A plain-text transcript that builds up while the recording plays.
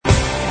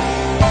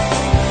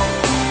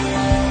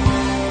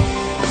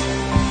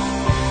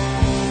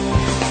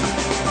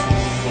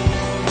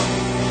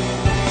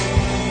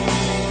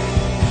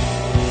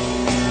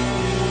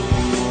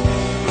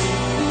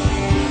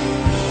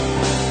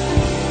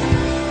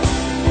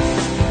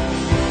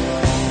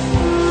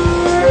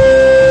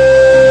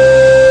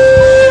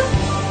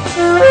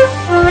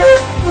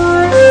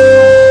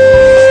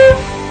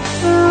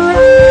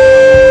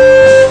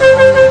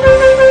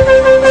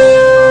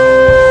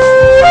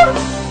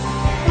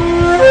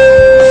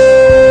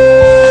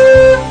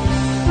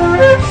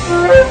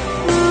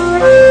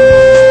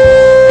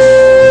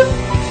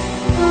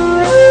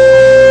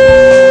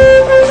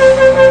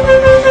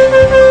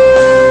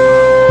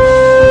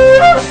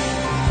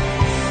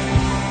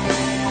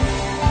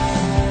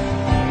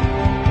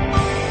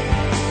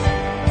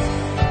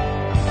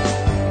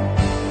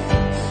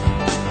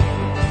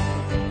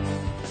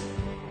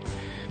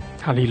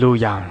哈利路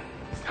亚，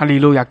哈利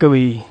路亚！各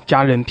位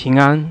家人平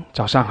安，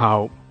早上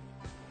好。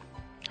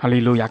哈利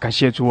路亚！感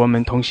谢主，我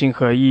们同心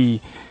合意，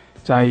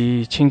在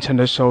清晨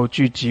的时候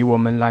聚集，我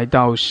们来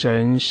到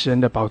神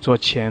的宝座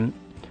前，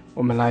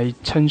我们来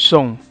称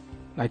颂，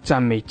来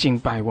赞美敬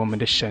拜我们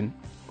的神。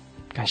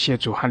感谢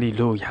主，哈利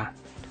路亚！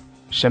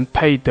神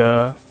配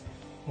得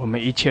我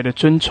们一切的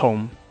尊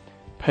崇，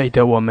配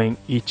得我们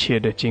一切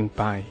的敬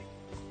拜。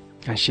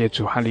感谢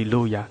主，哈利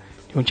路亚！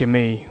弟兄姐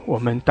妹，我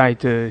们带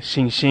着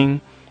信心，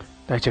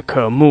带着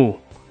渴慕，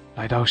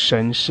来到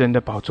神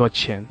的宝座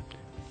前。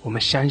我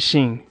们相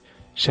信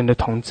神的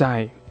同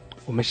在，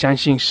我们相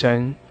信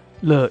神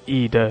乐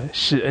意的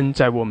施恩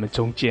在我们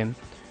中间，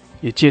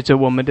也借着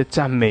我们的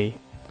赞美，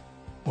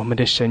我们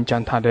的神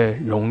将他的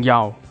荣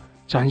耀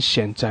彰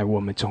显在我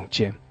们中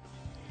间。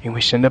因为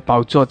神的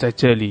宝座在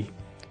这里，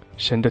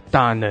神的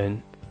大能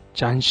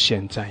彰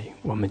显在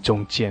我们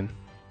中间。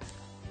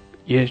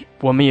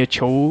我们也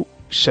求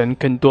神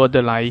更多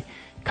的来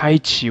开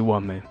启我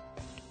们，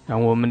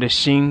让我们的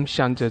心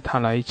向着他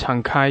来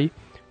敞开，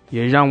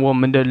也让我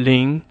们的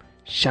灵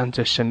向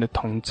着神的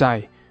同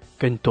在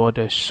更多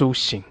的苏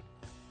醒。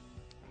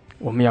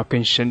我们要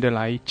更深的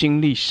来经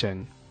历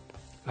神，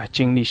来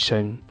经历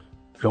神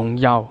荣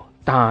耀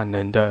大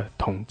能的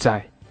同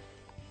在。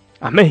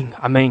阿们，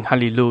阿们，哈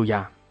利路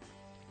亚。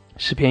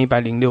诗篇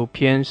106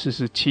篇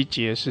47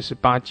节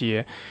48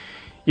节，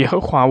耶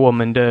和华我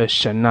们的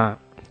神啊，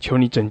求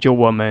你拯救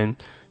我们，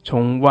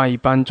从外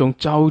邦中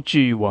招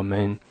聚我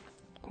们，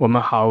我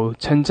们好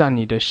称赞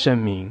你的圣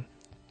名，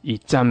以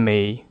赞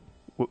美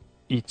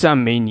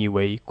你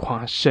为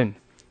夸胜。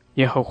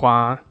耶和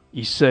华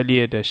以色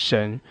列的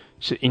神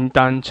是应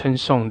当称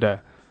颂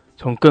的，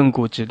从亘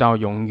古直到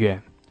永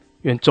远。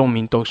愿众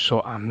民都说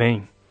阿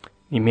们。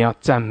你们要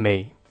赞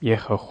美耶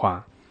和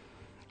华。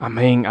阿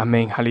们，阿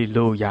们，哈利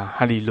路亚，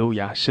哈利路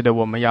亚。是的，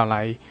我们要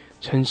来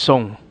称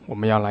颂，我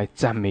们要来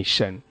赞美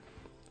神。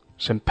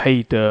神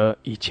配得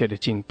一切的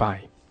敬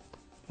拜，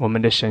我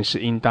们的神是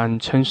应当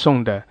称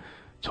颂的，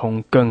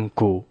从亘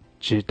古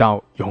直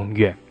到永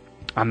远。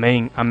阿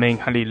们，阿们，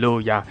哈利路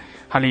亚，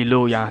哈利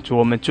路亚。主，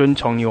我们尊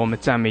崇你，我们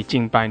赞美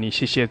敬拜你。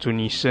谢谢主，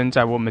你生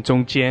在我们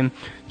中间。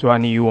主啊，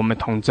你与我们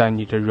同在，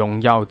你的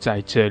荣耀在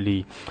这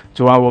里。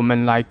主啊，我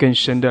们来更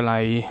深的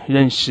来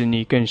认识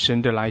你，更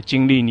深的来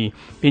经历你，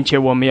并且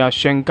我们要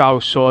宣告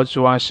说，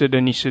主啊，是的，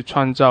你是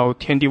创造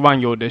天地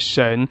万有的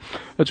神。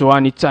主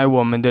啊，你在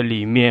我们的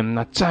里面，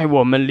那在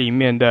我们里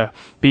面的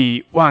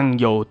比万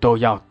有都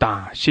要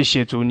大。谢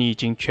谢主，你已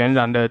经全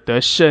然的得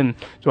胜。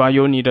主啊，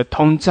有你的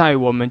同在，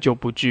我们就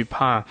不惧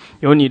怕，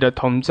有你的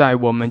同在，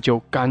我们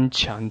就刚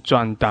强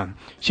壮胆。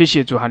谢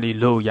谢主，哈利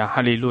路亚，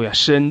哈利路亚。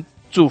神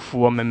祝福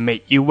我们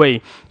每一位。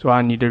主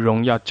啊，你的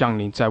荣耀降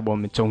临在我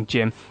们中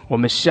间，我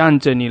们向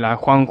着你来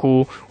欢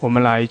呼，我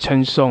们来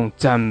称颂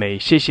赞美。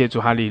谢谢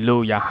主，哈利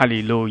路亚，哈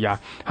利路亚，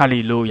哈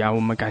利路亚。我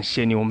们感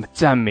谢你，我们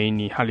赞美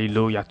你，哈利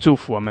路亚。祝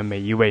福我们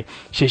每一位。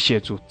谢谢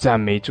主，赞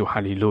美主，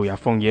哈利路亚。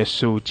奉耶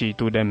稣基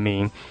督的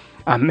名，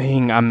阿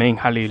们，阿们，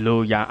哈利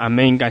路亚，阿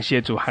们。感谢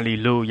主，哈利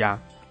路亚，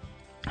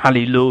哈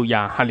利路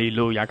亚，哈利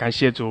路亚。感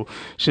谢主，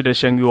是的，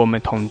神与我们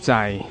同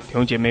在。弟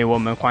兄姐妹，我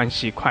们欢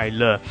喜快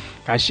乐。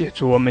感谢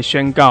主，我们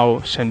宣告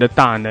神的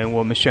大能，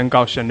我们宣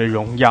告神的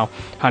荣耀。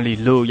哈利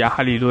路亚，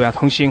哈利路亚。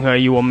同心合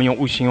一，我们用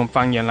悟性用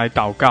方言来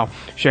祷告，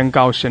宣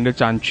告神的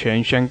掌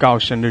权，宣告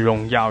神的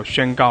荣耀，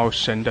宣告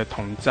神的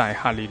同在。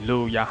哈利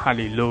路亚，哈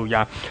利路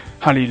亚，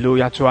哈利路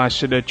亚。主啊，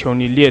是的，求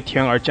你裂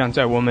天而降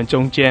在我们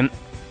中间。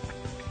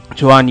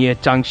主啊，你也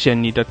彰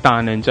显你的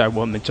大能在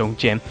我们中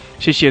间。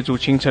谢谢主，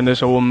清晨的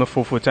时候我们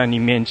匍匐在你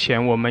面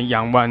前，我们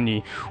仰望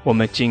你，我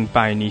们敬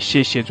拜你。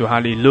谢谢主，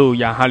哈利路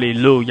亚，哈利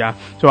路亚。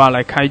主啊，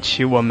来开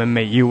启我们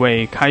每一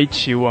位，开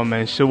启我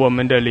们，使我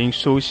们的灵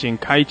苏醒，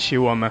开启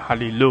我们。哈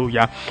利路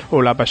亚。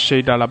哦拉巴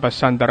西达拉巴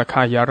桑达拉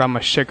卡亚拉马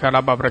西卡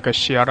拉巴布克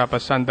西亚拉巴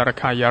桑达拉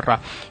卡亚拉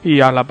伊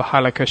亚拉巴哈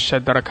拉克西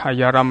达拉卡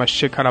亚拉马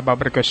西卡拉巴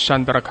布克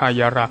桑达拉卡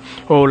亚拉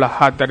哦拉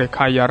哈达拉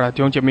卡亚拉。弟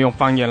兄姐妹，用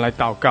方言来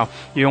祷告，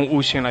也用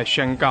悟性来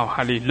宣告。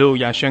哈利路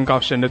亚，宣告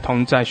神的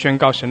同在，宣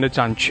告神的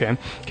掌权。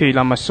可以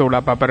拉玛苏拉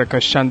巴巴拉克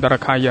山达拉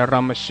卡亚拉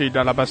玛西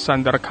达拉巴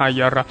山达拉卡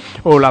亚拉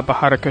欧拉巴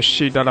哈拉克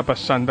西达拉巴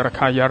山达拉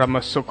卡亚拉玛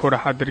苏库拉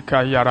哈德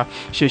卡亚拉。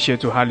谢谢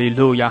主，哈利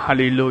路亚，哈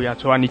利路亚。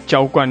主啊，你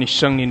浇灌你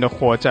圣灵的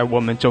火在我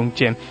们中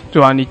间。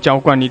主啊，你浇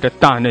灌你的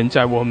大能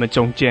在我们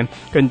中间，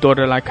更多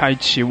的来开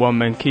启我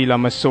们。可以拉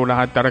玛苏拉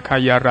哈达拉卡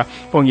亚拉，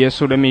奉耶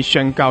稣的名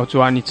宣告。主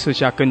啊，你赐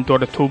下更多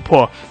的突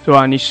破。主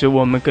啊，你使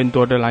我们更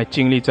多的来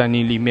经历在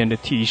你里面的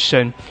提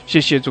升。谢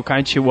谢主，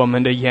开启我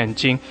们的眼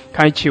睛，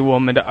开启我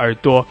们的耳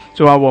朵。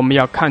主啊，我们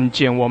要看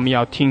见，我们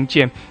要听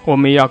见，我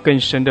们要更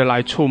深的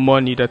来触摸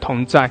你的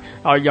同在，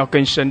要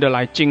更深的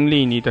来经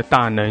历你的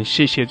大能。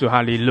谢谢主，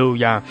哈利路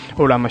亚。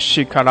乌拉玛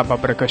西卡拉巴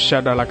布克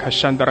沙达拉卡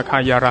山达拉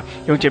卡亚拉，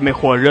用姐妹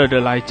火热的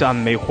来赞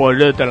美，火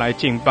热的来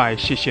敬拜。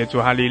谢谢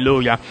主，哈利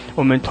路亚。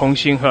我们同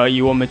心合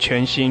一，我们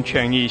全心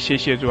全意。谢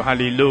谢主，哈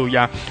利路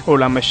亚。乌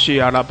拉玛西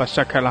亚拉巴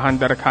萨卡拉汉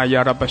达拉卡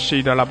亚拉巴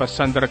西达拉巴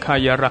山达拉卡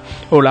亚拉，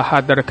乌拉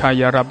哈达拉卡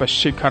亚拉巴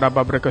西卡拉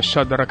巴布布格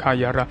沙德拉卡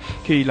亚拉，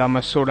基拉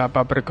玛苏拉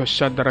巴布格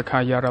沙德拉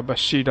卡亚拉巴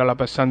西达拉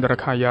巴桑德拉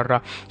卡亚拉，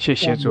谢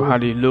谢主，哈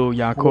利路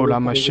亚，库拉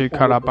玛西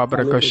卡拉巴布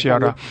格西亚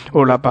拉，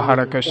乌拉巴哈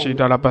拉格西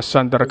达拉巴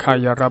桑德拉卡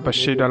亚拉巴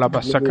西达拉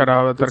巴萨卡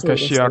拉德格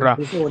西亚拉，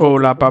乌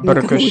拉巴布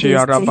格西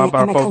亚拉巴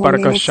巴巴布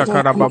格沙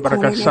卡拉巴布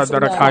格沙德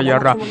拉卡亚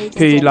拉，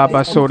基拉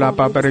巴苏拉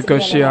巴布格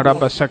西亚拉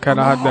巴萨卡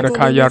拉德拉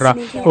卡亚拉，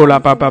乌拉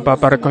巴巴巴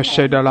布格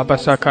西达拉巴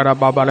萨卡拉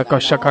巴巴拉格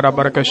沙卡拉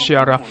巴格西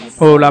亚拉，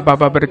乌拉巴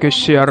巴布格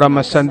西亚拉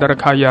玛桑德拉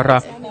卡亚拉。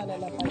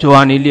主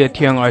啊，你裂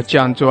天而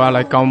降，主啊，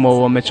来高摩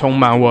我们，充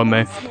满我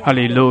们，哈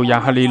利路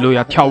亚，哈利路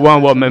亚，眺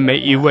望我们每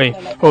一位。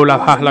哦拉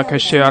哈拉克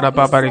西亚拉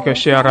巴巴利克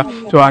西亚拉，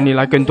主啊，你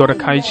来更多的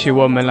开启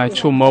我们，来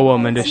触摸我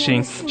们的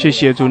心。谢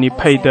谢主，你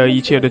配得一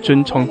切的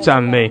尊崇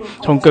赞美，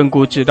从亘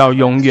古直到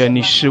永远，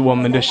你是我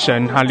们的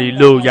神。哈利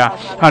路亚，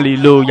哈利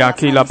路亚。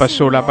基拉巴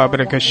苏拉巴巴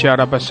利克西亚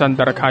拉巴山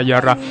德拉卡亚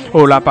拉，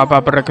哦拉巴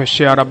巴巴利克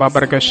西亚拉巴巴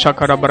利克沙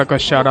卡拉巴利克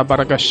西亚拉巴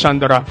利克山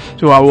德拉。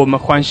主啊，我们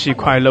欢喜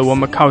快乐，我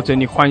们靠着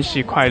你欢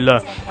喜快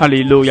乐。哈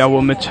利路亚，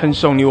我们称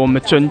颂你，我们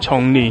尊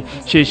崇你。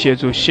谢谢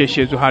主，谢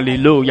谢主，哈利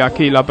路亚。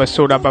基拉巴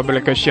苏拉巴巴利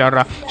克西亚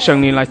拉，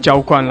圣灵来浇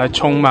灌，来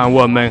充满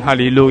我们。哈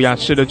利路亚。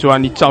是的，主啊，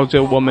你照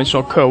着我们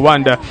所渴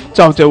望的，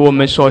照着我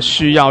们所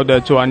需要的，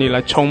主啊，你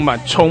来充满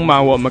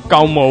我们，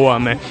高摩我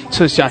们，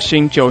赐下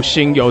新酒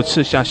新油，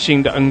赐下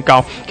新的恩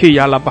膏。基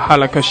亚拉巴哈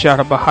拉克西亚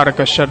拉巴哈拉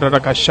克沙德拉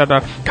克沙德，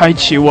开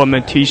启我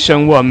们，提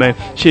升我们。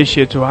谢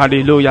谢主，哈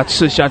利路亚。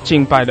赐下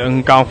敬拜的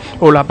恩膏。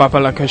欧拉巴巴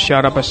拉克西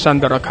亚拉巴山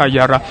德拉卡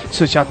亚拉，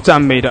赐下赞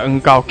美的恩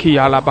膏。基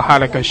亚拉巴哈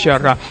拉克西亚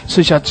拉，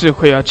赐下智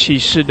慧和启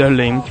示的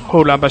灵。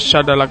欧拉巴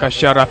沙德拉克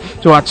西亚拉，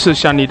主啊，赐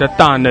下你的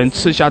大能，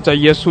赐下在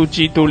耶稣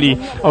基督里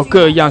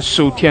各样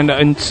属天的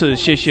恩赐。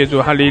谢谢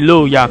主，哈利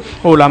路亚。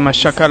欧拉玛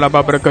沙卡拉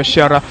巴巴拉克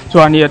西亚拉，主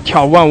啊，你也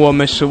眺望我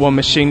们，使我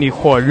们心里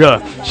火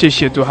热。谢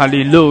谢主，哈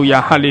利路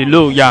亚，哈利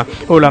路亚。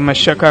欧拉玛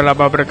沙卡拉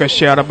巴巴拉克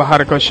西亚拉巴哈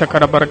拉克沙卡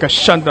拉巴拉克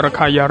山德拉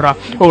卡亚拉，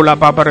欧拉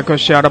巴巴拉克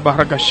西亚拉巴哈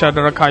拉克沙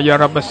德拉卡亚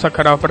拉巴萨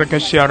卡拉巴拉克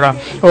西亚拉，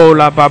欧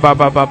拉巴巴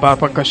巴巴巴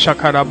巴克沙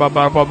卡拉巴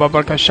巴巴巴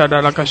巴克沙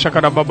德拉克沙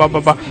卡拉巴巴巴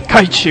巴，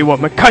开启我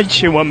们，开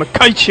启我们，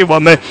开启我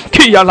们。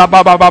基亚拉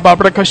巴巴巴巴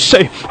巴克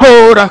西，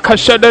欧拉克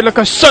沙德拉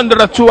克山德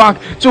拉，主啊，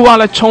主啊，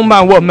来充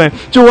满我们。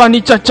主啊，你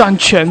在掌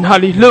权，哈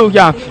利路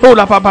亚。欧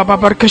拉巴巴巴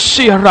巴克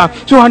西亚拉，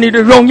主啊，你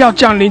的荣耀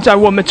降临在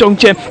我们中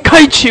间，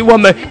开启我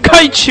们，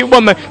开启我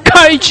们，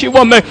开启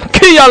我们。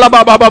基亚拉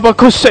巴巴巴巴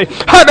克西，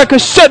哈拉克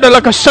沙德拉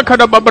克沙卡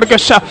拉巴巴克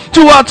沙，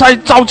主啊，在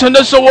早晨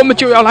的时候，我们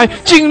就要来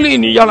经历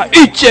你，要来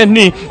遇见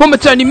你。我们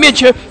在你面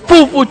前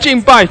匍匐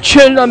敬拜，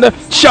全然的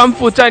降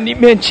服在你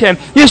面前。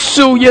耶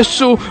稣，耶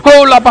稣，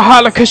欧拉巴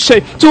哈拉克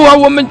西，主啊，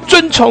我们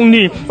尊崇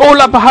你。欧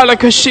拉巴哈拉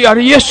克西啊，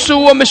耶稣，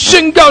我们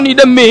宣告你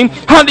的名。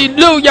哈利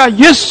路亚，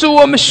耶稣，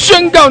我们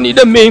宣告你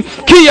的名。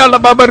基亚拉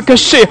巴巴克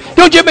西，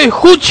弟兄姐妹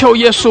呼求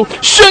耶稣，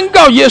宣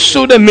告耶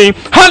稣的名。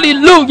哈利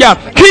路亚，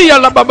基亚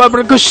拉巴巴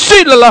克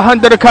西拉拉汉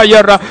德拉卡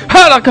亚拉，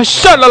哈拉克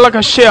沙拉拉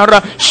克西亚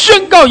拉，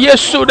宣告耶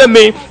稣的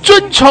名，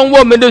尊崇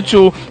我们的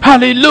主。哈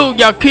利路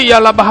亚，基亚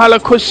拉巴哈拉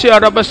克西亚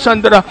拉巴山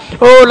德拉，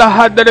欧拉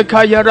哈德拉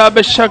卡亚拉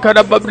巴沙卡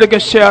拉巴布克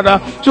西亚拉，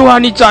主啊，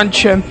你掌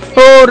权。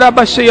哦，拉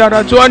巴西亚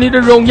拉，主啊，你的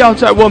荣耀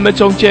在我们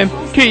中间。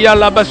基亚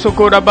拉巴苏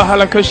库拉巴哈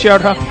拉克西亚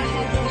拉。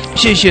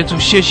谢谢主，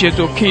谢谢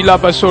主。基拉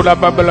巴苏拉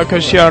巴巴拉克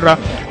西亚拉，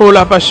欧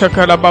拉巴沙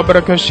卡拉巴巴拉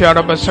克西亚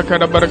拉巴萨卡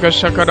拉巴拉克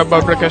沙卡拉巴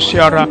巴拉克西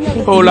亚拉，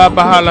欧拉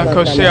巴哈拉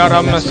克西亚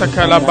拉玛萨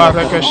卡拉巴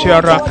拉克西亚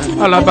拉，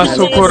阿拉巴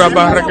苏库拉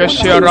巴拉克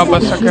西亚拉巴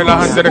萨卡拉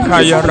汉德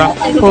卡亚拉，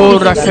欧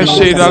拉克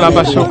西拉拉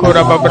巴苏库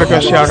拉巴巴拉克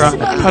西亚拉。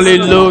哈利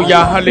路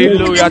亚，哈利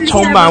路亚，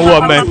充满我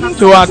们，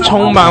主啊，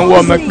充满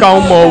我们，高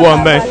摩我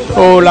们。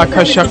欧拉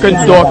克西亚，更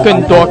多，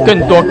更多，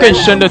更多，更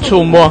深的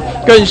触摸，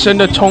更深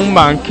的充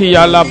满。基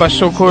亚拉巴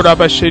苏库拉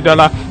巴西达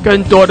拉。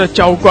更多的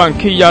浇灌，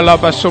基亚拉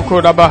巴苏库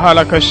拉巴哈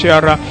拉克西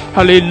亚拉，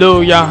哈利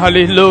路亚，哈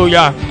利路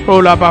亚，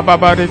欧拉巴巴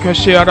巴利克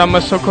西亚拉玛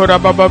苏库拉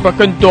巴巴巴，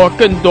更多，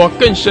更多，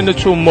更深的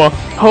触摸，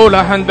后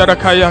来汉德拉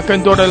卡亚，更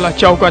多的来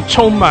浇灌，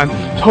充满，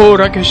后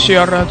来克西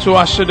亚拉，主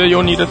啊，是的，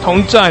有你的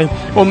同在，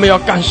我们要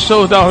感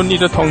受到你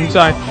的同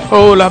在，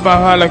欧拉巴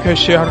哈拉克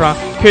西亚拉，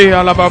基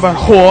亚拉巴巴，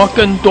火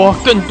更多，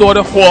更多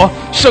的火，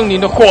圣灵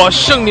的火，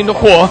圣灵的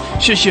火，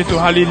谢谢主，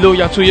哈利路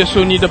亚，主耶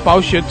稣，你的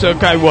宝血遮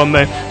盖我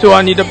们，主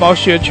啊，你的宝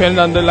血全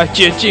然的来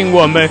洁净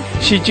我们，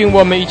洗净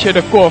我们一切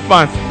的过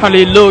犯。哈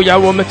利路亚，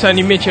我们在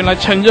你面前来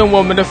承认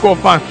我们的过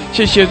犯。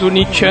谢谢主，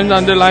你全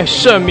然的来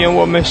赦免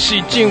我们，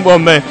洗净我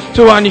们。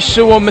主啊，你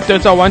使我们得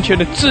到完全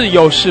的自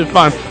由释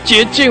放，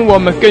洁净我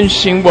们，更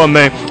新我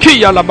们。基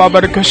亚拉巴巴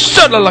的克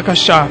沙拉拉克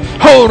沙，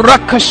后拉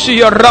克西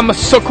亚拉玛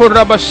苏库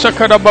拉巴沙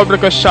卡拉巴巴的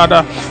克沙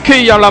的，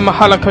基亚拉玛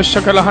哈拉克沙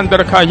卡拉汉德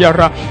拉卡亚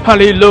拉。哈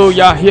利路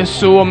亚，耶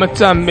稣，我们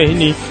赞美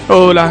你。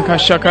欧拉卡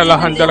沙卡拉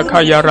汉德拉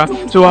卡亚拉，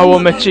主啊，我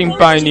们敬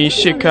拜你。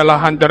西卡拉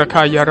汉德拉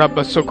卡亚拉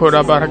巴苏库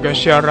拉巴拉克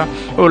沙拉，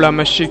欧拉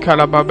玛西卡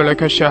拉巴巴拉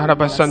克沙拉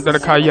巴桑德拉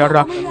卡亚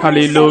拉。哈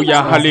利路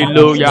亚，哈利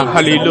路亚，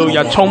哈利路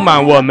亚，充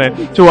满我们，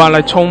主啊，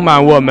来充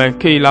满我们。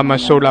基拉玛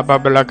苏拉巴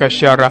巴拉克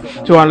沙拉，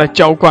主啊，来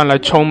浇灌，来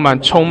充满，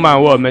充满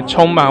我们，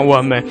充满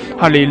我们。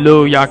哈利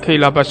路亚，基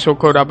拉巴苏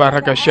库拉巴拉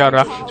克沙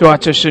拉，主啊，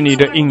这是你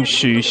的应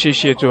许，谢谢。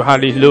谢主，哈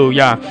利路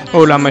亚。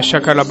哦拉玛沙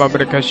卡拉巴布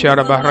卡西亚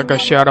拉巴哈卡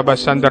西亚拉巴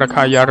桑德拉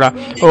卡亚拉，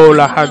哦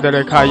拉哈德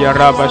拉卡亚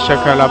拉巴沙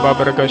卡拉巴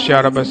布卡西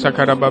亚拉巴萨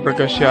卡拉巴布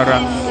卡西亚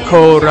拉，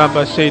科拉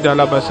巴西达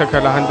拉巴萨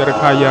卡拉汉德拉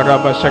卡亚拉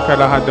巴沙卡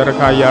拉哈德拉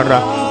卡亚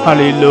拉，哈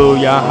利路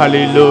亚，哈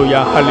利路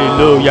亚，哈利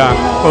路亚。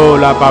哦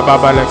拉巴巴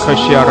巴拉卡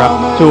西亚拉，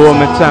主我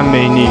们赞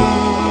美你，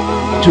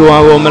主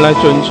啊，我们来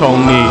尊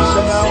崇你。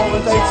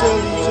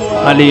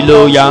哈利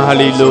路亚，哈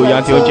利路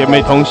亚，弟兄姐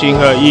妹同心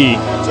合意，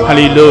哈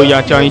利路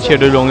亚，将一切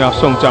的荣耀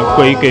颂赞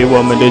归给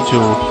我们的主。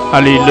哈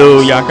利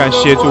路亚，感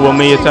谢主，我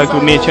们也在主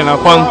面前来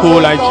欢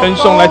呼、来称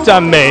颂、来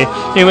赞美，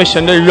因为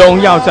神的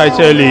荣耀在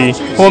这里，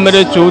我们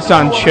的主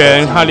掌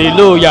权。哈利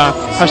路亚，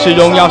他是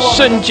荣耀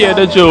圣洁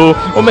的主，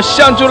我们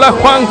向主来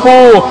欢呼。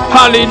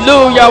哈利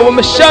路亚，我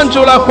们向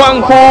主来欢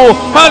呼。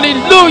哈利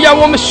路亚，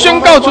我们宣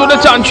告主的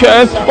掌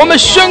权，我们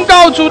宣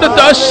告主的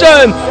得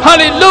胜。哈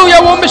利路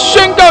亚，我们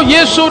宣告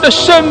耶稣的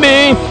圣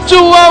名。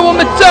主啊，我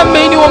们赞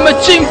美你，我们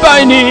敬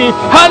拜你。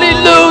哈利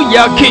路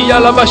亚，耶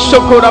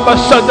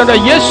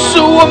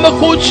稣，我们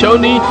呼求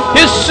你，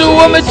耶稣，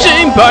我们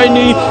敬拜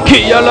你。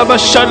提升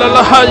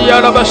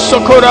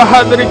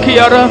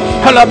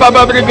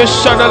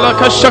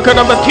我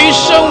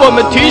们，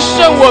提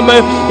升我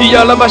们。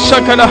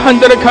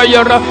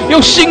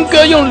用新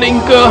歌，用灵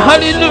歌，哈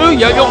利路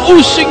亚，用悟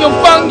性，用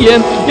方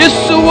言。耶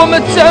稣，我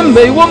们赞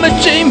美，我们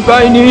敬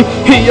拜你。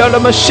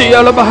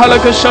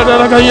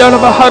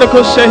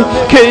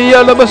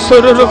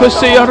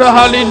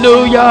哈利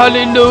路亚，哈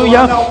利路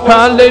亚，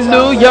哈利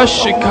路亚，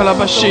西卡拉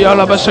巴西亚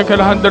拉巴萨卡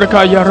拉汉德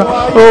卡亚拉，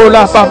哦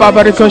拉巴巴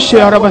巴的克西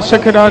亚拉巴萨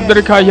卡拉汉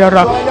德卡亚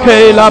拉，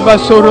嘿拉巴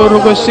索罗罗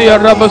克西亚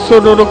拉巴索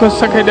罗罗克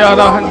萨卡亚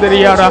拉汉德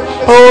亚拉，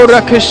哦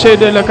拉克西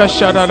德拉卡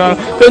夏拉拉，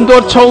更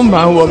多充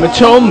满我们，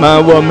充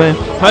满我们。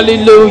哈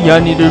利路亚，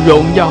你的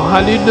荣耀，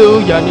哈利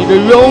路亚，你的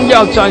荣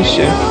耀彰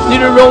显，你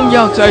的荣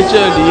耀在这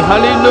里，哈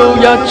利路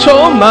亚，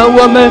充满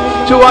我们。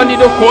主啊，你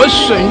的活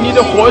水，你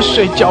的活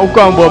水浇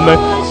灌我们。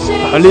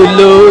哈利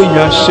路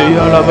亚，西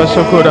亚拉巴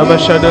索库拉巴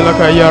沙德拉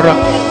卡亚拉，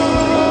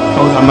哦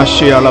拉玛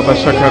西亚拉巴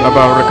萨卡拉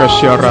巴拉卡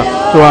西亚拉，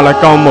主啊，来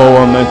高摩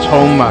我们，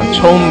充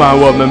满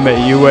我们每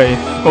一位，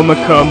我们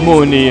渴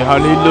慕你。哈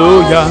利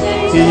路亚，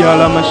西亚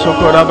拉玛索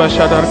库拉巴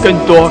沙德，更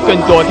多，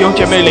弟兄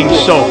姐妹领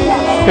受。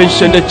更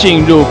深的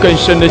进入，更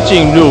深的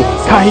进入，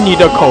开你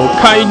的口，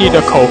开你的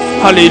口，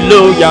哈利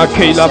路亚！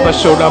可以拉巴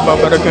手拉巴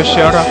巴的克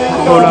西亚拉，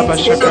哦拉巴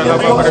沙卡拉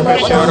巴巴的克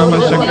西亚拉巴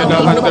沙卡拉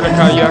哈德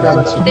卡亚拉，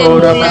哦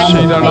拉巴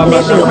西达拉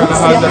巴沙卡拉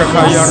哈德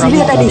卡亚拉，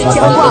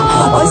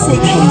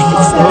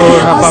哦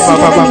拉巴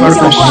巴巴巴巴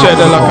克西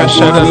达拉克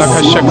西达拉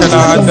克西卡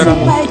拉哈德，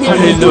哈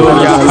利路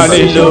亚，哈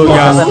利路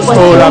亚！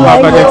哦拉巴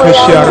巴的克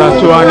西亚拉，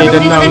主啊你的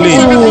能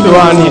力，主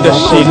啊你的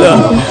喜乐，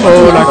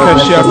哦拉克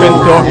西亚更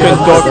多，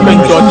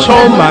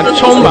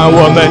充满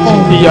我们，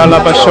亚拉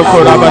巴修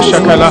库拉巴沙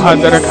卡拉哈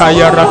德卡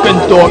亚拉，更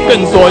多，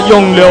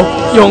涌流，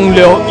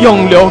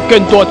更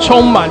多，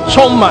充满，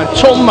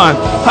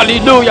哈利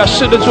路亚！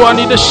是的，主啊，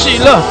你的喜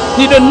乐，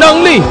你的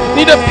能力，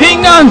你的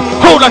平安，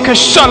后来克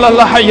沙拉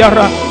拉哈亚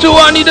拉，主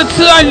啊，你的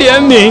慈爱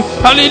怜悯，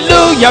哈利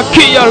路亚！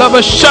亚拉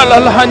巴沙拉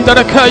拉哈德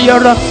卡亚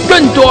拉，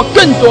更多，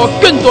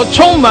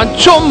充满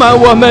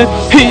我们，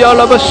亚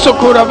拉巴修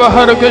库拉巴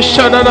哈德克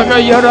沙拉拉哈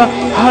亚拉，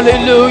哈利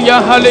路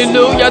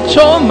亚，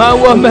充满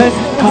我们。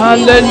哈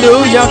利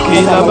路亚，基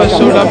拉巴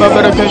苏拉巴布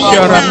拉克西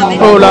亚拉，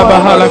哦拉巴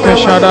哈拉克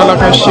西亚拉拉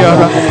克西亚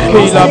拉，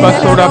基拉巴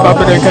苏拉巴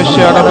布拉克西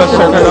亚拉巴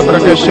萨卡拉布拉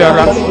克西亚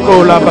拉，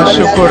哦拉巴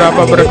苏库拉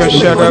巴布拉克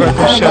西亚拉拉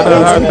克西亚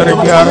拉拉德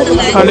卡亚，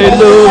哈利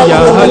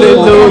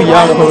路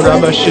亚，哦拉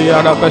巴西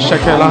亚拉巴萨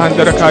卡拉汉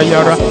德卡亚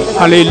拉，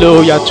哈利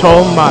路亚，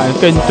充满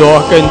更多，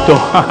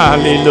哈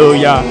利路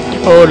亚，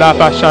哦拉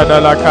巴沙达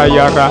拉卡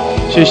亚拉。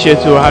谢谢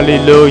主，哈利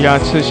路亚！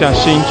赐下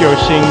新酒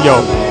新有，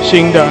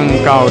新的恩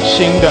膏，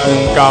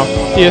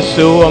耶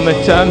稣，我们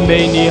赞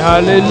美你，哈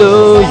利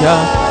路亚！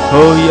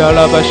哦呀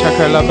拉巴沙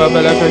卡拉巴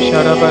巴拉克夏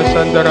拉巴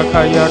桑德拉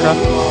卡亚拉，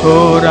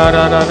哦啦，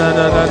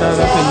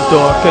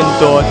更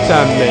多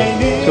赞美，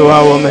主啊，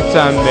我们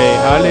赞美，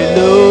哈利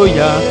路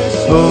亚！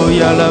哦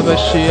呀拉巴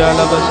西亚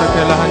拉巴沙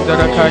卡拉汉德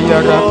拉卡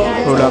亚拉，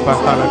哦拉巴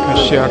哈拉克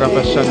夏拉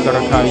巴桑德拉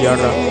卡亚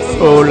拉，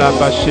哦拉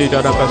巴西达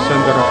拉巴桑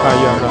德拉卡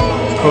亚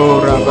拉。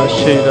哦，拉巴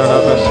西达拉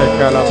巴塞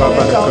卡拉巴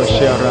巴的克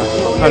西亚拉，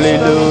哈利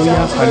路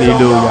亚，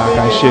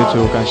感谢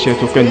主，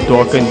更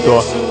多，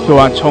主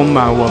啊，充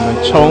满我们，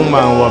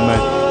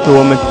主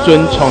我们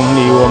尊崇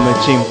你，我们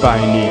敬拜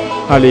你，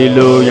哈利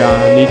路亚，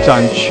你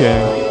掌权，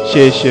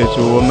谢谢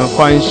主，我们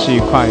欢喜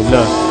快乐，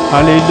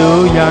哈利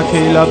路亚，可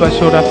以拉巴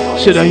说的，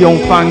是的，用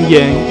方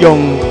言，用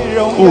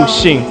悟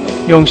性，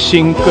用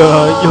新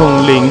歌，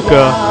用灵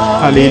歌。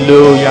哈利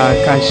路亚，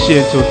感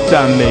谢主，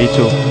赞美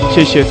主，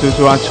谢谢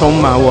主啊，充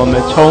满我们，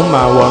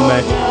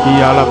伊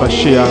拉巴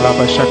西亚拉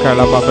巴沙卡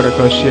拉巴布拉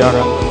克西亚拉，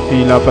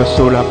伊拉巴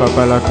苏拉巴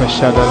巴拉克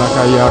夏达拉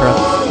卡亚拉，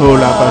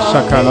哦拉巴沙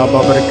卡拉巴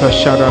布拉克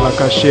夏达拉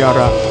卡西亚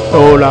拉，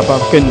哦拉巴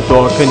更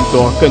多，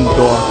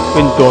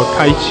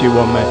开启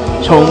我们，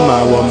充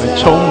满我们，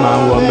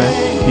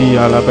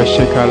 Ya la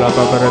bashika la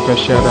babaraka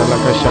shara la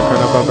kashaka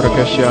la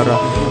babaraka shara.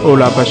 O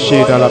la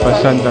bashida la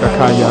basandra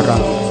kayara.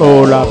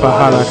 O la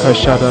bahala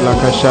kashara la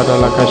kashara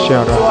la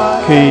kashara.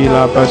 Ki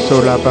la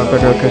baso la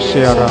babaraka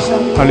shara.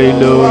 哈利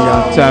路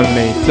亚，赞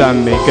美赞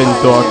美，更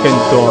多更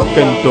多更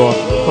多。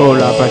哦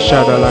拉巴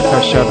沙达拉卡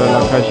沙达拉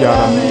卡亚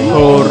拉，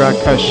哦拉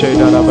卡西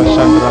达拉巴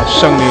山达拉，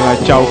圣灵来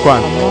浇灌，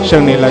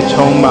圣灵来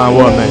充满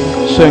我们，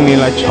圣灵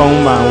来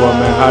充满我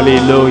们。哈利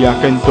路亚，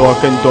更多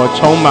更多，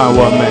充满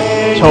我们，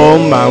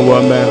充满我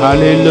们。哈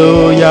利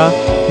路亚，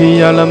伊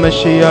亚拉玛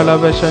西亚拉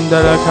巴山达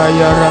拉卡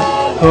亚拉。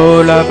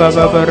Oh la ba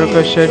ba ba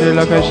ka shede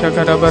la ka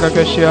shaka da ba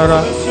ka shiara.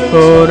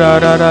 Oh la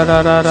la la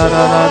la la la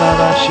la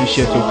la， 谢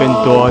谢主，更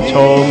多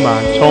充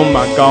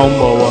满高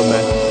摩我们。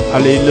哈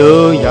利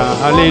路亚，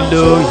哈利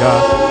路亚，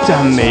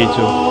赞美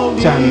主，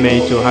赞美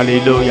主，哈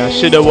利路亚。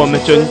是的，我们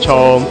尊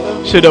崇，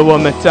是的，我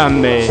们赞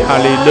美，哈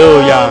利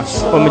路亚。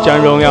我们将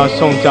荣耀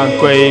颂赞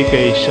归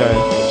给神。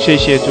谢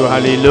谢主，哈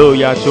利路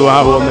亚，主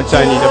啊，我们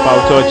在你的宝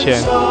座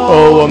前，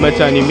我们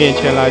在你面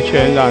前来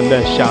全然的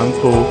降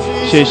服。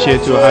谢谢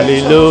主，哈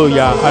利路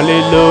亚，哈利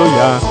路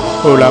亚。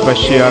哦拉巴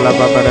西亚拉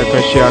巴巴拉卡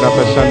西亚拉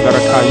巴桑达拉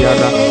卡亚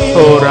拉，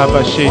哦拉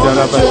巴西达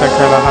拉巴萨卡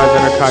拉哈达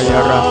拉卡亚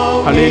拉，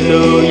哈利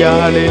路亚，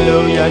哈利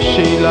路亚，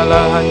西拉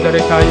拉汉达拉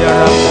卡亚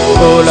拉，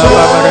哦拉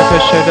巴巴拉卡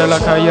西达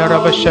拉卡亚拉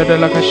巴西达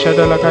拉卡西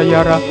达拉卡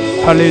亚拉，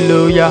哈利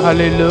路亚，哈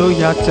利路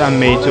亚，赞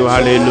美主，哈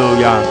利路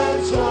亚。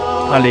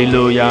哈利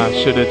路亚，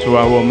是的，主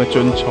啊，我们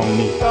尊崇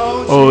你，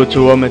哦，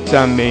主，我们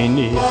赞美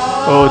你，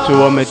哦，主，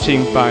我们敬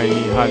拜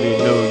你，哈利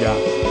路亚，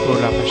哦，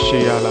拉巴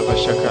西亚，拉巴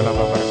沙卡，拉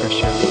巴巴拉卡西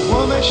亚，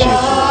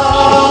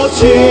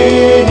谢主，谢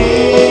主。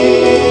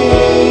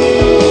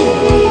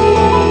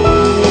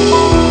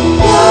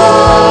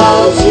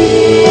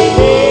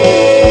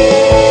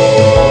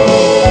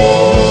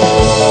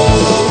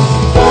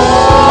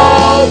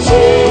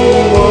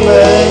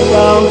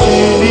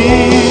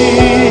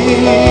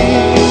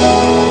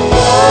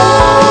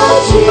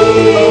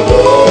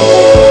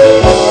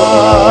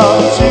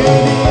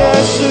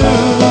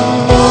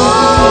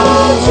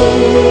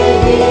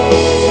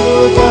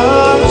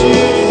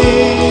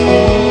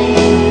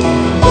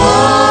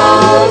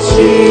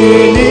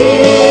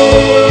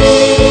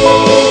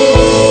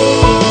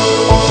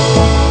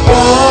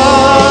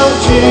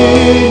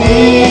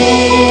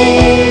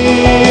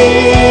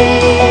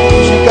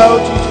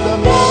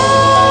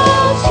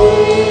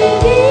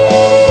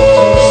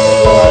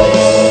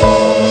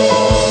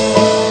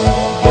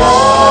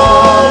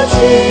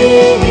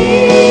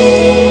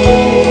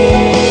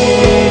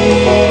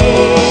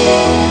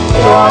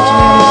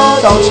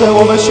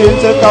我们选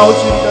择高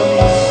举你的名，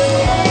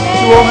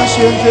主，我们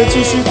选择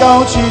继续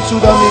高举主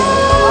的名。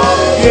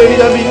愿你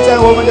的名在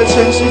我们的城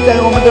市，在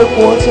我们的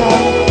国家，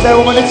在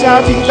我们的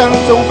家庭当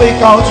中被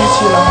高举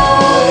起来。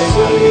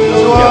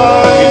主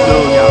啊，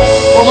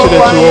是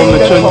的，主，我们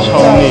尊崇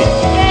你。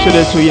是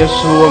的，主耶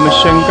稣，我们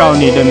宣告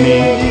你的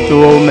名。主，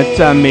我们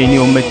赞美你，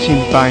我们敬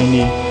拜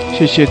你。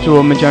谢谢主，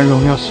我们将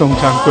荣耀颂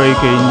赞归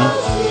给你。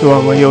主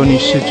啊，唯有你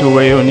是主，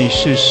唯有你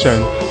是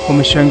神。我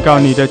们宣告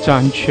你的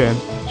掌权。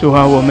主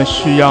啊，我们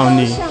需要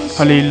你，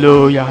哈利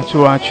路亚！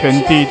主啊，全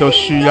地都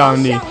需要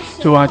你，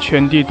主啊，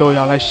全地都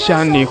要来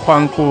向你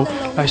欢呼，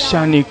来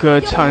向你歌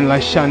唱，来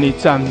向你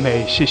赞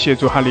美。谢谢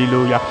主，哈利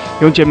路亚！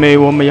弟兄姐妹，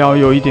我们要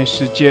有一点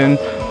时间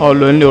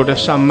轮流的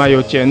上麦，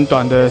有简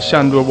短的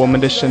向着我们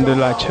的神的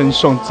来称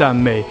颂赞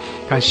美。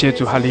感谢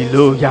主，哈利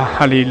路亚，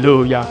哈利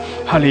路亚，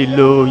哈利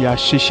路亚！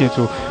谢谢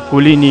主，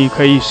鼓励你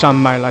可以上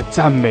麦来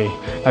赞美，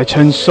来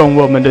称颂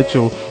我们的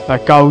主，来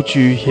高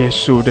举耶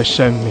稣的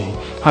圣名。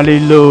哈利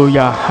路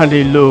亚，哈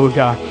利路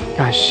亚，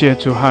感谢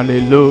主，哈利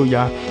路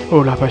亚。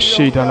哦拉巴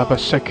西达拉巴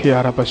萨基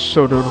亚拉巴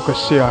索鲁克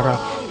西亚拉，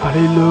哈利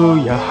路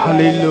亚，哈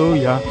利路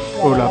亚。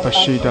哦拉巴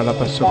西达拉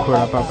巴索库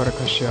拉巴巴克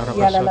西亚拉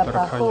巴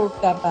索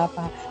达拉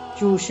卡亚。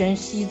主神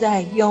昔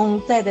在永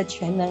在的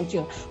全能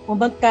者，我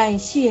们感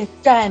谢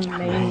赞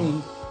美你。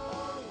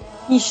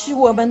你是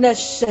我们的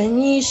神，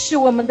你是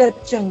我们的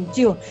拯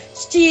救。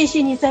谢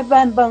谢你在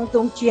万邦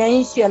中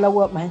拣选了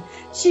我们，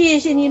谢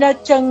谢你来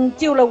拯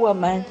救了我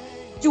们。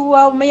主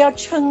啊，我们要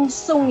称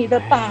颂你的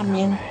大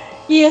名。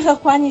耶和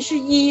华，你是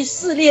以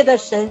色列的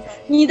神，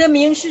你的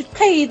名是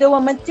配得我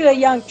们这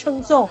样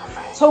称颂，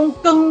从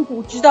亘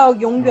古直到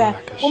永远。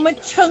我们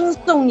称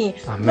颂你，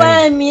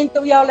万民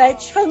都要来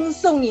称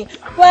颂你，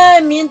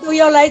万民都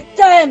要来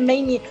赞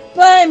美你，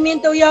万民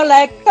都要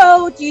来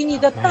高举你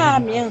的大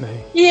名。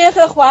耶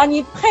和华，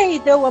你配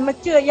得我们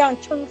这样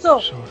称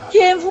颂。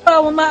天父啊，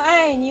我们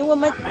爱你，我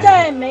们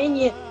赞美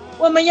你，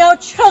我们要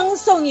称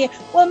颂你，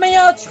我们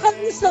要称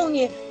颂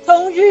你，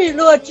从日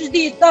落之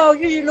地到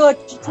日落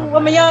之处，我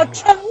们要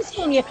称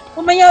颂你，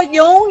我们要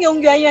永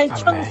永远远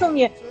称颂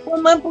你。我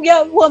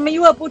们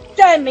若不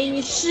赞美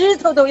你，石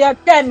头都要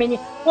赞美你。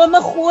我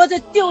们活着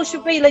就是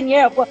为了你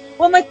而活，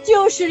我们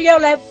就是要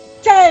来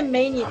赞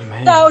美你。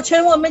早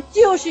晨我们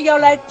就是要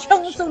来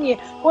称颂你，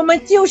我们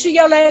就是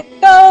要来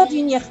高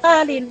举你。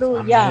哈利路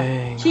亚！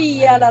西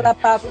呀啦啦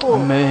巴库，哈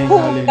利路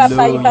亚！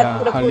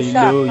哈利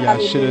路亚！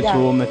是的，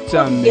主，我们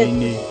赞美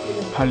你。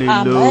哈利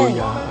路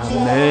亚，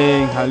阿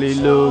门，哈利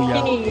路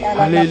亚，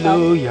哈利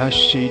路亚，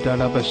西达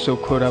拉巴苏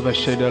库拉巴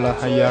西达拉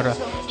哈亚拉，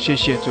谢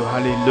谢主，哈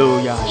利路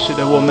亚。是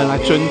的，我们来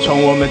尊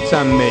崇，我们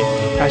赞美，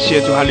感谢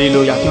主，哈利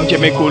路亚。弟兄姐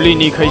妹，鼓励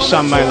你可以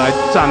上麦来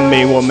赞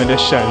美我们的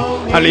神，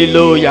哈利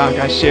路亚，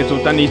感谢主。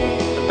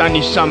当你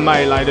上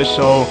麦来的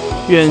时候，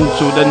愿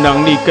主的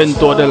能力更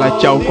多的来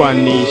浇灌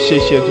你。谢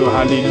谢主，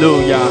哈利路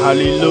亚，哈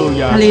利路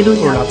亚，哈利路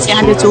亚。亲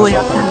爱的主，我要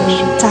赞美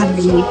你，赞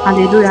美你，哈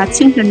利路亚。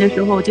清晨的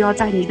时候就要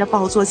在你的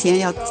宝座前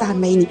要赞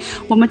美你，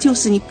我们就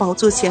是你宝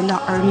座前的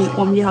儿女，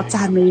我们要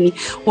赞美你，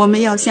我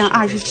们要向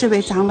24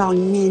位长老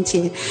你面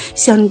前，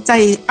像在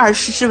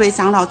24位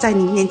长老在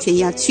你面前一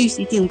样屈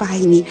膝敬拜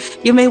你，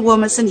因为我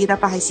们是你的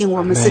百姓，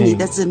我们是你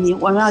的子民，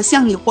我们要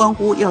向你欢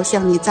呼，要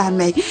向你赞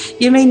美，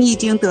因为你已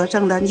经得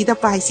胜了，你的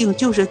百姓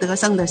就是得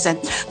胜的神。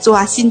主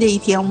啊，新的一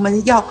天我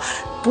们要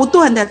不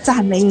断的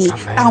赞美你，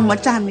当我们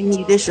赞美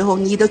你的时候，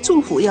你的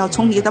祝福要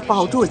从你的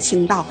宝座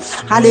倾倒。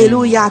哈利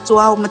路亚，主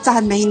啊，我们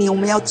赞美你，我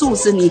们要祝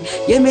福你，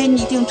因为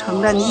你已经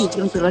成了，你已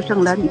经得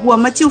胜了，我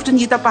们就是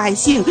你的百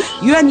姓。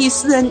愿你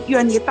施恩，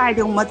愿你带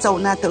领我们走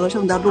那得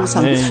胜的路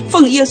程。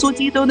奉耶稣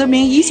基督的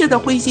名，一切的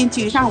灰心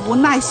沮丧、无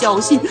奈、小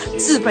心、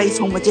自卑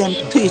从我们间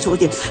退出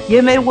去，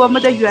因为我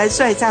们的元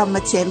帅在我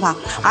们前方。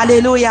哈利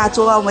路亚，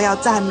主啊，我要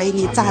赞美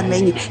你，赞美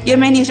你，因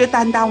为你是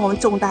担当我们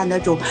重担的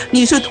主，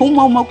你是涂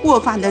抹我们过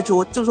犯的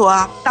主。就说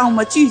啊，当我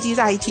们聚集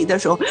在一起的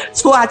时候，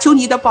主啊，求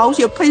你的宝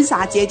血喷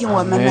洒洁净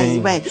我们每一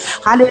位。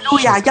哈利路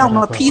亚，让我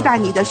们披戴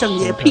你的圣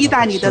洁，披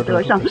戴你的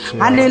得胜。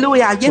哈利路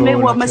亚，因为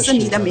我们是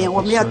你的名，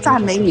我们要赞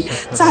美你。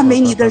赞美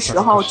你的时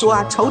候，主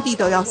啊，仇敌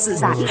都要四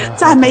散；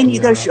赞美你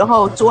的时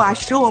候，主啊，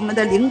使我们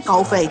的灵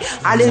高飞。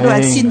哈利路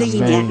亚，新的一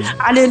年，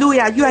哈利路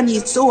亚，愿你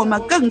使我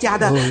们更加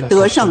的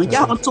得胜。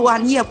要主啊，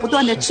你也不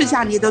断的赐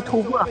下你的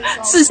突破，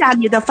赐下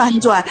你的翻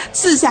转，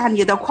赐下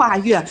你的跨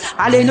越。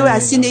哈利路亚，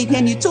新的一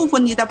天，你祝福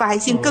你的百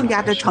姓更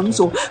加的成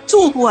熟，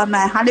祝福我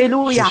们，哈利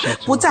路亚，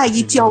不在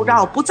于骄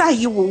傲，不在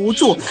于无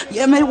助，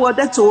因为我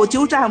的主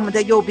就在我们的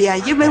右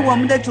边，因为我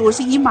们的主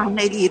是以马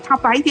内利，他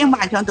白天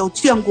晚上都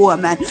眷顾我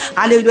们。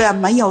哈利路亚，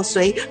没有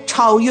谁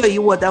超越于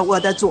我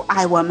的主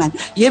爱我们，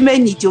因为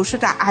你就是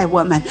在爱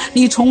我们，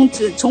你从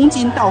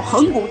今到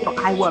恒古都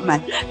爱我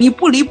们，你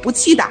不离不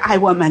弃的爱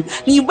我们，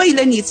你为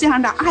了你这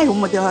样的爱我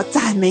们都要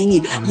赞美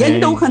你。人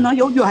都可能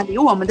有远离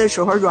我们的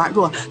时候软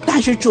弱，但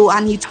是主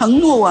啊，你承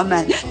诺我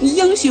们，你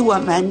应许我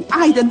们，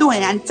爱的诺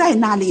言在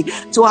那里。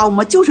主啊，我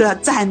们就是要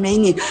赞美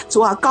你。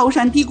主啊，高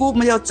山低谷我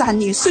们要赞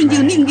你，顺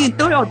境逆境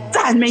都要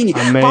赞美你。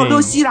保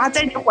罗希拉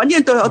在这环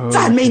境都要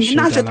赞美你，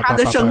那是他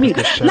的生命，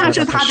那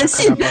是他的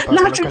信，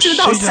那是知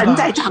道神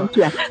在掌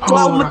权。主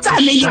啊，我们赞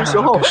美你的时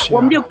候，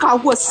我们就高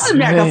过四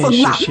面的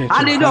风浪。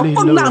哈利路亚，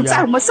风浪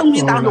在我们生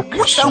命当中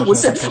无声无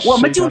息，我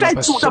们就在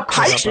主的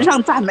磐石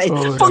上赞美。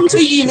风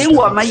吹雨淋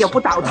我们也不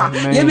倒塌，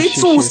因为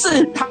主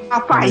是他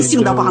百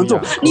姓的帮助，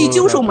你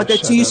就是我们的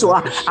居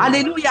所。哈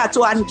利路亚，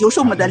主啊，你就是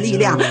我们的力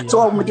量。主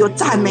啊，我们就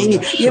赞美你，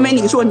因为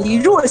你说你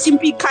若心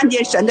必看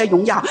见神的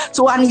荣耀。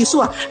主啊，你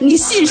说你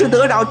信是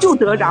得着就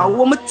得着，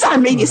我们赞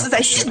美你是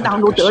在信当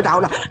中得着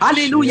了。哈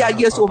利路亚，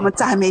耶稣，我们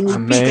赞美你，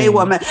必给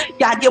我们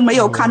眼睛没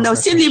有看到，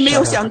心里没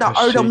有想到，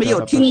耳朵没有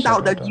听到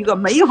的一个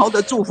美好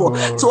的祝福。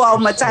主啊，我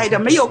们在这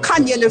没有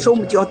看见的时候，我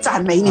们就要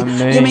赞美你，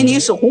因为你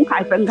使红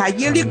海分开，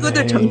耶利哥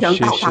的城墙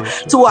倒塌。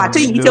主啊，这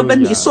一切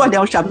问题算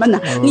了什么呢？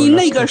你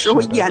那个时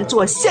候依然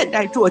做，现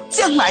在做，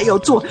将来要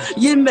做，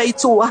因为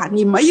主啊，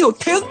你没有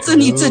停止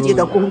你自己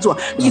的工作，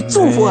你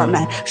祝福我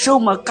们，使我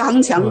们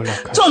刚强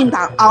壮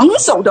大，昂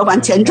首的往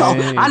前走。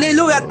哈利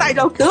路亚，带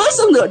着得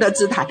胜者的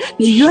姿态，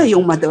你愿意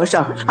我们得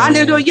胜。哈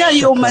利路亚，愿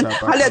意我们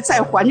哈利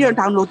在环境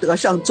当中得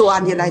胜。主啊，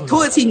你来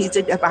托起你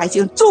自己的百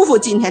姓，祝福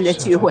今天的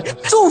聚会，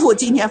祝福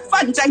今天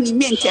放在你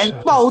面前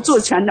宝座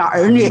前的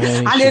儿女。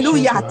哈利路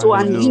亚，主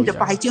啊，你的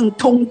百姓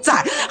同在。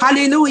哈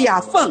利路亚，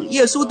奉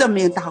耶稣的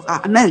名祷告，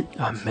阿门，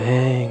阿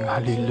门，哈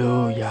利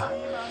路亚，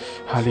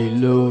哈利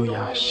路亚，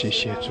谢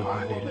谢主，哈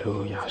利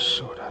路亚，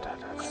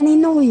哈利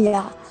路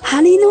亚，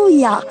哈利路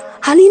亚，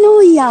哈利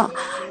路亚！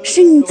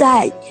圣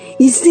在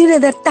以色列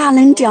的大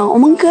能者，我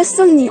们歌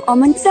颂你，我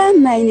们赞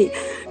美你。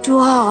主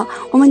啊，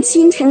我们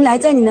清晨来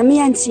在你的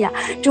面前，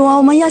主啊，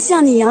我们要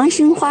向你扬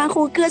声欢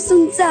呼，歌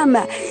颂赞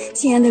美。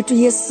亲爱的主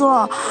耶稣，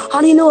哈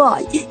利路亚！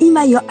因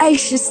为有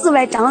24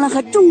位长老和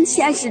众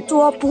天使，主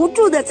啊，不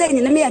住的在你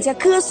的面前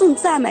歌颂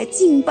赞美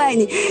敬拜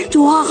你。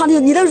主啊，哈利路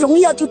亚！你的荣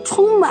耀就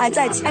充满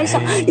在天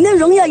上，你的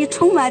荣耀也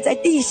充满在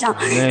地上。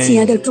亲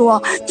爱的主啊，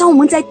当我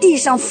们在地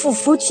上俯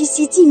伏屈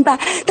膝敬拜，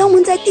当我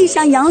们在地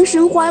上扬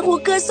声欢呼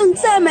歌颂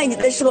赞美你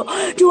的时候，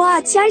主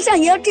啊，天上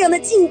也要这样的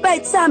敬拜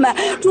赞美。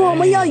主啊，我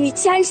们要与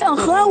天上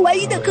合而为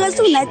一的歌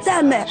颂来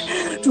赞美。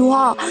主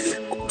啊，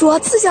主啊，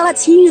赐下了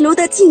秦雨楼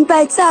的敬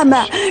拜赞美，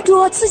主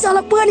啊，赐下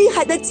了玻璃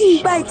海的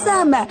敬拜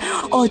赞美。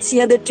哦，亲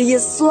爱的主耶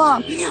稣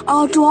啊，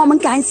主啊，我们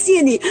感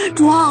谢你。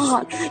主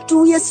啊，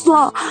主耶稣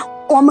啊，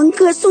我们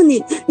歌颂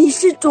你，你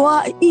是主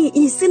以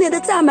以色列的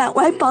赞美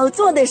为宝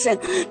座的神。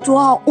主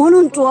无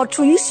论主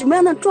处于什么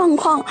样的状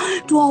况，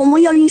主我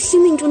们要用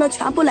生命中的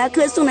全部来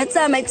歌颂、来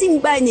赞美、敬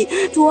拜你。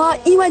主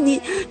因为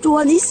你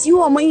你喜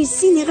我们用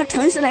心灵和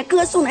诚实来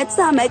歌颂、来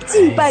赞美、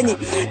敬拜你。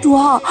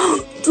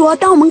主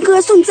当我们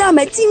歌颂、赞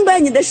美、敬拜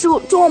你的时候，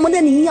主我们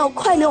的灵要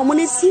快乐，我们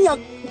的心要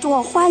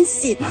主欢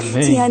喜。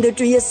亲爱的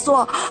主耶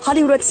稣，哈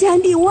利路亚，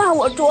千地万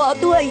我主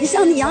对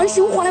向你扬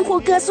声欢呼，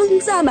歌颂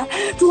赞美。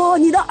主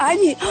你的儿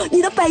女、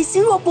你的百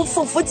姓若不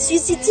俯伏屈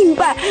膝敬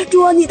拜，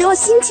主你都要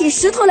兴起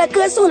石头来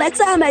歌颂、来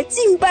赞美、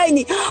敬拜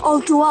你。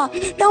主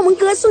当我们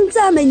歌颂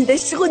赞美你的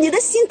时候，你的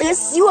心得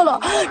喜悦了，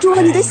主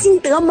你的心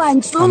得满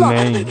足了，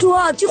主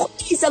就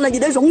带上了你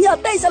的荣耀，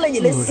带上了你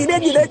的喜乐，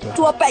你的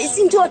百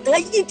姓就要得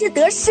医治、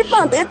得释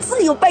放、得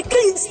自由、被更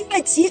新、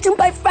被提升、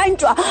被翻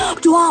转。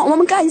主我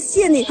们感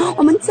谢你，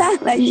我们赞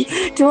美你。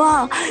主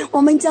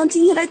我们将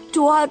今天的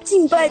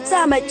敬拜、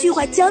赞美、聚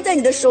会交在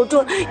你的手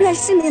中，愿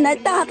圣灵来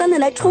大胆的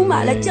来充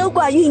满、来浇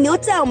灌、运流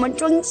在我们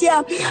中间。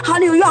哈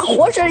利路亚，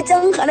活水的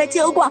江河来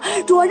浇灌。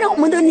主让我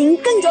们的灵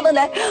更加的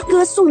来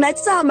歌颂、来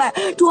赞美。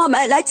主我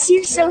们来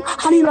齐声，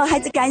哈利路亚，孩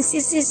子感谢、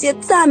谢谢、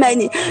赞美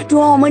你。主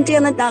我们这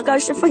样的祷告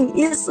是奉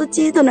耶稣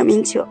基督的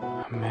名求。阿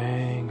门，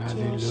哈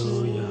利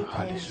路亚，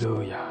哈利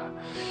路亚，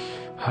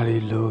哈利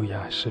路亚。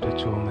是的，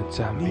主我们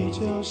赞美你。就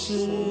是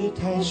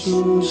太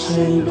属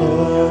神的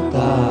道，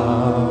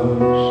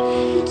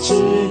至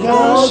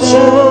高者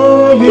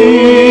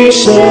与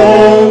神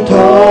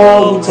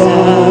同在，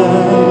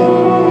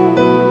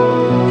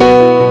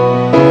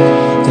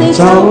在造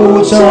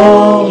物中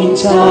隐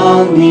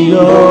藏你荣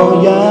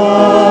耀，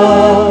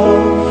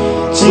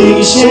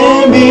尽显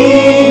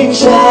明在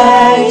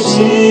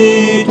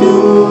基督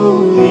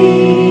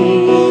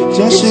里，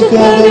这是何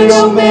等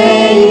荣美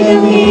的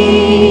名。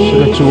是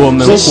的，主我们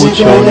呼求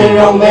你，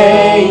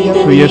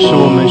主耶稣，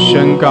我们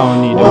宣告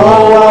你的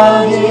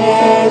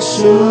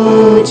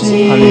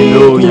哈利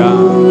路亚，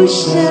主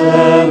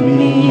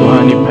啊，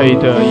你配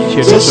得一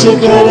切的尊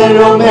重，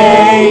配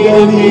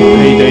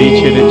得一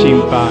切的敬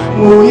拜。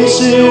我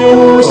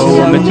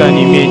们在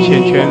你面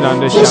前全然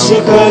的降服。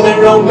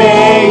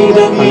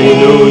哈利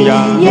路亚，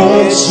耶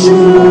稣，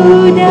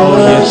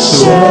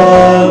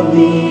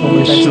我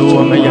们属我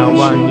们仰望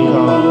你，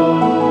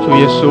主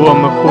耶稣，我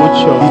们呼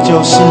求你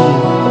就是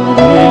哈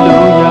利路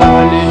亚，哈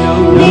利路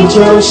亚，你就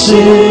是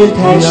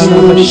太属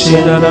神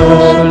的道，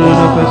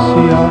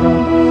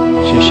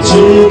至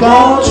高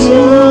主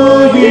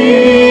与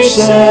神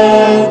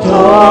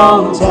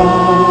同在，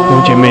用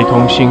姐妹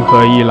同心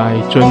合意来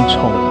尊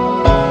崇，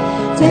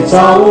在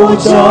造物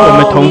中我们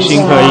同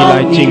心合意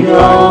来敬拜，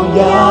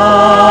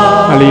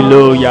哈利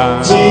路亚，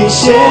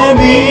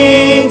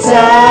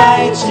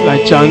来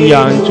张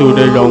扬主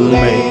的荣美，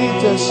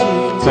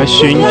来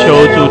寻求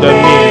主的面，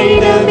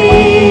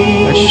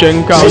来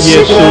宣告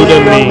耶稣的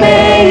名，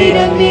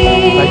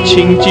来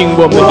亲近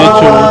我们的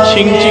主，亲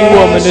近我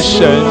们的神。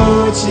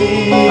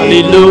哈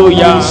利路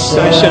亚，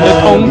在神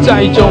的同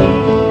在中，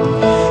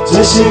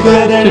这是何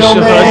等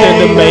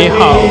的美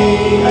好！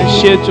感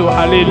谢主，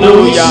哈利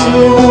路亚！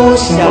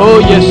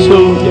哦，耶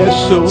稣，耶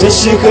稣，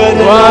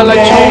哇，来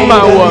充满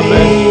我们！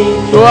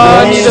哇，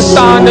你的大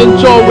能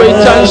作为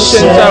彰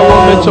显在我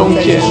们中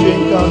间！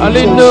哈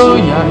利路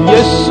亚，耶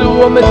稣，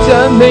我们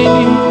赞美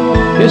你，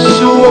耶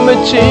稣，我们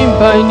敬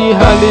拜你，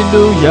哈利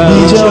路亚！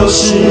你就是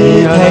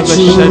太属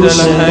神的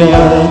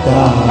道，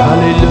哈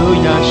利路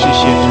亚，谢谢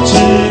主，至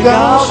高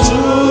主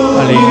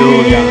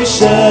与神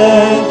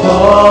同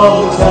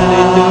在，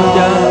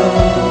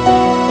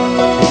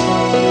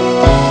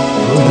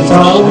在造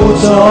物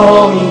中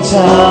隐藏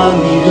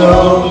你荣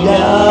耀，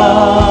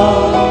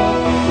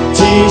尽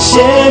显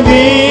明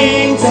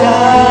在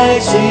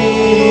基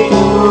督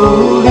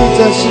里。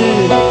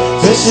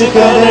这是何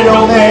等荣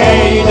美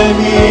的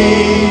名，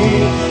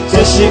这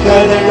是何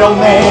等荣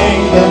美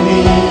的名，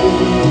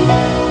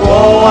我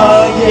望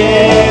耶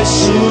稣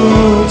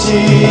基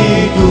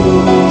督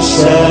生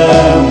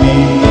命。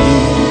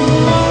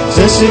这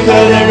是何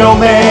等荣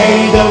美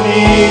的名，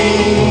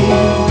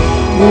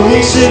无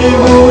一事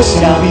无相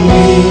比。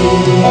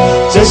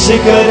这是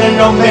何等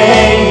荣美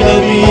的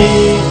名，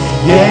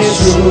耶稣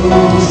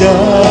的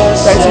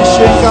再次宣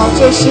告，这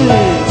是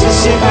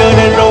何等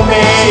荣美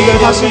的，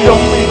他是荣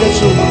美的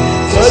主，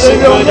何等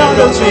荣耀的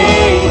主，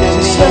是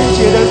圣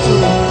洁的主，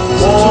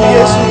是主耶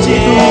稣基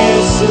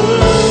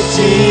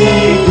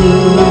督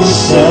生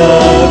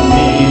命。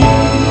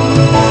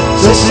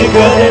这是何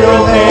等荣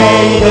美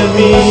的名，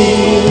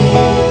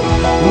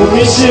无一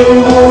事无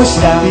相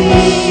比。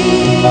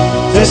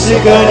这是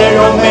何等荣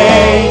美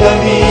的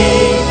名，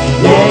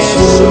耶稣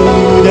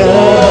的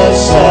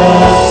神。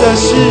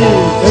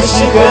这是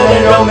何等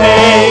荣美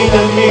的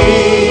名，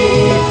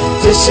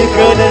这是何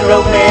等荣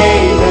美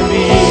的名，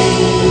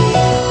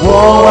我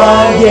望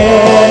耶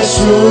稣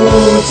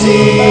基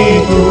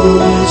督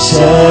生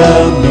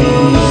命。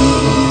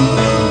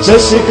这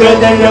是何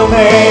等荣美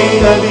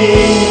的名，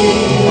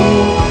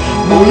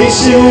无一事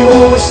无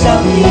相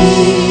比。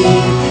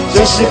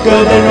这是何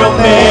等荣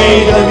美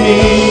的名，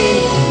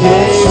耶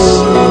稣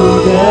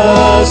的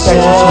带着从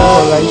头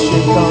来宣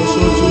告说，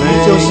主你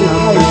就是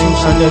太属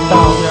神的道。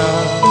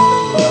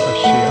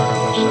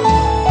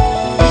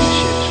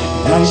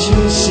那就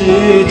是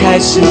太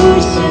属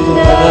神的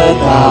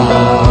道，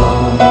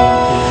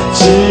至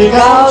高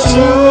主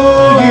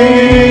与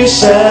神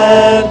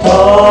同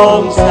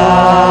在。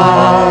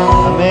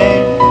阿们。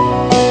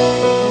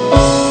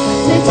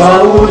在造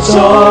物中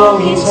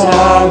隐藏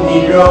你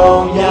荣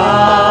耀，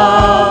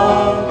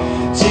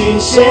尽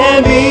显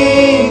明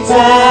在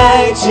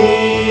基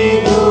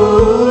督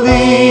里。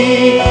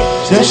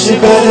这是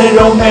何等荣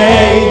美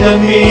的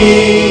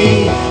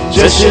名，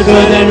这是何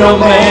等荣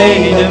美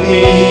的名。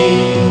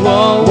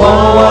我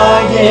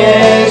耶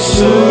稣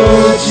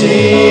基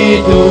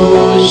督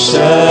生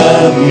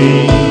命，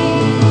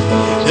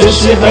这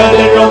是何等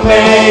荣美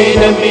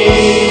的名，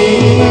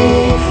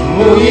无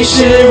一事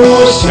无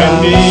生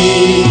命，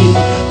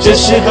这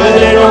是何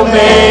等荣美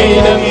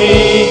的名，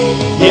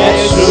耶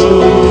稣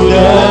的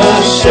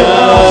生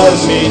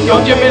命。弟兄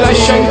姐妹来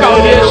宣告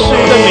耶稣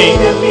的名，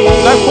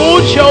来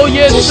呼求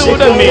耶稣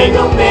的名，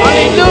哈利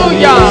路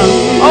亚！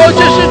哦，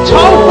这是超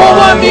过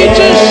万民之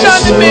上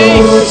的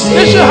名，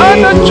这是何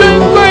等尊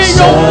贵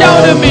荣耀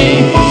的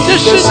名，这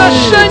是那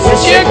圣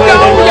洁羔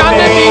羊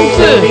的名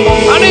字，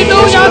哈利路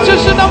亚！这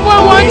是那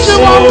万王之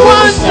王、万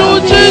主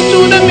之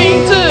主的名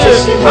字，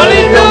哈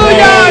利路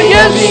亚！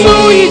耶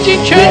稣已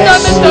经全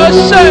然的得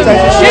胜，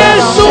耶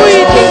稣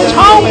已经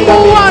超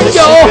乎万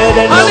有，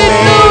哈利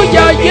路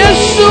亚！耶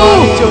稣，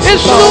耶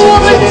稣，我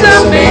们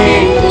赞美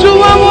你，主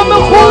啊，我们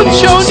呼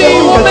求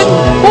你，我们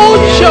呼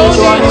求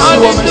你，哈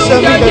利路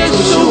亚！耶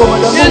稣，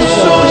耶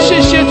稣，谢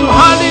谢主，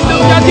哈利路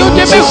亚！弟兄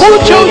姐妹，呼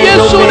求耶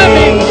稣的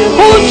名，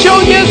呼求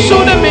耶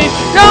稣的名，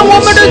让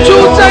我们的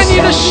主在你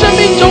的生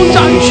命中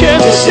掌权，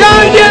让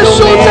耶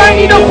稣在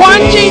你的环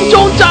境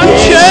中掌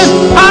权，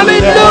哈利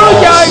路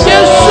亚！耶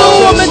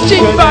稣，我们敬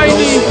拜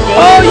你，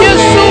哦，耶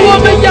稣，我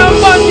们仰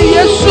望你，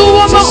耶稣，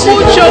我们呼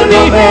求你，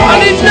哈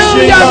利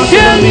路亚！天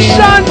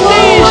上地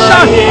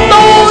上都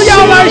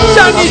要来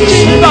向你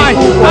敬拜，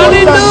哈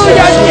利路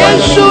亚！耶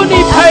稣你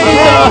配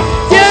的，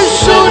耶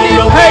稣你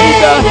配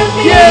的，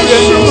耶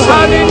稣，哈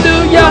利路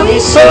亚！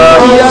哦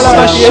呀啦巴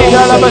西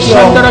呀啦巴山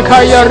的啦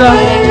卡呀啦，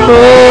哦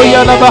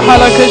呀啦巴哈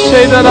啦克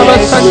西的啦巴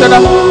山的啦，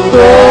哦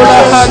啦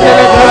哈的啦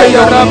卡呀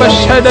啦巴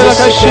山的啦卡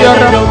西呀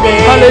啦，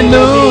哈利路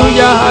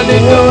亚，哈利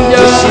路亚！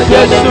耶稣，耶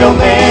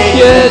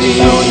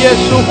稣，耶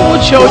稣，呼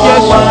求耶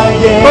稣，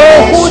哦，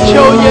呼求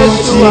耶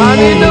稣，哈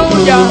利路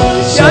亚！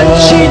扬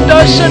起得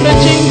胜的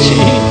旌旗，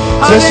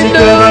哈利路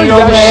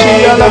亚！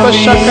西呀啦巴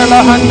沙卡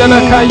啦汉的啦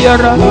卡呀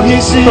啦，哦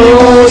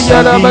呀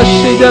啦巴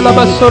西的啦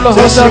巴索罗哈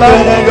的啦，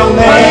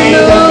哈利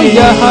路亚，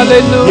哈利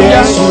路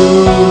亚！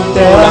哦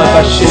啦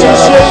巴西呀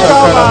啦巴沙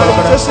卡啦巴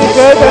这是何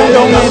等荣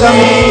美的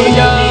名，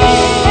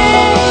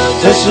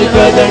这是何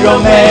等荣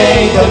美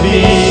的名，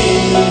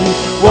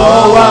我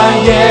望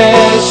耶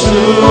稣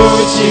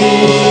基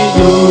督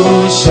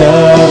生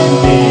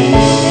命。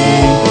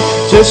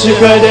这是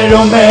何等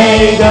荣美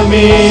的名，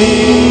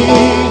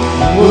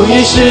无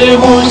一事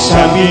无生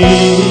命，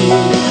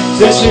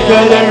这是何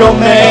等荣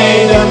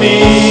美的名，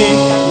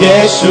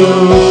耶稣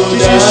继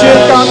续宣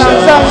告那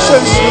战胜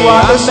死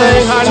亡的神，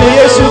主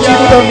耶稣基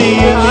督的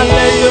名，哈利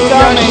路亚，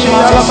哈利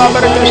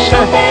路亚，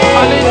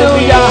哈利路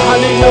亚！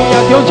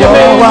弟兄姐妹，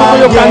如果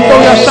有感动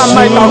要上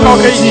麦祷告，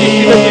可以继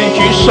续的点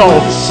举手，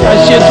感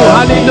谢主，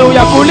哈利路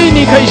亚！鼓励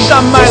你可以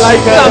上麦来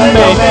赞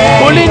美，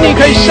鼓励你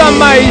可以上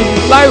麦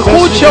来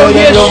呼求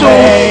耶稣，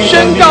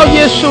宣告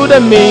耶稣的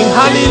名，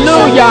哈利路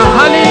亚，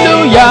哈利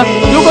路亚！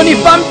如果你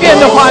方便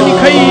的话，你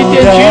可以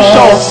点举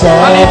手，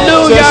哈利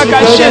路亚！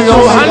感谢主，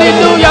哈利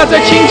路亚！在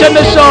清晨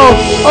的时候，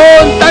哦，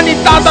当你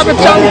大大的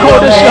张口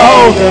的时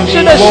候，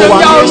是的，神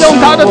要用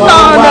他的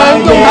大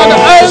能，用他的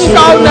恩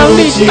膏能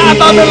力，大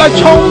大的来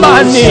充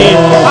满你，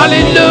哈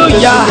利路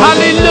亚，哈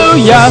利路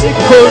亚！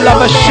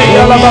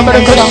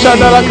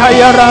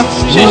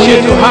谢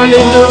谢主，哈利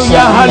路亚，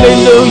哈利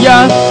路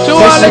亚！主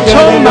啊，来充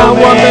满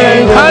我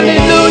们，哈利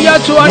路亚！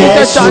主啊，你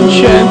在掌权，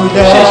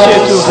谢谢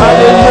主，哈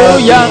利路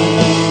亚！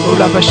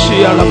拉巴西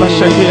亚拉巴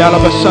塞克亚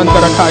拉巴桑德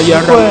拉卡亚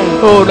拉，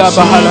哦拉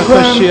巴哈拉克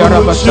西亚拉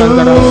巴桑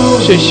德拉，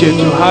谢谢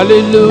主，哈利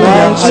路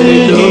亚，哈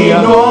利路亚，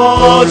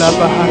哦拉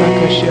巴哈拉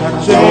克西亚拉，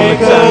我们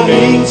赞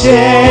美你，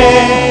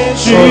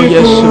哦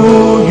耶稣，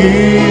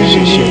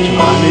谢谢主，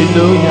哈利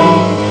路亚，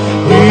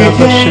哦拉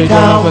巴西亚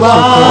拉巴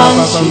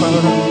桑德拉巴巴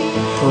巴，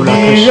哦拉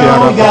克西亚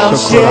拉巴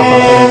桑德拉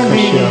巴巴克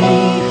西亚拉，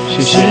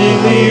谢谢主，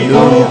哈利路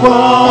亚，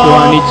主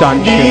啊你掌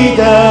权，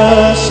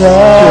主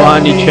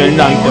啊你全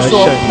然得胜。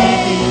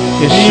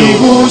耶稣，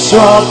哦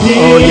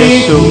耶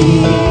稣，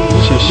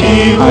谢谢，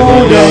哈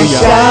利路亚，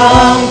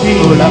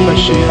哦拉巴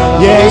西亚，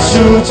耶稣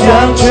掌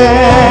权，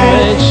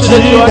是的，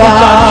主啊，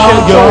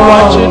你掌权，从来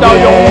直到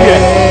永远，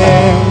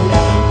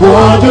国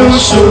度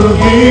属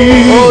于，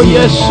哦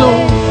耶稣，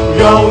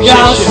荣耀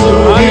属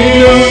于，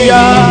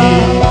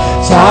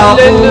哈利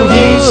路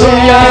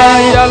亚，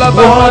亚拉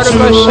巴哈拉巴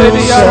西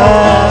亚，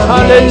哈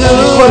利路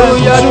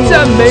亚，赞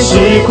美主，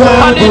哈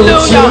利路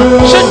亚，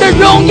神的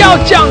荣耀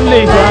降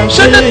临，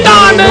神的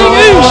大能运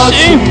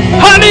行，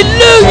哈利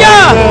路亚，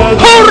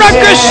后拉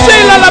克西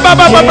拉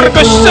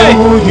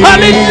哈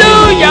利路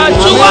亚！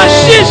主啊，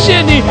谢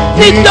谢你，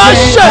你得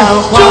胜，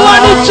主啊，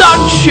你掌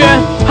权，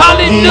哈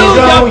利路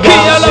亚！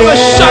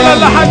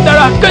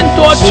更多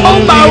充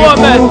满我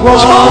们，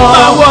充满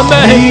我们，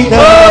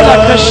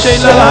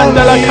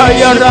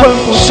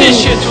谢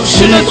谢主，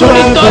是的，主你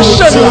得胜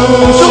了，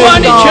主啊，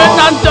你全然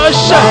得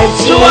胜，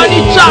主啊，你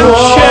掌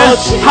权，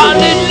哈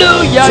利路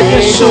亚！耶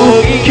稣，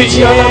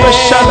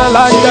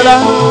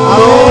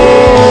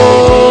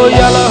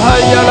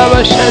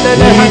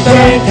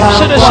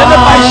是的，神的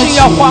百姓要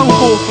欢呼，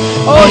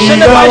神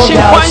的百姓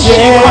欢喜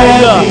快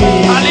乐，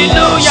哈利路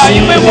亚！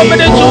因为我们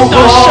的主得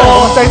胜，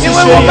因为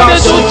我们的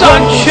主掌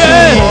权，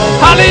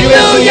哈利路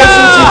亚，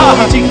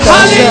哈利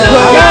路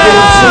亚，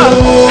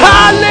哈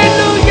利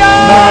路亚！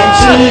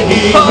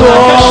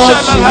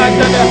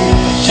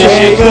谢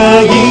谢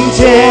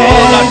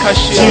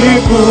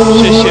主，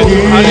谢谢主，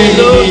哈利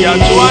路亚！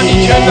主啊，你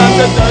全然的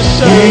得胜，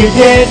谢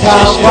谢，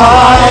哈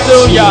利路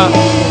亚！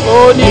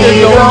你的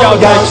荣耀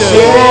在这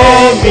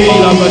里，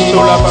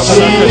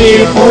你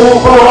复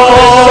活，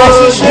再次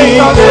宣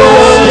告的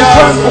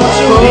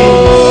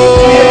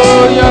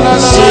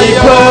时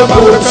刻不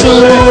住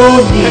你，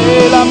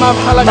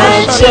满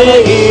这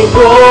一国，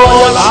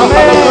这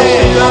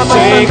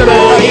个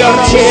一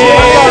切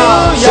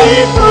是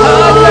不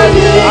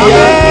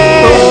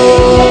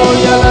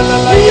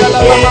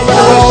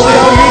我要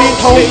与你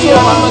同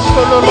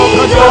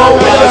坐，我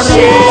要写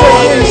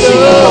在心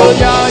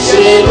头，是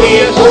你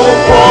复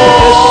活，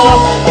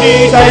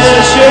再次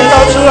宣告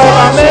出来吧！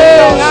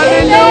哈利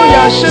路亚！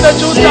是的，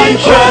主掌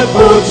权，哈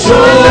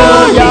利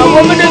路亚！我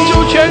们的主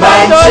权然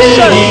得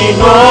胜，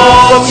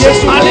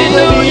哈利路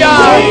亚！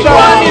主啊，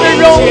你的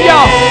荣耀，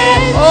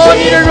你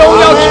的荣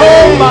耀充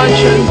满全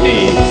地。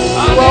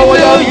我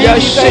要亚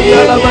西亚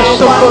拉巴索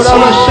库拉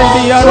巴西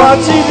利亚拉，哈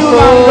利路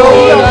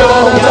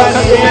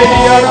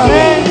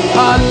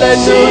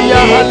亚，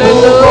哈利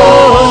路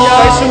亚！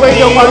还是为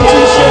了环境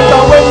宣告，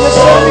为你的生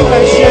命来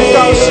宣告，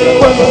是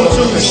困不住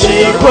的，是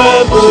困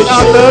不住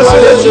的，哈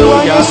利路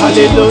亚，哈利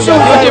路亚！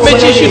我姐妹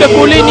继续的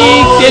鼓励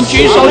你，点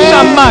举手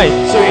上麦，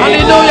哈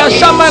利路亚！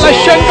上麦来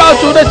宣告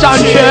主的掌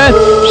权，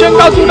宣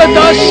告主的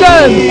得胜，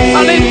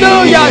哈利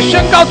路亚！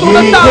宣告主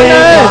的大能，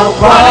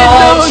哈利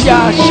路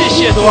亚！谢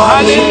谢主，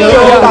哈利路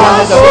亚！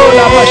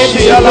拉巴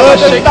西亚拉巴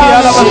西基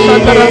亚拉巴萨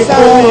达拉，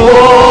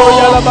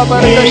亚拉巴巴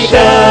的神，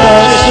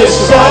谢谢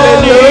主，哈利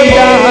路亚，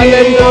哈利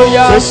路亚！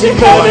谢谢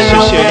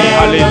你，哈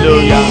利路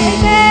亚！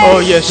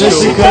耶稣，主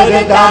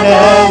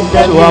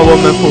啊，我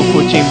们匍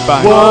匐敬拜，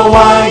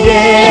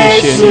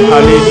谢谢你，哈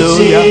利路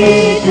亚，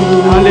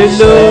哈利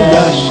路亚！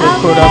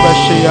拉巴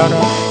西亚拉，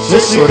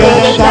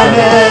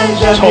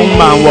充满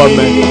我们，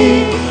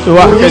主啊，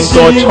更多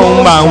充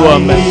满我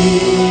们。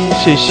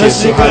谢谢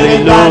主，哈利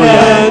路亚，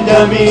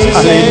哈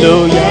利路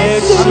亚！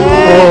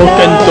更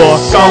多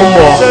高摩，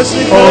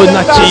那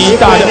极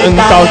大的恩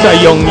膏在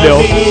涌流，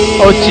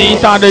极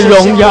大的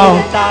荣耀，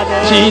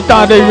极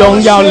大的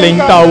荣耀临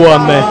到我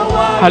们，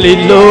哈利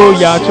路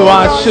亚！主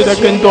啊，是的，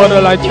更多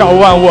的来眺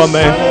望我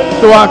们，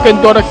主啊，更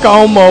多的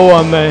高摩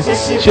我们，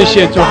谢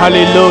谢主，哈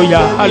利路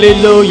亚，哈利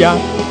路亚！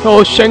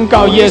宣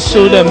告耶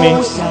稣的名，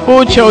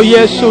呼求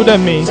耶稣的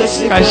名，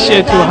感谢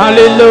主，哈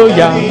利路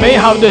亚！美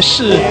好的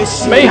事，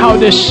美好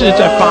的事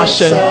在发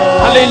生，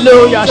哈利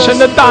路亚！神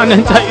的大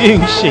能在运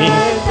行，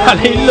哈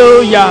利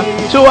路亚！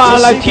主啊，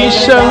来提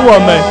升我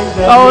们，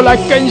来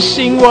更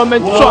新我们，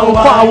转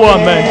化我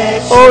们，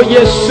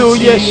耶稣，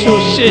耶稣，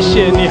谢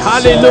谢你，哈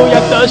利路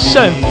亚！得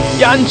胜，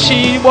扬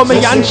起我们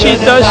扬起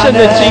得胜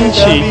的旌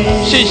旗，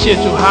谢谢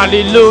主，哈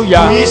利路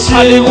亚，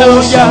哈利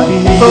路亚！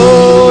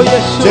耶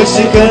稣，这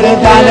是个人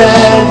大能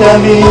的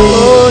名，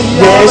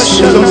耶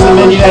稣的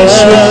名，这是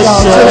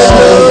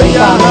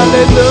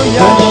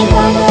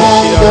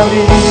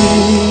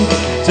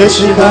这是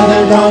个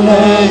人大能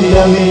的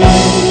名，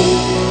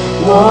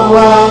我望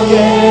耶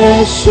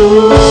稣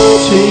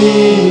基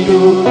督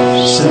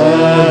生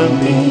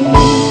命，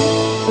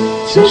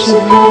这是个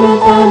人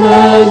大能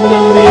的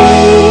名，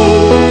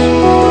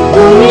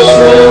你是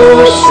我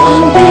生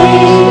命，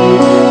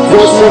这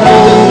是个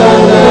人大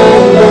能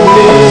的名。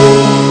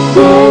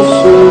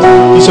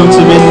弟兄姊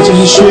妹，你就是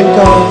宣告，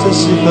这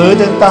是何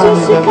等大能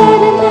的名！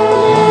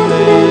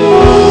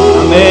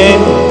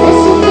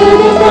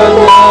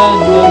阿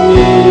门。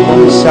我们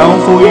降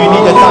服于你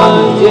的大能，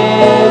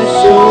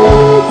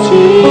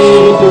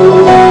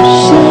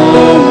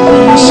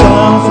降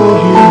服于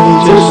你，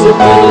这是何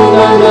等大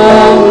能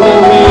的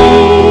名！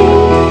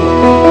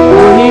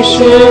你是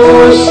我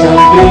生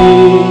命，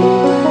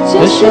这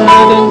是何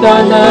等大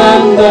能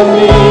的名！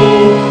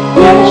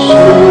耶稣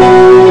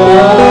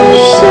的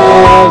生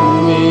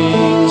命。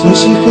这是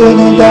何等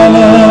大能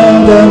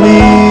的名，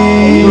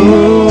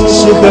这是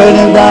何等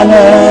大能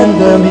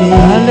的名，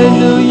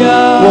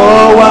我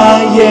望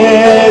耶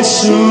稣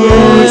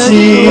基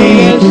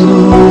督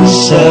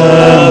生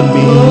命，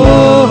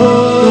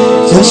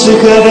这是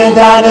何等大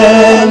能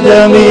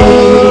的名，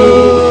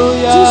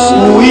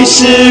无一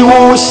事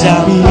无相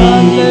比，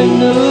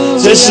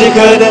这是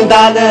何等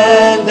大能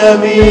的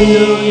名，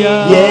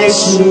耶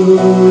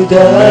稣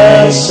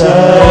的生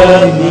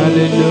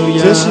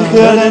命，这是何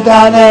等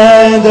大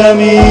能的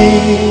名！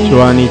主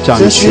啊，你掌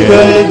这是权，何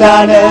等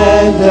大能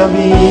的名！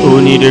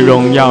你的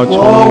荣耀充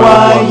满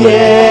我们。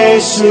耶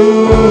稣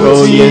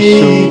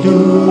基督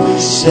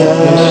生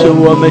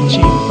命，我们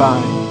敬拜。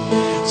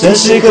这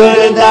是何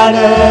等大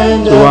能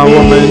的名！主啊，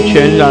我们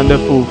全然的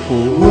俯伏，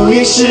无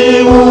一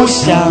事无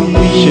相比。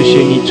谢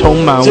谢你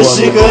充满我们。这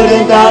是何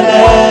等大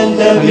能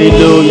的名！哈利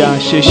路亚！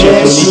谢谢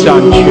主，你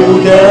掌权。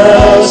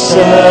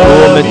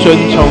我们尊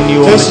崇你，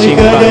我们敬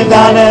拜你。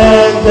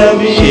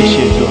谢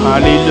谢主，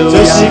哈利路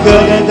亚！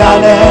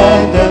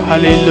哈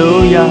利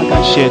路亚！感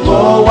谢主，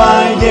感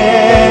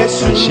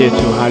谢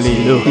主，哈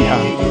利路亚！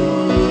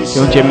弟兄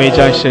姐妹，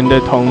在神的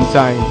同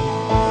在，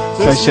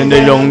在神的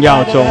荣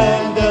耀中，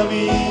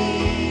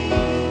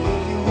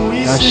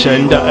让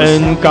神的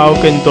恩膏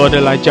更多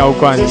的来浇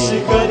灌你。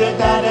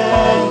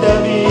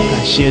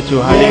感谢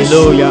主，哈利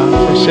路亚！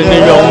在神的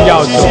荣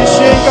耀中，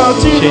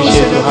谢谢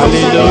主，哈利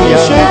路亚，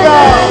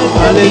哈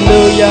利路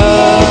亚！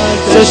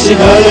这是何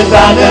等大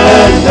能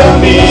的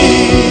名！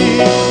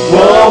我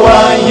万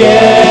耶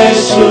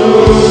稣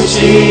基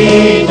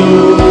督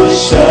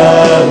生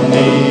命，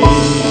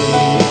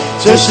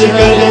这是何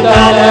等大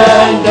能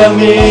的名！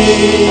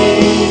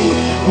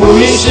无一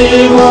事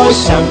无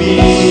相比，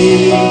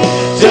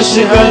这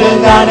是何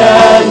等大能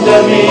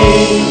的名！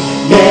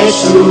耶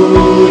稣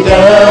的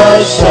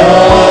生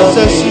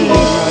命，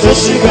这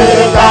是何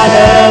等大能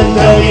的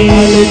名！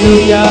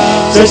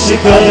这是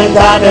何等大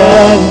能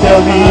的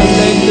名！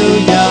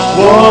我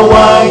望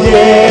耶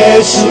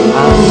稣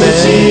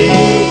基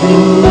督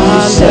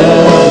生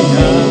命，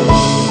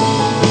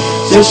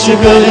这是何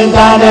等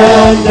大能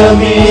的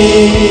名！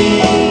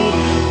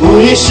无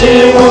一事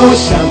无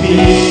相比，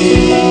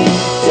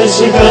这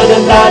是何等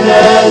大能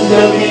的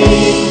名！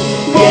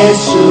耶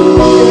稣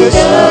的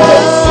生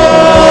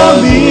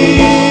命，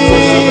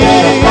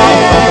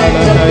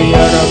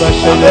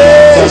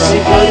这是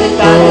何等大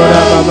能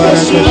的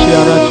名！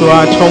主啊，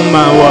充满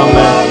我们。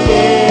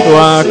主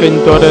啊，更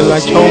多的来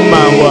充满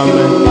我们，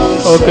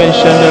更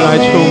深的来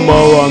触摸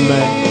我们，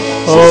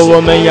我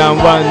们仰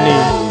望你，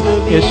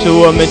耶稣，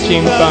我们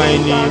敬拜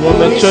你，我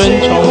们尊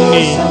崇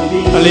你，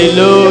哈利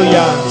路亚，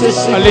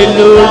哈利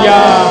路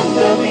亚，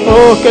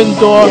更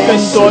多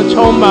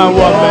充满我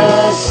们，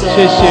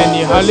谢谢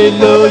你，哈利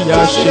路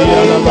亚，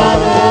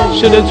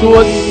是的，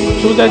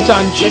主在掌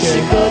权，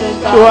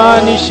主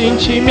啊，你行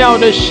奇妙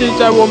的事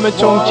在我们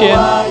中间。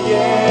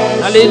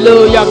哈利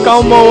路亚，高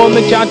摩我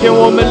们，加添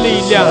我们力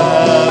量。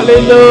哈利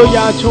路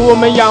亚，主我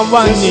们仰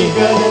望你。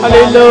哈利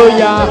路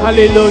亚，哈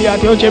利路亚，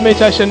弟兄姐妹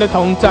在神的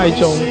同在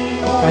中，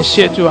感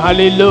谢主。哈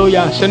利路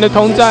亚，神的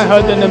同在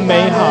何等的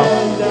美好，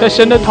在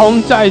神的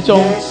同在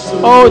中，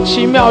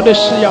奇妙的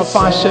事要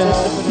发生，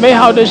美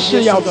好的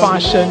事要发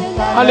生。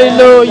哈利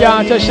路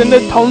亚，在神的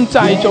同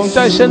在中，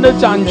在神的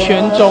掌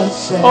权中，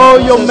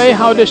有美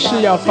好的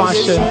事要发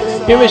生，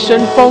因为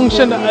神丰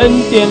盛的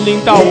恩典临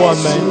到我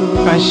们。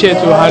感谢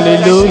主，哈利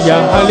路亚，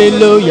哈利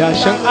路亚，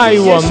神爱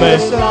我们。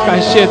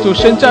感谢主，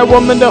神在我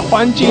们的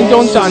环境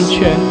中掌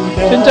权，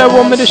神在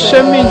我们的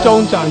生命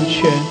中掌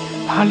权。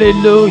哈利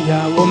路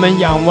亚，我们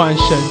仰望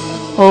神，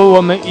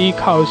我们依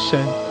靠神。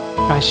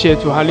感谢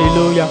主，哈利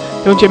路亚。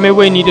弟兄姐妹，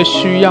为你的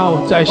需要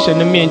在神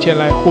的面前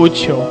来呼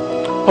求，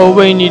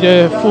为你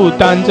的负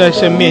担在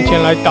神面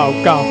前来祷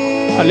告。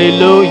哈利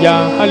路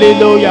亚，哈利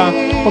路亚。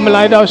我们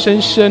来到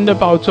神施恩的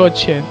宝座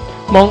前，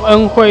蒙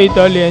恩惠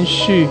的连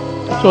续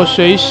做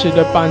随时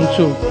的帮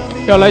助，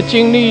要来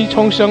经历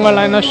从神而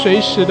来那随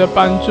时的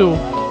帮助，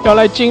要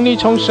来经历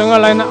从神而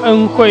来那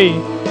恩惠。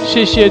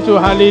谢谢主，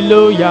哈利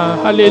路亚，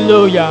哈利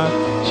路亚，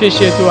谢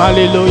谢主，哈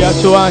利路亚。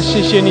主啊，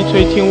谢谢你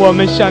垂听我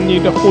们向你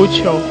的呼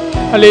求。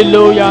哈利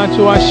路亚，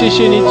主啊，谢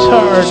谢你侧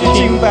耳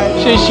听，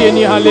谢谢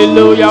你，哈利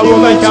路亚，我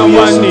们仰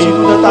望你，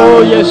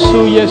耶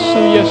稣，耶稣，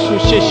耶稣，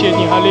谢谢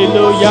你，哈利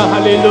路亚，哈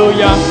利路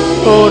亚，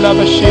拉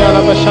巴西亚，拉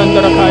巴山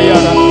德拉卡亚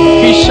拉，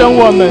提升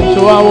我们，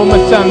主啊，我们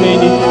赞美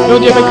你，用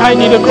姐妹开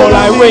你的口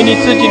来为你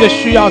自己的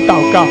需要祷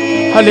告。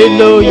哈利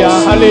路亚，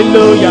哈利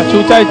路亚，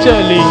主在这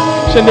里，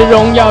神的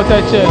荣耀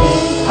在这里，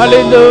哈利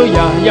路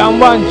亚，仰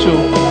望主，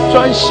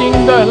专心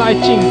的来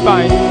敬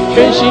拜，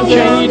全心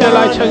全意的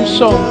来称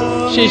颂。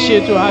谢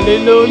谢主，哈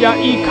利路亚，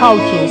依靠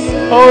主，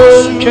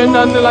全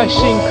然的来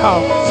信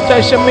靠，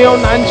在神没有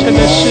难成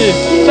的事，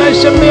在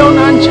神没有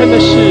难成的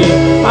事。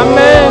阿们，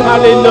哈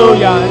利路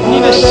亚，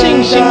你的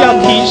信心要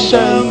提升，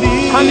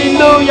哈利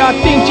路亚，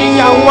定睛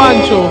仰望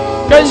主，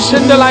更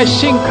深的来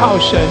信靠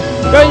神，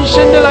更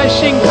深的来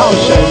信靠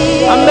神。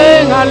阿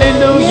们，哈利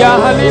路亚，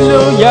哈利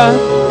路亚。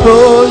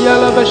呀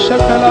拉巴沙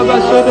卡拉巴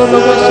索多罗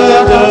巴西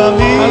亚，哈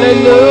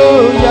利路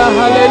亚，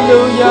哈利路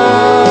亚。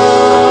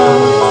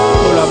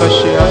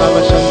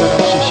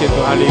谢谢主，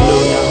哈利路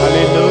亚，哈利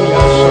路亚，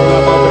受了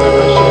巴布拉巴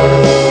西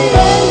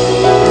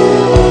亚，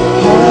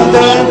何等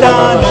大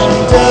能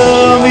的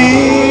名！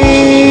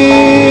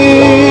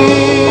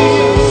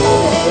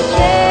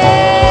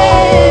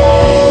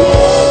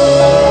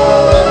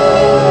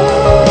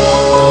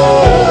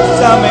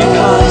赞美他，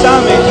赞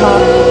美他。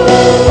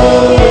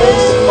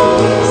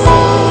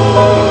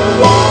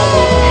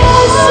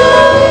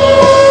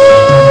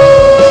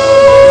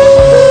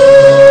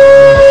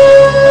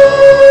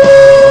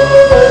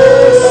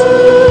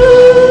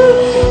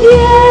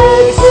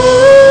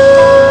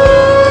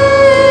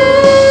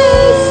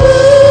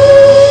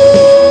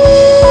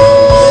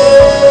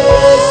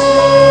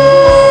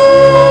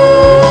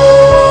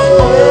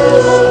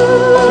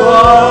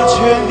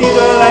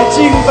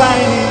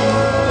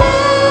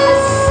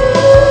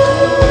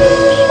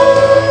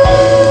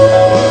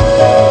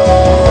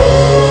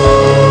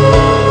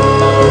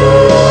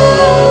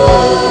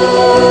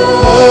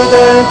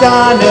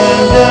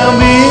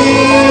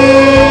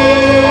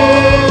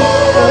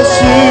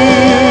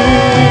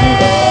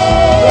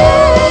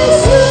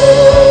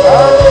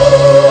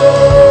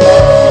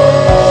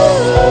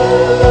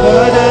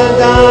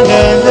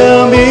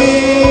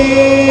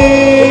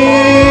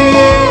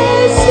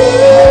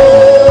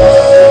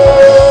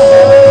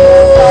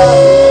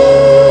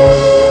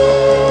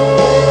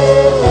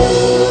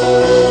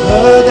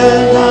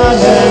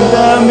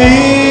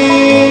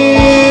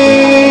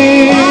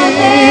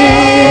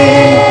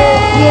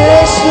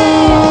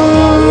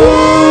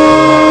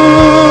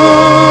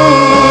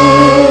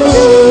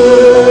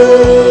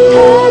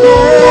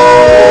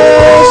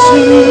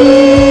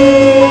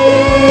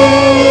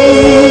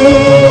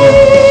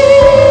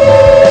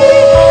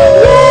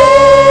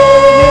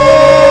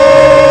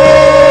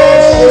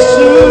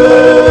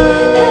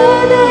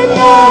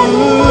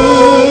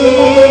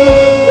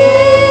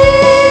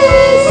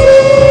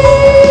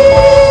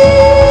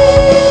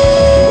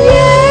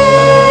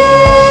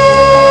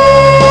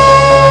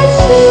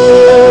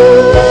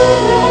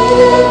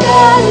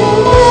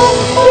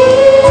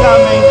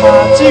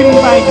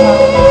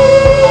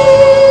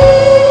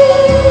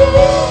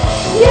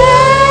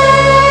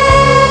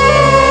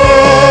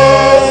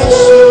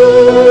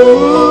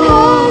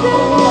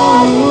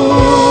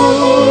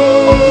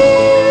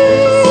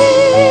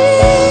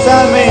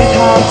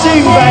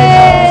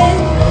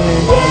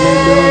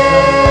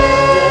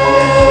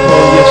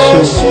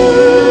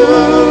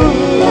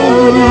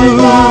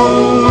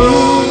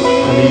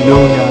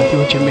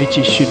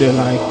的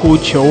来呼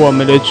求我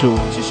们的主。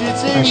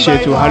感谢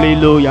主，哈利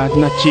路亚！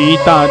那极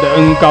大的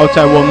恩膏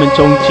在我们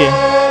中间，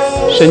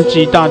神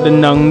极大的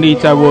能力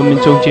在我们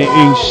中间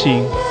运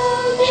行。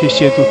谢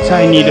谢主，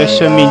在你的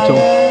生命中，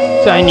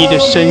在你的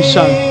身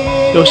上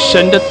有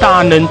神的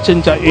大能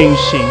正在运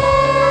行。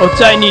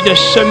在你的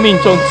生命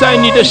中，在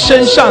你的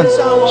身上，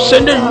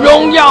神的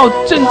荣耀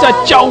正在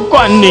浇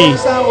灌你，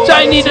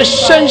在你的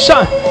身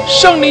上，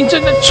圣灵正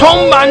在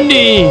充满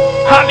你。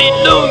哈利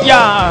路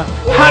亚，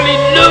哈利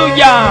路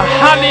亚，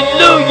哈利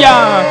路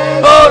亚！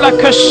拉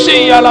克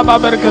西亚，拉巴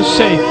巴的克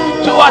西，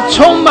主啊，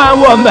充满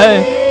我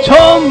们，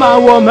充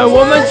满我们，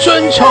我们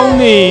尊崇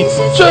你，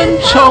尊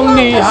崇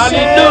你，哈利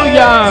路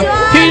亚！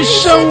提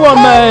升我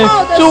们，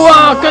主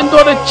啊，更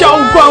多的浇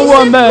灌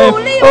我们。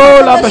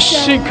拉巴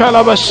西卡，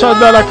拉巴沙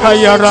达拉卡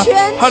亚拉，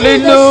哈利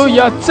路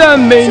亚！赞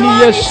美你，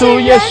耶稣，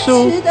耶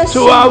稣！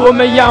主啊，我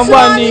们仰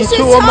望你，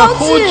主，我们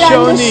呼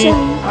求你。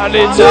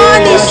主啊，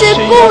你是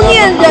顾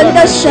念人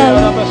的神，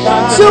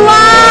主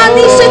啊，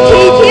你是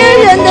体贴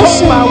人的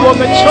神，主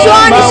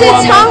啊，你是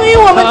常与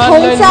我们同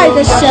在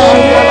的神，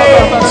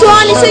主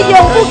啊，你是永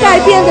不改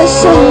变的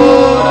神，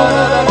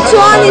主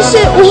啊，你是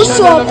无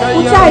所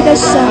不在的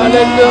神，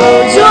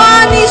主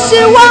啊，你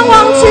是万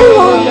王之王，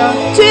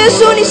主耶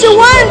稣，你是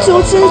万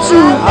主之主，主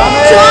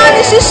啊，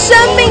你是生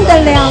命的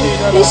粮，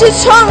你是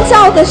创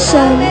造的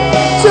神，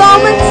主啊，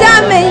我们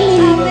赞美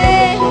你。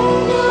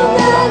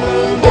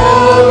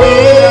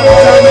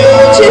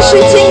继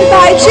续敬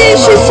拜，继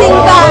续敬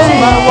拜。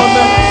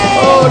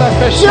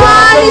主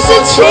啊，你是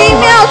奇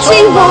妙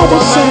计划的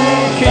神，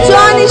主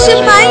啊，你是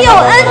满有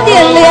恩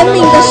典怜悯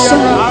的神，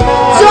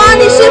主啊，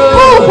你是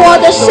复活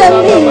的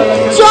生命，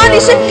主啊，你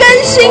是更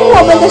新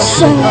我们的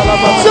神，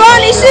主啊，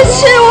你是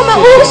赐我们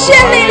无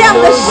限力量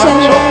的神，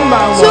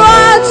主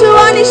啊，主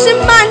啊，你是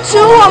满足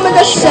我们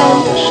的神，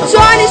主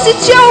啊，你是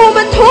救我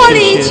们脱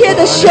离一切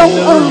的凶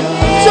恶，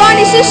主啊，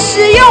你是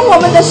使用我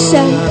们的神，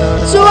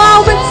主啊，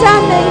我们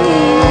赞美你。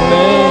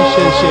谢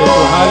谢主，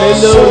哈利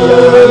路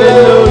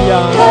亚，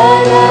哈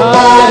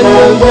利路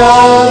亚，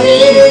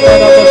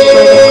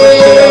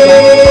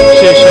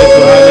谢谢主，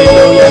哈利路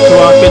亚，主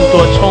啊，更多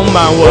充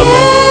满我们，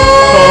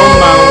充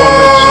满我们，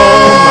充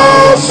满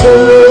我们，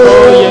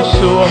耶稣，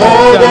我们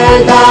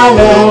赞美，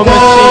我们敬拜，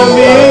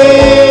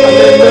哈利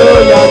路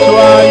亚，主啊，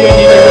愿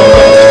你的荣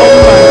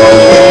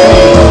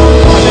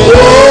耀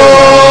充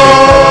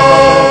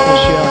满在全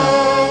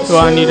地，主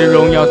啊，你的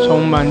荣耀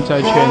充满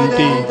在全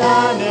地。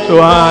主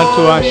啊，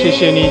主啊，谢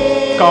谢你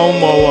高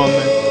摩我们，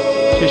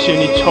谢谢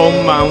你充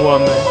满我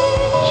们，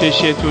谢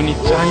谢主你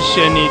彰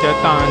显你的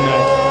大能。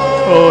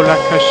拉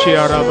卡西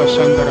亚拉巴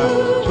桑德拉，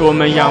主我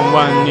们仰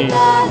望你，耶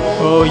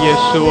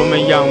稣我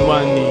们仰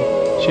望你，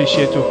谢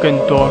谢主更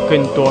多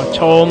更多，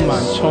充满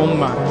充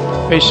满，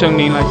被圣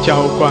灵来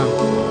浇灌，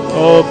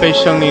被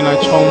圣灵来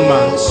充满，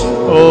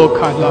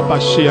卡拉巴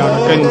西亚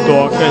更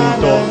多更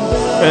多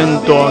更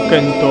多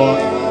更多，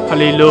哈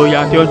利路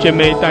亚！弟兄姐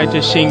妹带着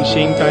信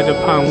心，带着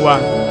盼望。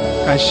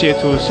感谢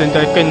主，神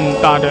在更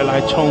大的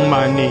来充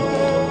满你，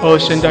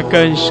神在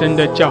更深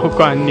的浇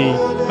灌你，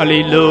哈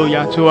利路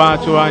亚！主啊，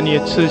主啊，你也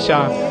赐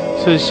下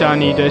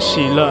你的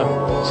喜乐，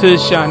赐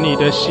下你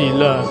的喜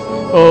乐，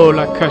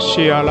拉卡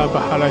西阿拉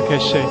巴哈拉克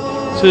西，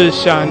赐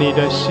下你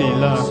的喜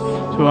乐，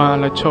主啊，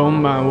来充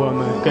满我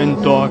们，更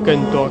多更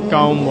多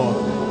高摩，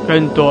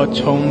更多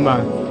充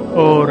满，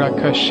拉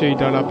卡西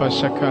达拉巴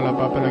萨卡拉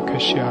巴巴拉克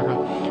西阿拉。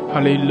哈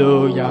利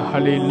路亚，哈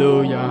利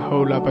路亚，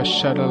后拉巴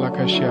沙拉拉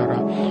卡西拉，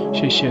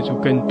谢谢主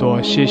更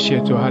多，谢谢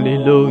主，哈利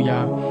路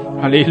亚，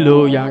哈利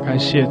路亚，感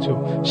谢主，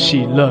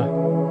喜乐，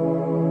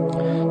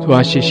主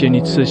啊，谢谢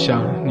你赐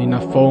下你那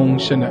丰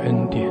盛的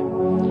恩典，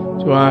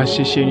主啊，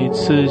谢谢你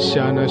赐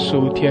下那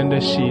属天的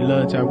喜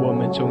乐在我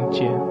们中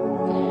间，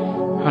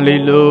哈利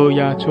路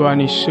亚，主啊，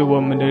你是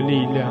我们的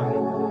力量，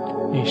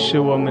你是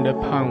我们的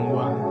盼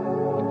望，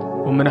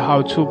我们的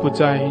好处不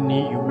在你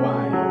以外。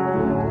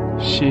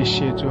谢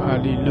谢主，哈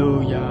利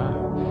路亚！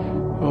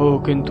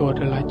更多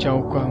的来浇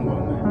灌我们，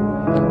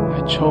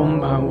来充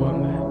满我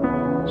们，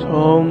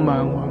充满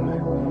我们。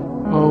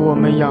我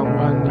们仰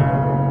望你，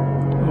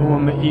我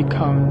们依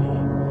靠你。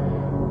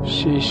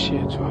谢谢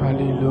主，哈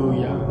利路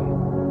亚，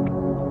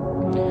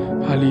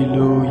哈利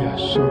路亚！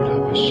苏拉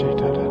巴西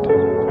达达达。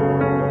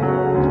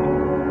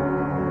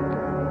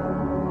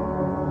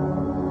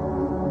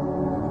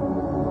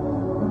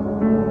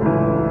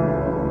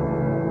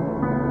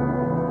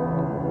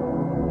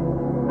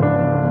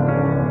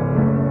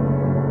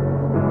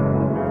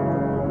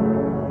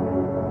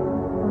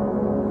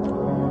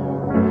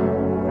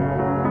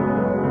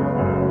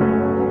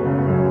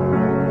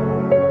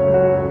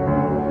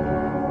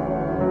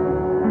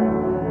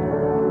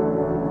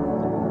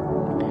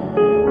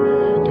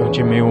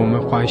姐妹，我们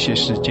花一些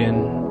时间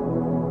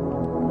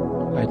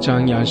来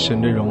张扬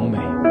神的荣美，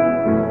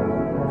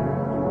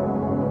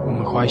我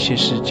们花一些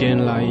时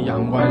间来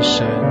仰望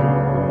神，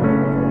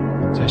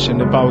在神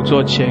的宝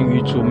座前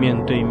与主面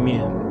对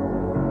面，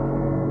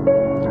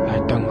来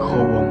等候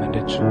我们的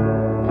主，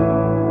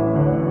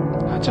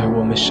他在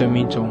我们生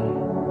命中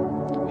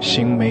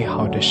行美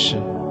好的事。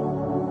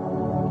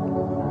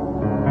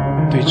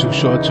对主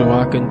说：主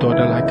啊，更多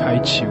的来开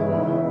启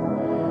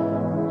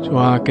我，主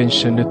啊，更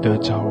深的得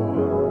着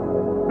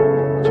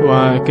我，主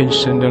啊，更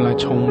深的来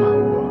充满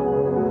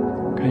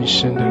我，更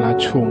深的来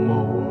触摸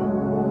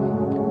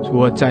我。主，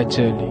我在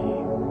这里，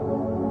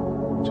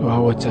主啊，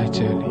我在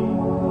这里，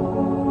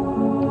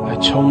来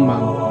充满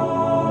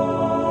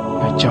我，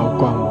来浇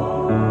灌我。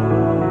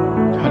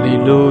哈利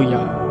路亚，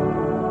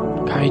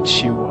开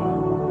启我，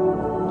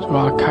主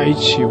啊，开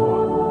启我，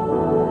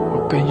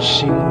我更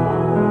新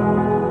我。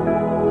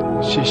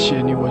谢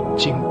谢你，我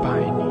敬拜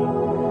你，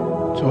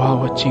主啊，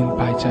我敬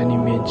拜在你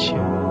面前。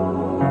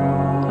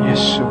耶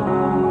稣，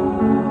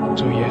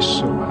主耶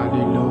稣，哈利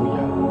路亚，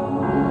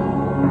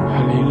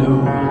哈利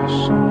路亚，耶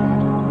稣。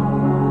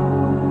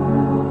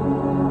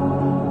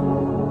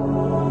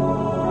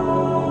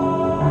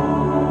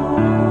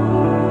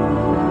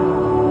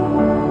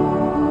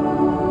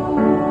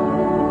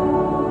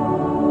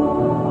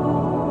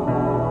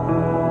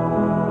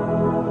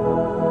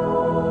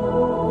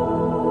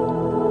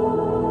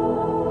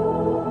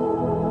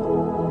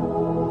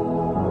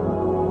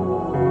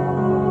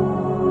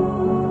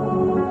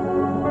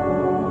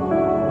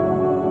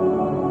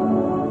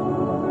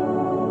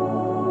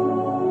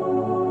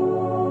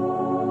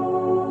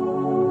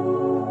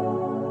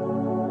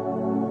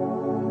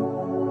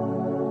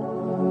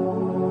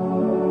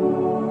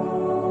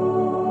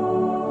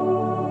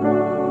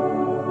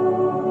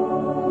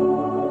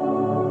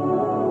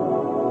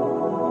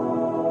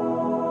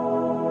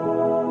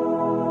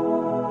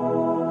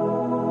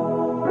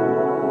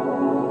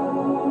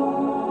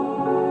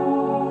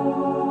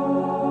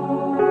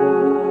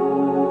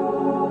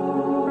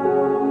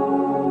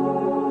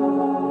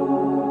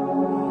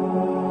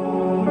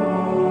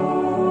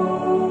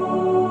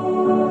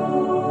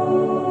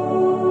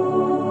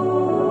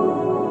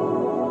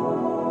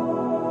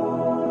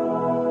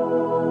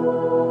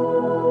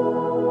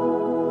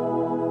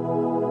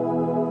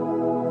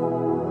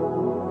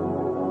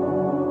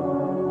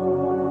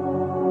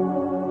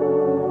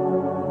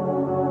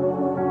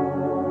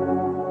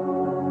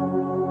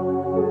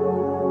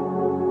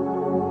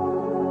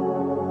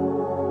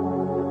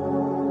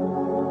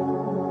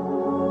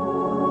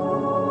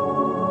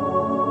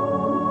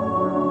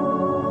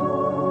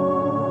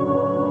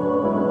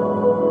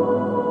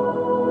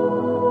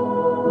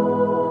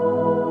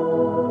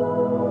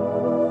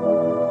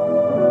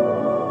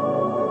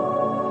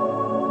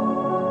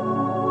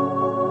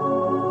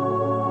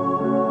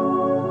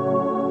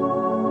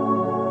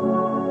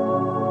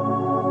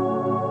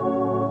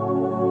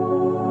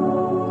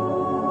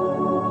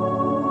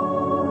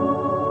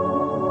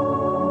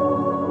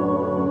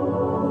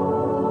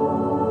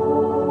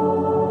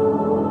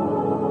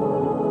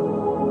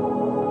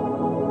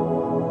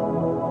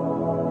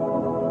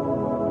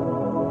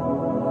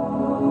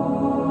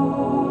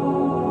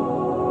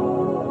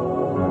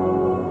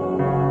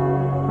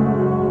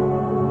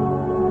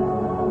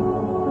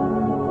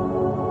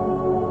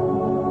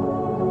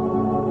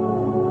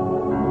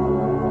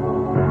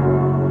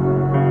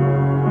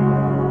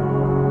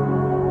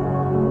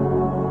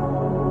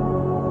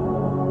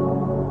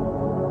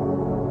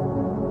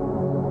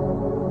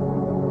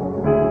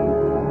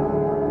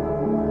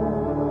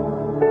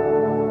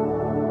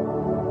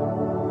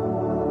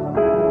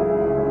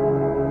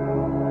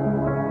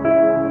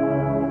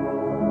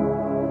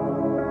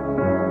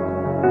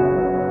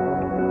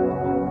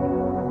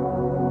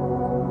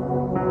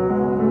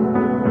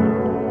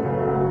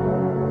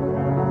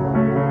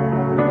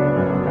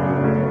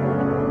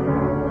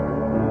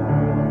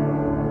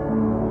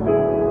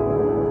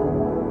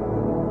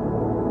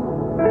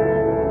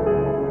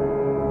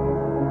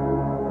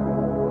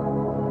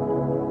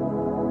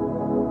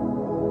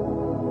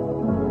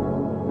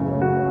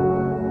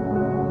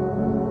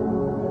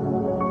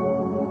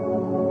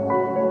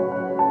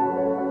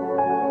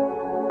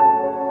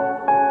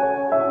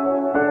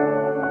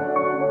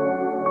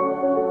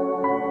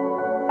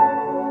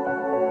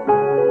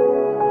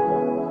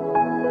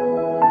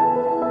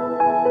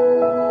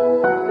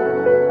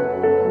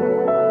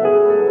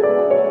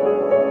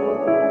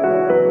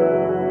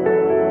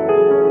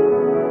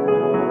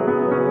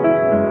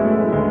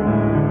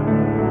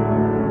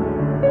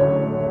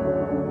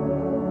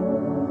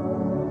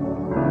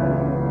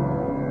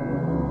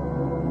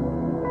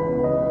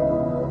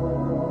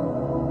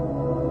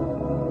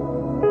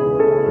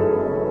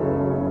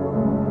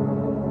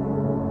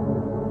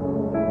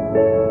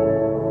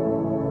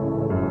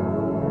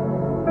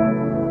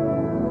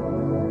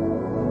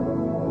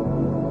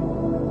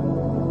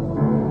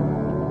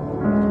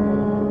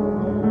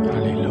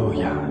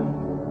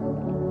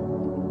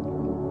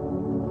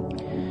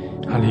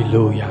利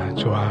路亚，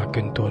主啊，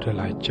更多的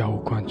来浇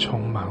灌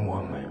充满我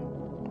们。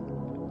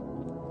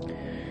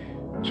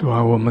主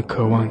啊，我们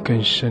渴望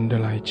更深的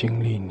来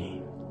经历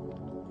你，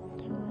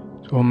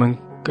主，我们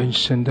更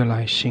深的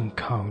来信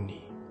靠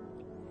你。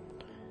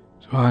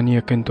主啊，你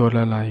也更多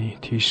的来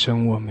提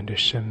升我们的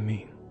生命。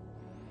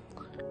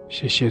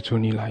谢谢主，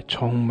你来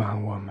充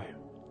满我们。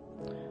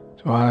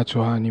主啊，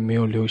主啊，你没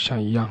有留下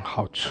一样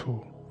好处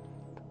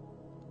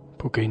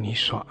不给你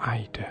所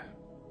爱的。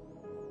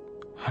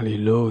哈利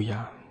路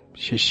亚，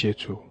谢谢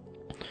主。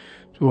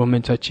主，我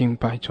们在敬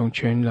拜中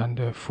全然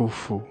的匍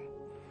匐，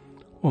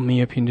我们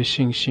也凭着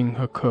信心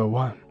和渴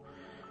望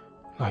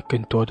来更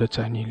多的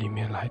在你里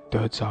面来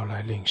得着，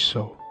来领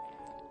受。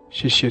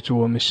谢谢主，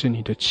我们是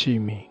你的器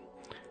皿。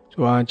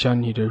主啊，将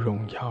你的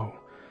荣耀，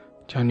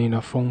将你那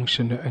丰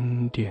盛的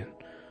恩典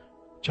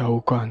浇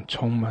灌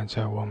充满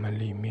在我们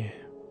里面。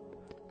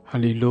哈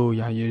利路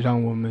亚，也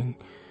让我们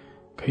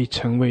可以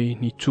成为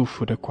你祝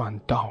福的管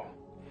道，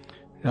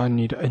让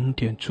你的恩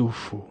典祝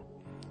福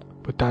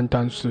不单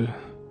单是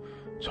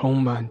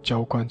充满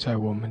浇灌在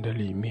我们的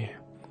里面，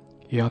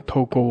也要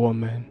透过我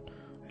们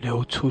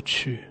流出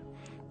去，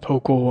透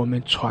过我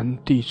们传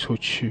递出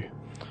去，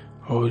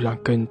让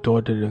更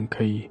多的人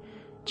可以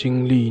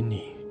经历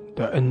你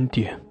的恩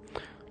典，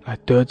来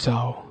得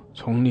着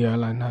从你而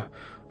来那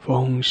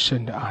丰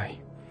盛的爱。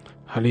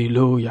哈利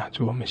路亚，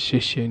主，我们谢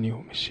谢你，我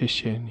们谢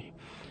谢你，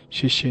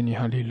谢谢你，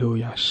哈利路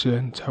亚，施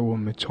恩在我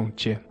们中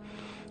间。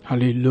哈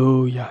利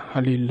路亚，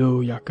哈利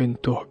路亚，更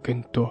多更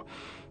多。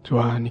主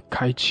啊，你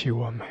开启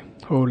我们。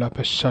拉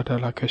巴沙达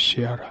拉克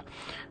西亚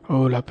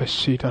拉，拉巴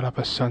西达拉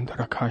巴山达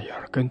拉卡亚，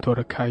更多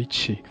的开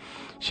启。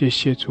谢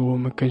谢主，我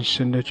们更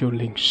深的就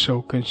领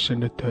受，更深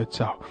的得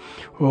着。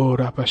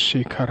拉巴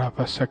西卡拉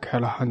巴萨卡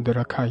拉汉达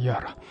拉卡亚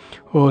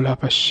拉，拉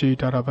巴西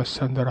达拉巴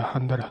山达拉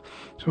汉达拉。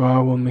主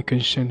啊，我们更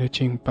深的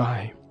敬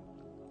拜，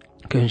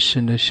更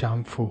深的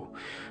降服。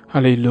哈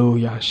利路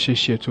亚，谢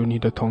谢主，你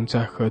的同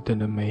在何等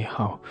的美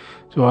好。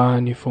主啊，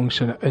你丰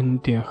盛的恩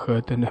典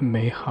何等的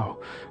美好。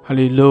哈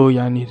利路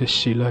亚，你的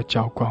喜乐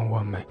浇灌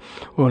我们。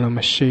主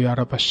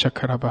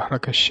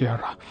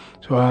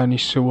啊，你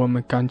使我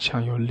们刚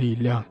强有力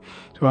量。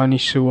主啊，你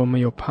使我们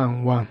有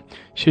盼望。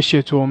谢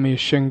谢主，我们也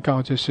宣告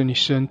这是你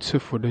施恩赐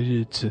福的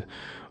日子。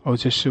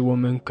这是我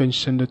们更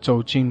深的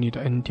走进你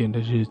的恩典的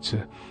日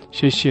子。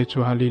谢谢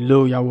主，哈利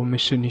路亚，我们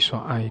是你所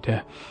爱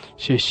的。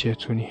谢谢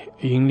主，你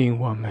引领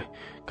我们，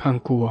看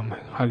顾我们。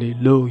哈利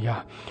路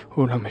亚，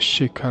主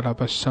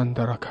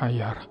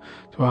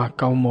啊，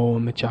高摩我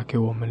们，加给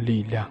我们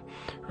力量，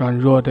软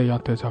弱的要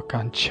得到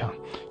刚强。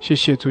谢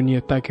谢主，你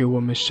也带给我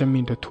们生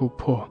命的突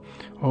破，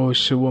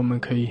使我们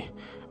可以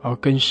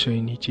跟随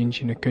你，紧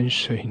紧的跟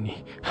随你。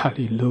哈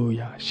利路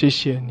亚，谢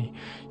谢你，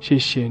谢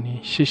谢你，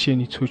谢谢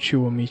你除去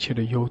我们一切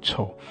的忧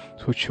愁，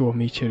除去我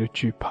们一切的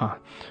惧怕。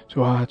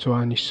主啊，主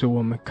啊，你使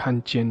我们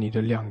看见你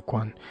的亮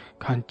光，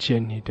看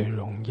见你的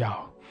荣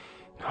耀。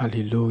哈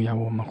利路亚，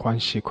我们欢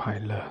喜快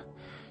乐。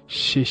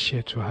谢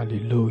谢主，哈利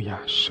路亚。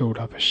苏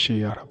拉巴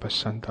西亚拉巴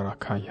山达拉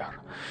卡亚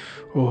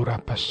拉，拉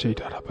巴西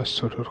达拉巴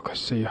苏鲁卡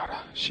西亚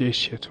拉。谢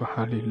谢主，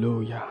哈利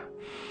路亚。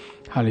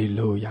哈利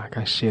路亚，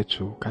感谢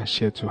主，感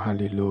谢主，哈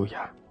利路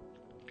亚，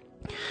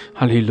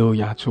哈利路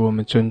亚。主，我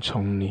们尊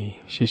崇你，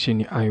谢谢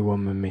你爱我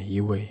们每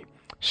一位，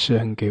施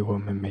恩给我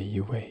们每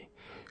一位。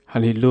哈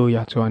利路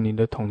亚，主啊，你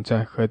的同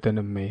在何等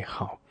的美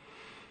好。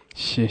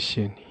谢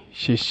谢你，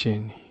谢谢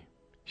你，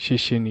谢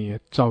谢你也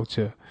照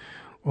着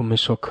我们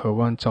所渴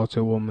望，照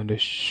着我们的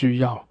需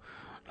要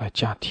来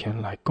加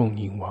添，来供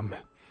应我们。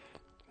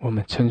我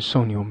们称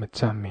颂你，我们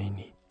赞美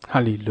你。哈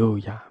利路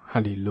亚，哈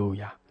利路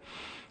亚，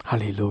哈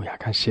利路亚，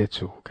感谢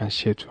主，感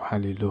谢主，哈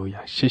利路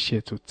亚，谢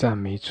谢主，赞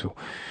美主，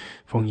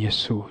奉耶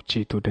稣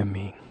基督的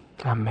名，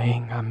阿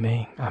们，阿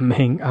们，阿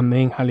们，阿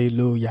们，哈利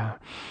路亚，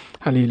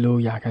哈利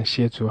路亚，感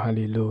谢主，哈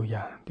利路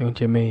亚。弟兄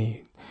姐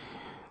妹，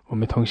我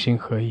们同心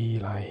合一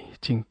来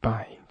敬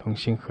拜，同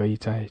心合一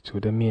在主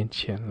的面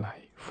前来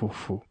匍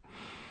匐。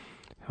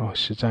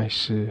实在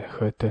是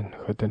何等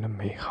何等的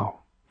美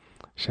好。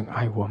神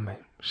爱我们，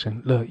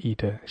神乐意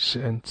的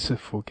施恩赐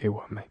福给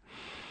我们。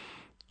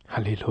哈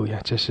利路亚，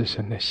这是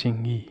神的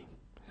心意，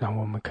让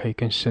我们可以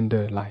更深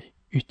的来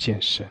遇见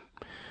神，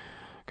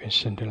更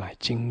深的来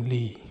经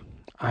历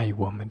爱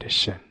我们的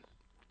神。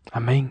阿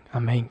们，阿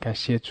们，感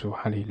谢主，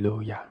哈利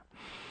路亚。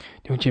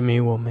弟兄姐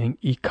妹，我们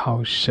依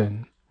靠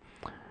神，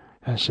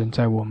让神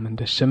在我们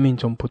的生命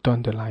中不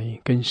断的来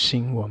更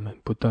新我们，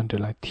不断的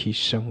来提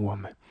升我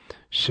们，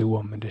使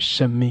我们的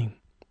生命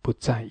不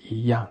再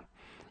一样，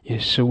也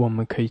使我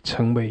们可以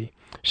成为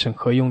神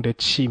合用的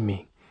器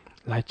皿，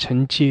来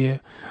承接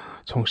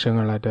从神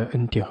而来的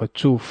恩典和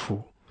祝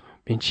福，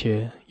并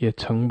且也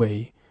成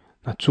为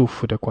那祝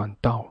福的管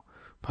道，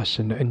把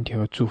神的恩典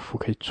和祝福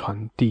可以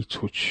传递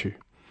出去。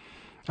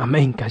阿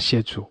们，感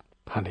谢主，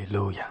哈利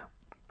路亚。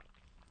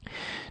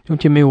弟兄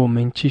姐妹，我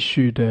们继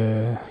续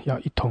的要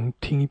一同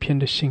听一篇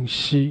的信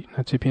息。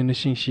那这篇的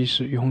信息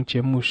是于洪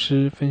杰牧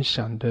师分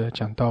享的，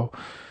讲到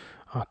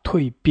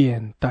蜕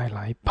变带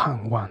来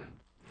盼望，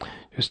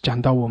就是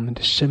讲到我们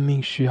的生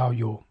命需要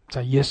有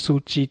在耶稣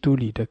基督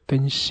里的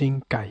更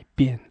新改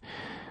变，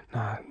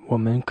那我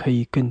们可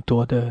以更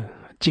多的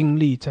经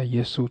历在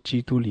耶稣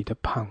基督里的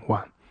盼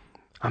望。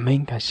阿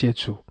们，感谢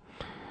主。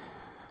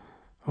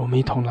我们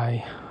一同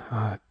来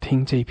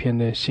听这一篇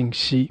的信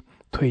息，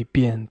蜕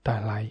变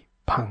带来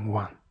盼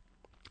望。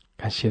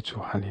感谢主，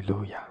哈利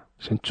路亚。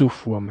神祝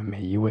福我们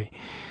每一位，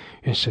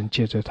愿神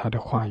借着他的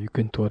话语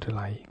更多的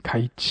来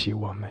开启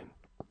我们，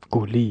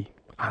鼓励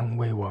安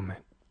慰我们。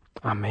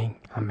阿们，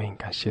阿们，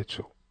感谢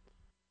主。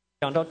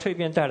讲到蜕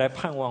变带来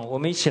盼望，我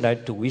们一起来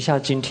读一下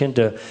今天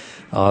的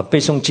背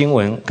诵经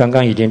文，刚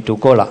刚已经读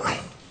过了。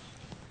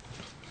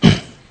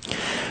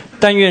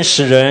但愿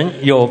使人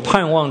有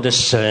盼望的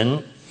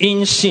神，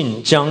因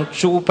信将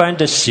诸般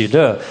的喜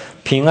乐、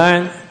平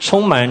安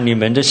充满你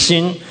们的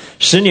心，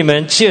使你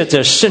们借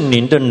着圣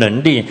灵的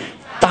能力，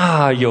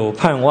大有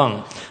盼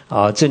望。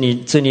这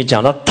里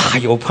讲到大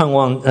有盼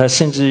望，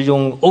甚至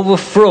用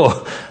overflow，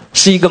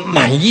 是一个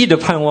满意的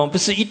盼望，不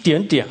是一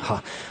点点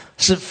哈。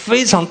是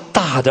非常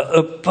大的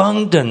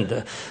abundant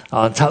的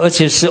它而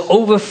且是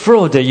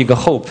overflow 的一个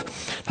hope。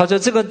 他说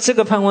这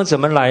个盼望怎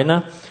么来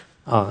呢？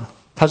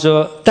他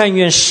说但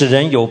愿使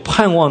人有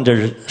盼望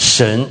的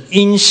神，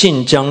因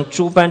信将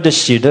诸般的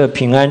喜乐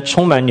平安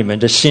充满你们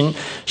的心，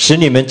使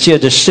你们借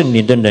着圣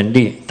灵的能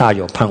力大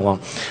有盼望。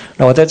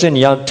那我在这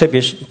里要特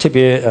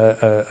别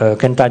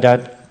跟大家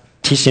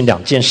提醒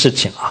两件事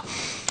情啊。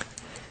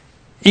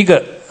一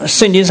个，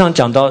圣经上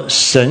讲到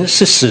神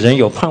是使人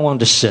有盼望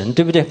的神，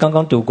对不对？刚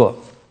刚读过。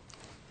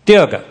第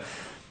二个，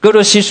哥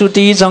罗西书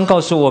1章告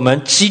诉我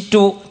们，基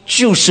督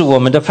就是我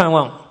们的盼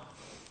望，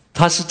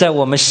他是在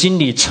我们心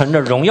里成了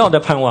荣耀的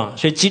盼望，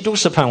所以基督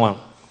是盼望。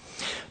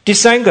第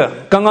三个，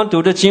刚刚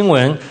读的经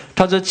文，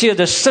他说借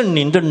着圣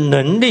灵的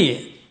能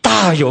力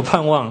大有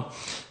盼望，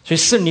所以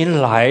圣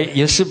灵来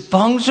也是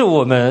帮助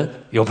我们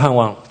有盼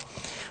望。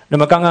那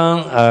么刚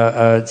刚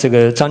这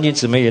个张静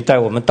姊妹也带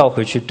我们倒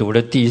回去读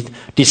了第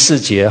4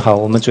节哈，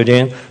我们昨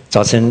天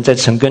早晨在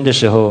晨更的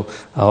时候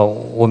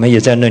我们也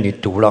在那里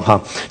读了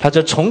哈。他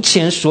说从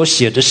前所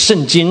写的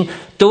圣经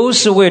都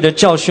是为了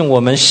教训我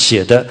们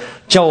写的，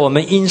叫我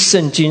们因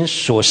圣经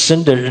所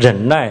生的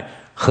忍耐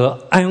和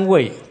安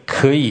慰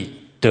可以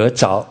得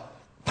着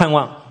盼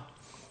望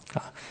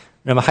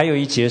那么还有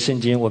一节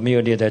圣经我们又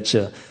列在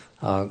这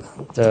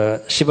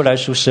希伯来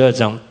书12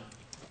章，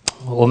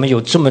我们有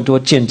这么多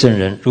见证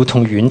人，如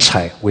同云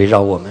彩围绕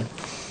我们。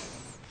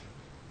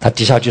他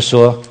底下就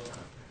说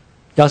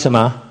要什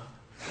么？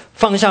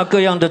放下各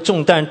样的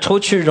重担，脱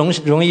去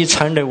容易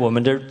缠累我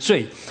们的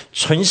罪，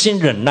存心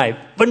忍耐，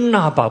奔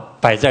那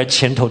摆在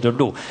前头的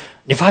路。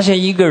你发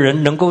现一个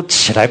人能够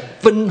起来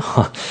奔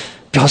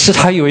表示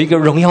他有一个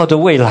荣耀的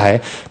未来，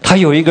他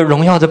有一个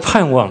荣耀的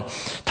盼望，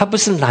他不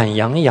是懒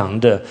洋洋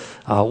的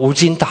无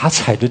精打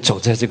采的走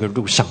在这个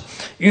路上，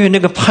因为那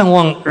个盼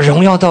望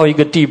荣耀到一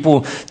个地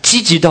步，积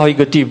极到一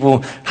个地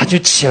步，他就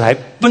起来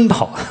奔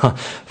跑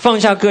放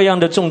下各样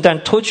的重担，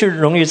脱去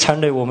容易缠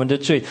累我们的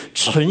罪，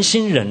存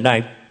心忍耐，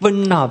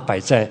奔那摆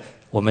在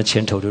我们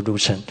前头的路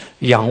程，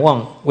仰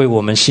望为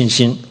我们信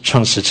心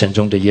创始成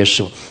终的耶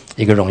稣，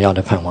一个荣耀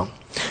的盼望。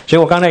所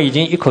以我刚才已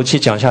经一口气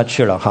讲下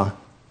去了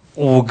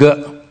5个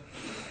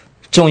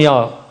重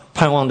要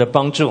盼望的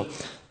帮助。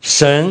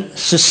神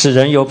是使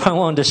人有盼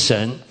望的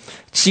神，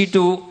基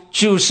督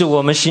就是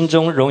我们心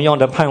中荣耀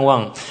的盼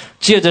望，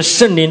借着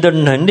圣灵的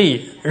能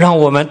力让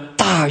我们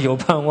大有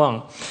盼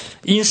望，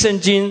因圣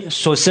经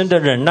所生的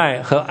忍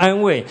耐和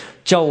安慰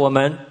叫我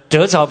们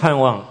得着盼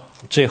望。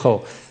最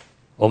后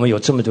我们有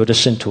这么多的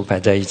圣徒摆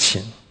在一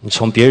起，你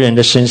从别人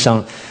的身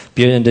上，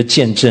别人的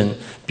见证，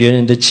别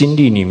人的经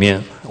历里面，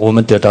我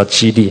们得到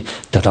激励，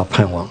得到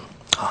盼望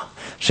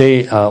所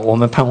以我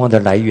们盼望的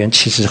来源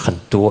其实很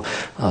多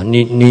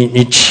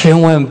你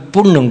千万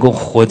不能够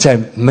活在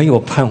没有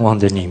盼望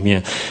的里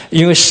面，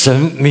因为神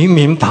明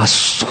明把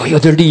所有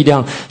的力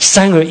量，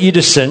三而一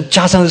的神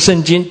加上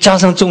圣经加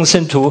上众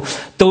圣徒，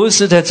都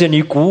是在这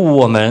里鼓舞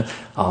我们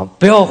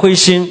不要灰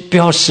心，不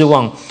要失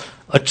望，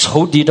而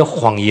仇敌的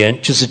谎言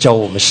就是叫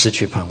我们失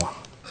去盼望。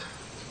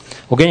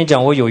我跟你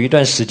讲，我有一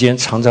段时间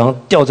常常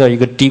掉在一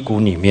个低谷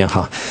里面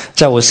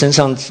在我身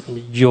上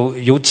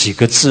有几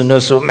个字，那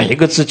时候每一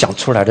个字讲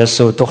出来的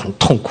时候都很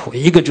痛苦。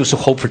一个就是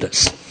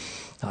hopeless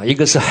一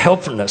个是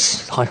helpless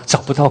好像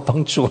找不到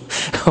帮助，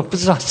不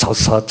知道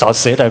找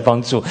谁来帮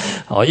助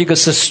一个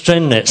是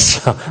strengthless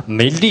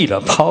没力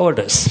了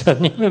powerless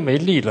因为没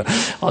力了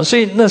所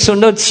以那时候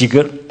那几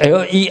个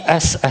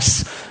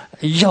LESS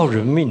要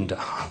人命的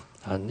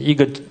一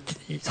个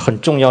很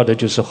重要的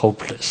就是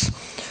hopeless，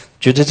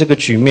觉得这个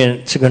局面，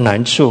这个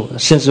难处，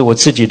甚至我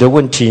自己的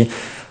问题，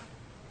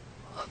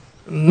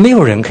没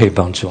有人可以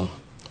帮助，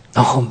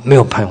然后没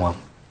有盼望，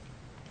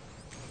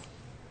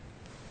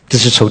这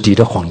是仇敌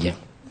的谎言。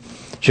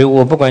所以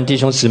我不管弟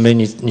兄姊妹，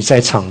你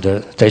在场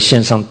的，在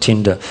线上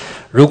听的，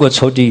如果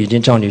仇敌已经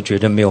叫你觉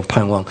得没有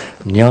盼望，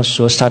你要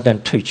说撒旦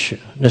退去，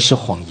那是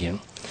谎言。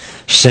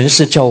神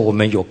是叫我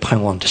们有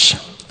盼望的神，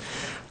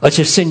而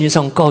且圣经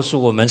上告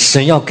诉我们，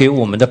神要给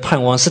我们的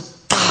盼望是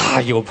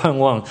大有盼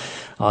望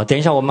等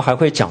一下我们还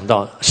会讲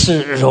到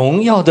是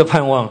荣耀的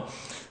盼望，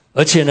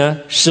而且呢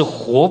是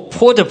活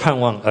泼的盼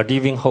望 A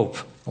living hope，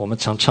 我们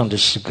常唱的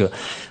诗歌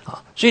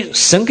所以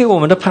神给我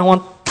们的盼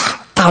望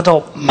大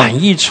到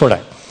满溢出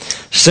来，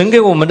神给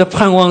我们的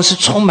盼望是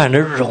充满了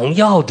荣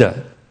耀的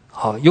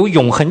有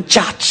永恒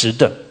价值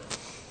的。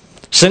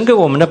神给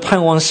我们的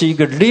盼望是一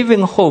个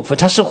living hope，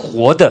 它是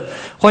活的，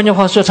换句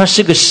话说它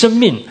是一个生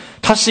命，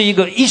它是一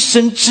个一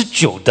生之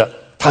久的，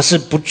它是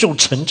不住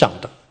成长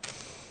的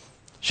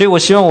所以我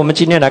希望我们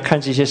今天来看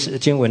这些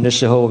经文的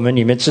时候，我们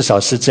里面至少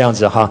是这样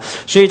子哈。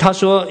所以他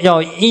说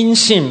要因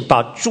信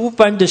把诸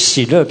般的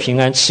喜乐平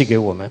安赐给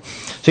我们。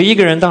所以一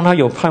个人当他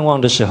有盼望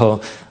的时候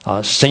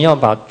啊，神要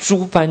把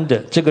诸般的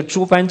这个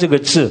诸般这个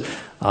字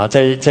啊，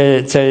在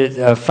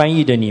翻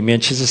译的里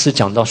面其实是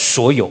讲到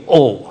所有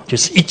就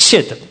是一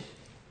切的。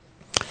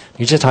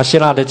你去查希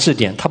腊的字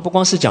典，它不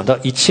光是讲到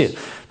一切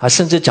啊，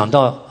甚至讲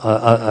到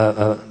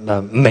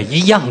每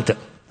一样的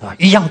啊，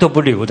一样都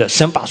不留的。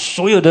神把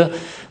所有的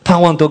盼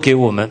望都给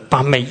我们，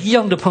把每一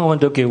样的盼望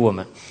都给我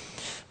们。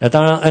那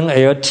当然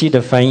NLT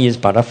的翻译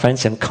把它翻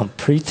成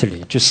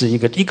completely， 就是一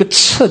个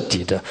彻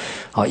底的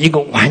啊，一个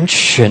完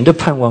全的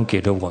盼望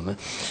给了我们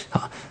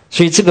啊。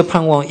所以这个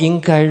盼望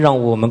应该让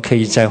我们可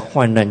以在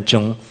患难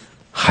中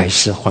还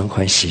是欢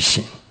欢喜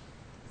喜。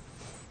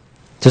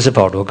这是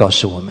保罗告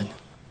诉我们的。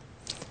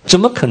怎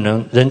么可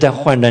能人在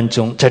患难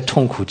中，在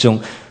痛苦中，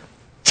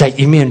在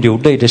一面流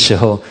泪的时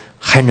候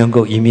还能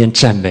够一面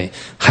赞美，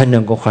还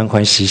能够欢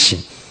欢喜喜？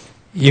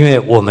因为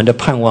我们的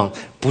盼望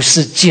不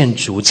是建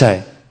筑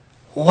在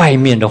外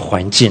面的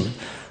环境，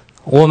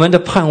我们的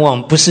盼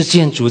望不是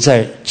建筑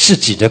在自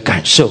己的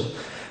感受，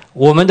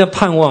我们的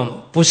盼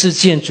望不是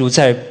建筑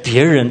在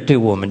别人对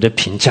我们的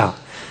评价，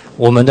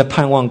我们的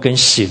盼望跟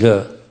喜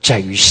乐在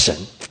于神，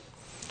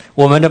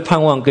我们的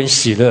盼望跟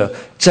喜乐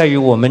在于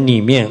我们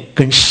里面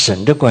跟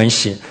神的关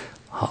系，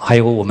还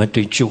有我们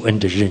对救恩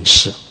的认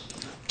识，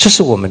这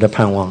是我们的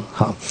盼望。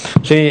好，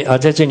所以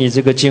在这里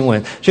这个经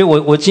文，所以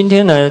我今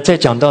天呢在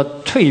讲到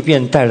蜕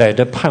变带来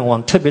的盼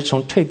望，特别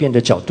从蜕变的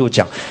角度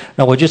讲，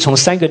那我就从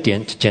3个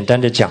点简单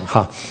的讲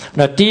哈。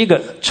那第一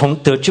个从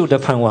得救的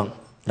盼望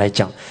来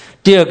讲，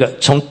第二个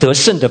从得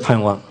胜的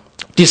盼望，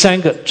第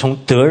三个从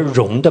得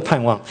荣的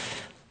盼望，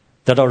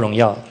得到荣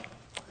耀。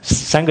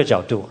3个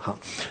角度。好，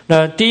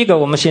那第一个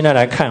我们现在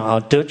来看啊，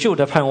得救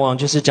的盼望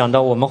就是讲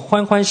到我们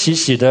欢欢喜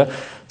喜的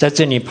在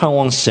这里盼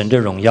望神的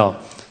荣耀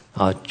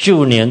啊，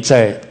就连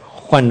在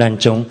患难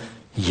中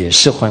也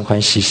是欢欢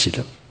喜喜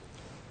的。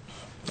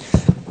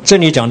这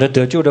里讲的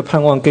得救的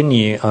盼望跟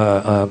你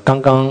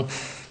刚刚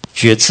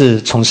决志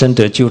重生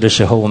得救的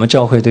时候，我们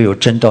教会都有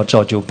真道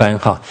造就班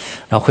哈，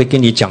然后会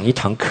跟你讲一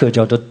堂课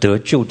叫做得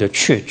救的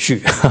确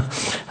据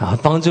啊，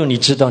帮助你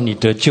知道你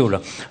得救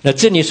了。那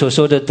这里所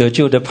说的得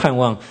救的盼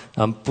望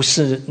啊，不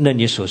是那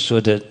里所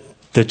说的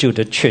得救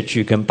的确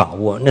据跟把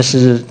握，那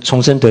是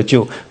重生得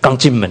救刚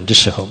进门的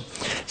时候。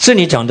这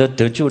里讲的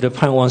得救的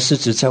盼望是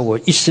指在我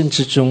一生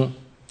之中，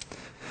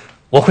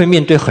我会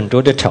面对很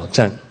多的挑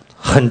战，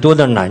很多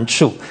的难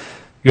处，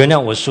原谅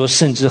我说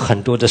甚至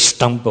很多的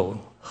stumble，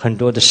很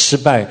多的失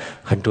败，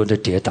很多的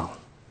跌倒，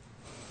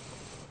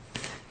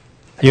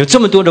有这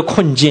么多的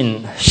困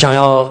境想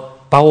要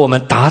把我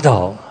们打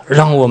倒，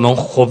让我们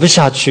活不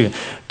下去，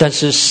但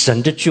是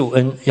神的救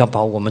恩要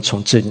把我们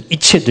从这一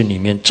切的里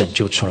面拯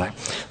救出来，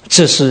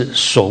这是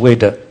所谓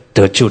的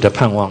得救的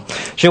盼望。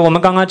所以我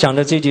们刚刚讲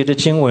的这节的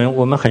经文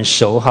我们很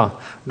熟哈，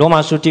罗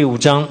马书第5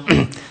章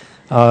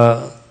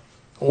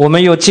我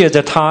们又借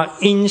着他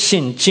因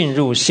信进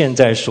入现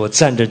在所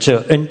站的这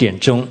恩典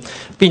中，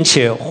并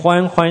且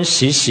欢欢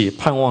喜喜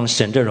盼望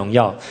神的荣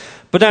耀。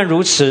不但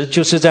如此，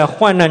就是在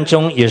患难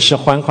中也是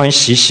欢欢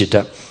喜喜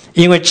的，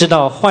因为知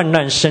道患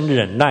难生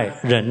忍耐，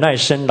忍耐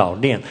生老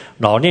练，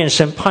老练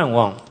生盼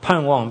望，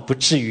盼望不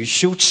至于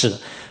羞耻，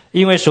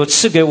因为所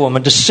赐给我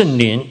们的圣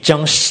灵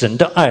将神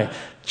的爱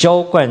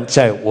浇灌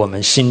在我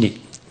们心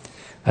里。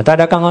大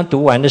家刚刚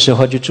读完的时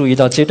候就注意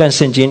到这段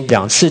圣经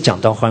2次讲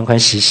到欢欢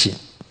喜喜，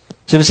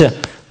是不是？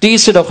第一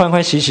次的欢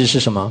欢喜喜是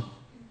什么？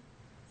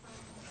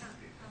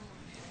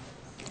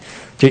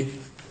就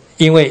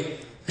因为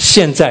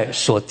现在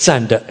所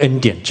站的恩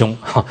典中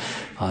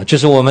就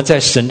是我们在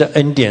神的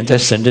恩典，在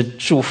神的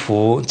祝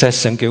福，在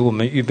神给我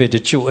们预备的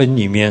救恩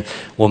里面，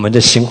我们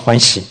的心欢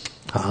喜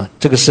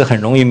这个是很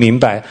容易明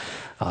白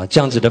这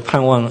样子的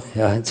盼望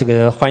这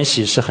个欢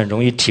喜是很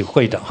容易体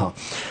会的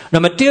那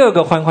么第二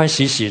个欢欢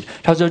喜喜，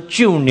他说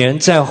就连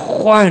在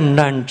患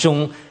难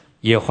中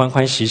也欢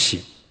欢喜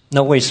喜。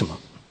那为什么？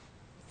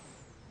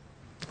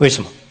为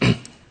什么？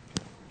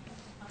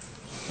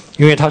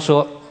因为他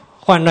说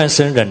患难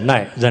生忍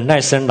耐，忍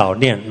耐生老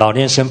练，老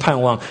练生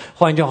盼望。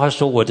换句话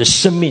说，我的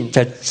生命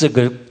在这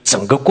个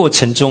整个过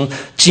程中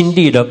经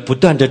历了不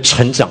断的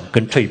成长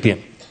跟蜕变。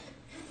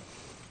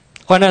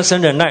患难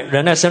生忍耐，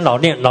忍耐生老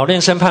练，老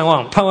练生盼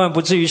望，盼望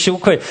不至于羞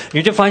愧。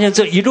你就发现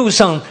这一路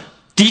上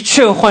的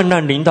确患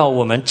难临到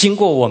我们，经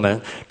过我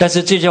们，但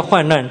是这些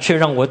患难却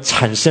让我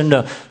产生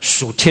了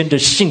属天的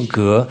性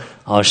格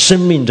生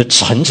命的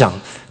成长，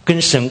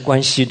跟神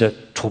关系的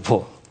突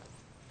破。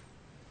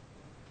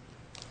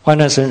患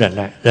难生忍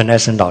耐，忍耐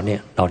生老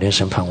练，老练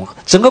生盼望。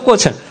整个过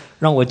程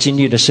让我经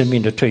历了生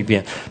命的蜕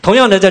变。同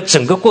样的，在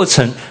整个过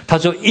程，他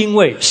说因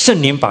为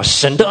圣灵把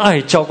神的爱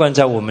浇灌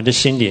在我们的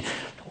心里，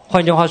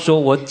换句话说，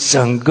我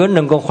整个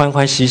能够欢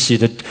欢喜喜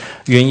的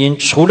原因，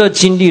除了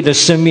经历了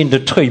生命的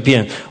蜕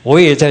变，我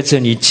也在这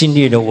里经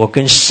历了我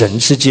跟神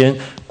之间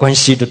关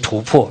系的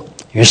突破。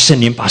因为圣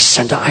灵把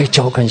神的爱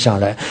浇灌下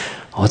来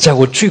在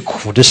我最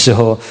苦的时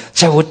候，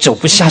在我走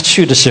不下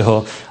去的时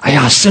候，哎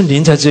呀，圣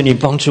灵在这里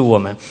帮助我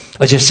们，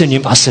而且圣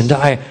灵把神的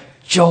爱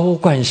浇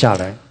灌下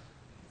来。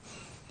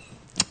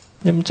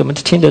你们怎么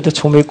听得都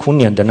愁眉苦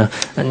脸的呢？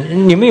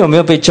你们有没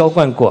有被浇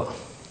灌过？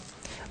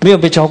没有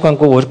被浇灌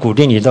过，我鼓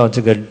励你到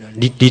这个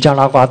尼加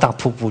拉瓜大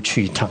瀑布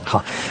去一趟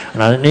哈。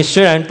你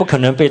虽然不可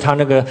能被他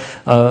那个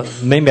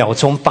每秒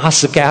钟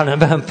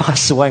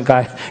80万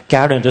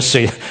gallon 的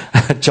水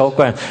浇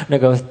灌，那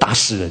个打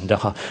死人的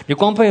哈。你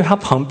光被他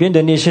旁边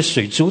的那些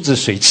水珠子、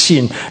水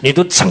汽，你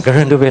都整个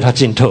人都被他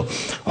浸透。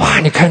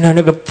哇！你看到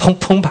那个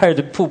澎湃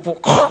的瀑布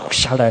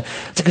下来，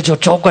这个叫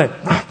浇灌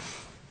啊。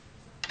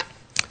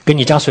跟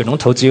你家水龙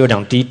头只有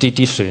2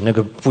滴水那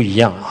个不一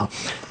样啊，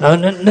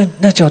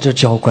那叫做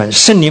浇灌。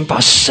圣灵把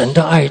神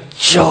的爱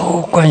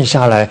浇灌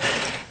下来，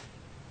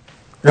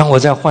让我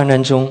在患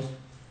难中，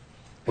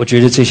我觉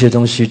得这些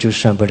东西就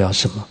算不了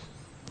什么，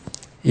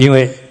因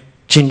为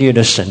经历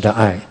了神的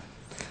爱，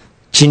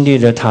经历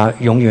了他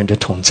永远的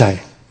同在，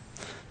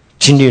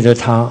经历了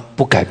他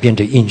不改变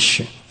的应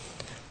许，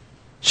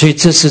所以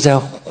这是在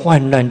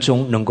患难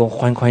中能够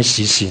欢欢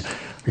喜喜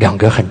2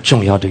个很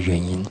重要的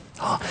原因。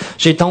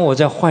所以当我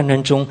在患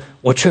难中，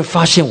我却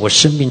发现我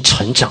生命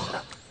成长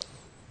了。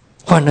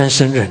患难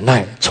生忍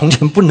耐，从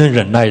前不能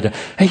忍耐的，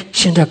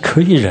现在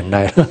可以忍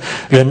耐了。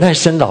忍耐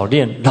生老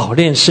练，老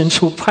练生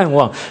出盼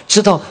望。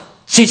知道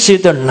这些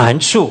的难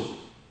处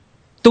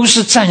都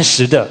是暂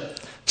时的，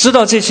知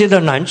道这些的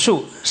难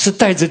处是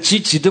带着积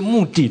极的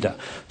目的的，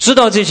知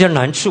道这些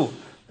难处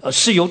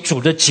是有主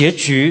的结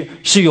局，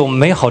是有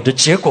美好的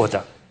结果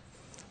的。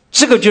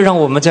这个就让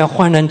我们在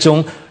患难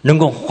中能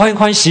够欢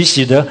欢喜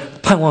喜的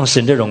盼望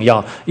神的荣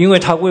耀，因为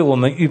他为我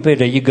们预备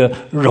了一个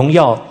荣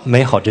耀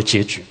美好的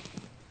结局。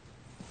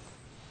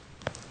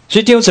所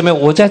以弟兄姊妹，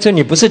我在这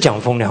里不是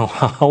讲风凉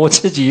话，我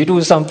自己一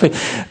路上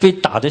被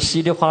打得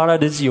稀里哗啦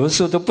的，有的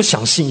时候都不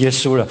想信耶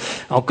稣了。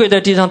跪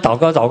在地上祷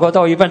告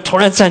到一半，突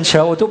然站起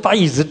来，我都把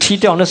椅子踢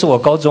掉。那是我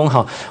高中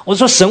哈，我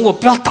说神，我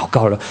不要祷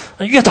告了，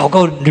越祷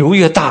告流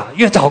越大，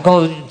越祷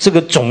告这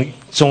个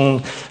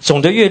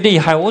肿得越厉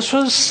害。我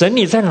说神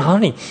你在哪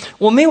里？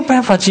我没有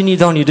办法经历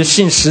到你的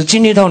信实，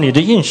经历到你的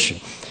应许。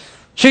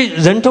所以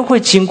人都会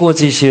经过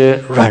这些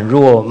软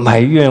弱、埋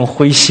怨、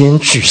灰心、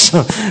沮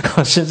丧，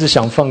甚至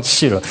想放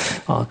弃了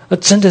啊！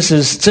真的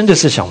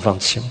是想放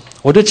弃。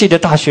我都记得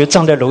大学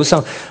站在楼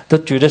上，都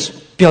觉得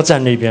不要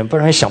站那边，不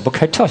然想不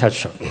开跳下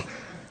去了。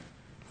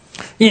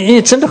因为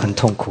真的很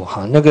痛苦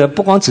哈，那个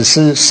不光只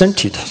是身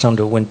体上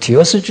的问题，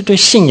而是就对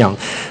信仰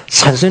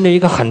产生了一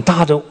个很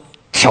大的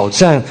挑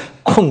战、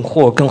困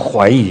惑跟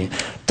怀疑。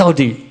到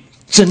底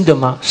真的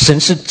吗？神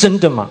是真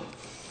的吗？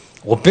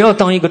我不要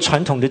当一个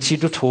传统的基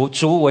督徒，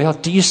主，我要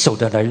第一手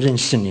的来认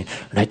识你，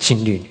来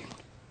经历你。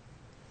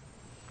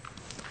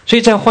所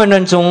以在患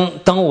难中，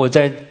当我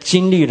在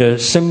经历了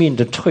生命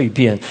的蜕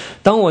变，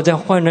当我在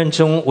患难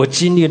中，我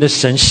经历了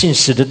神信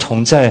实的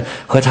同在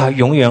和他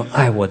永远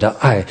爱我的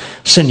爱，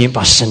圣灵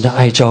把神的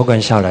爱浇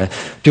灌下来，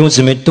弟兄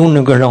姊妹都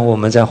能够让我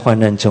们在患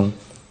难中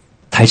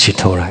抬起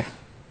头来，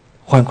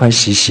欢欢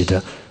喜喜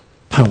的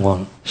盼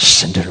望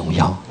神的荣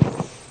耀。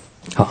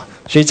好，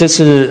所以这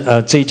是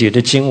这一节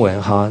的经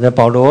文哈。那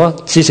保罗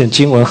这些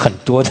经文很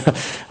多的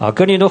啊，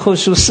哥林多后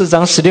书4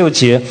章16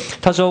节，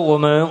他说我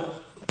们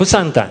不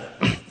丧胆，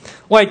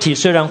外体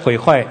虽然毁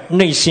坏，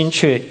内心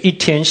却一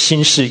天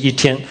新事一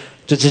天。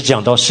这是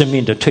讲到生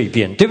命的蜕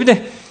变，对不对？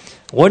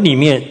我里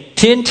面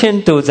天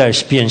天都在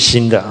变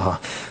新的啊。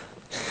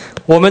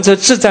我们这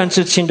自战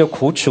自清的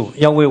苦楚，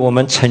要为我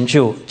们成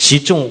就极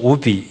重无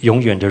比永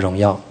远的荣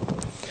耀。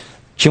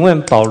请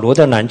问保罗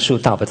的难处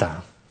大不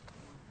大？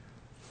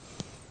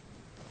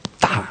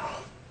大。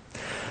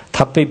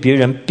他被别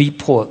人逼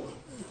迫，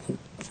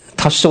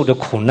他受的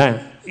苦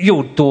难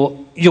又多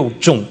又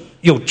重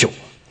又久。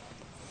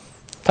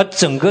他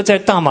整个在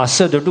大马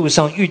色的路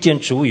上遇见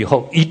主以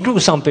后，一路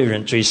上被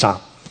人追杀，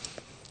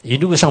一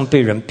路上被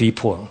人逼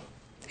迫，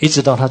一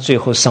直到他最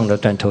后上了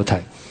断头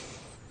台。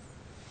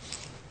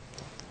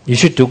你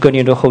去读哥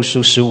林多后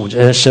书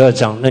12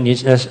章，那你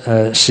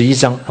11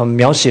章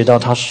描写到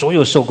他所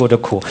有受过的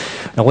苦。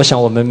那我想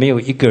我们没有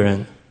一个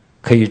人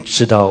可以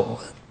知道，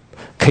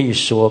可以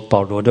说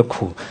保罗的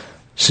苦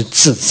是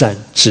自战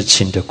自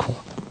清的苦。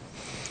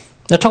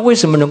那他为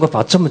什么能够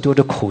把这么多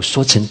的苦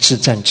说成自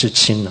战自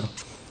清呢？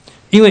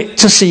因为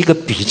这是一个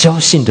比较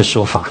性的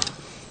说法，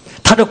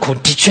他的苦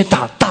的确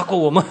大过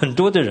我们很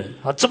多的人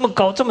啊，这么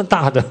高这么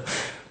大的。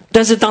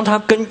但是当他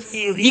跟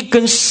一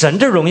跟神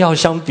的荣耀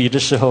相比的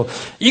时候，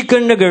一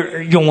跟那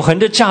个永恒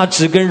的价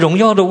值跟荣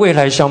耀的未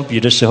来相比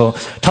的时候，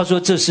他说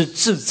这是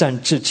自战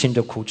自清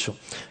的苦楚，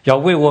要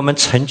为我们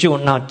成就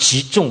那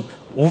极重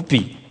无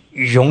比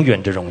永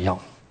远的荣耀。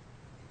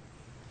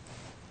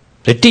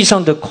所以地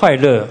上的快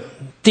乐，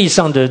地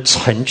上的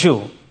成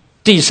就，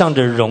地上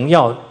的荣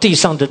耀，地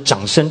上的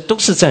掌声都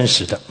是暂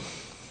时的，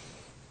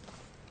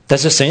但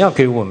是神要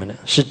给我们的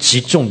是极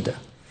重的，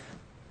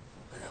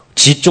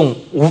极重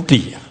无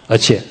比而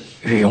且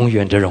永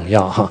远的荣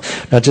耀哈。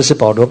那这是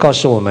保罗告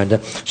诉我们的。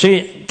所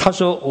以他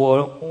说，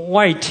我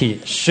外体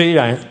虽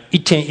然一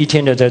天一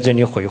天的在这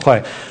里毁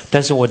坏，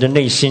但是我的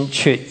内心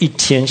却一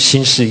天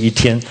新似一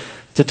天。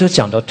这都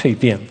讲到蜕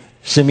变，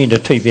生命的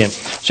蜕变。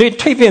所以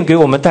蜕变给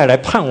我们带来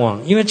盼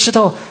望，因为知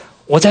道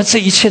我在这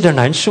一切的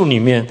难处里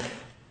面，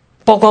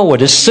包括我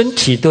的身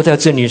体都在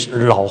这里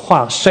老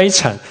化衰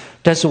残，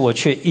但是我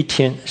却一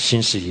天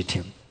新似一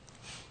天。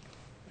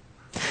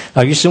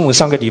于师母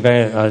上个礼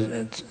拜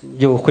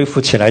又恢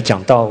复起来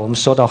讲到，我们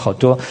收到好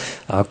多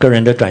个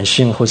人的短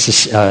讯或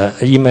是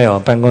email，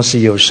 办公室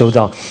也有收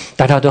到，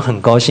大家都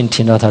很高兴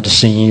听到他的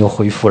声音又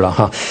恢复了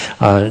哈。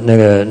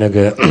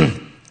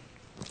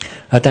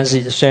但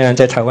是虽然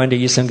在台湾的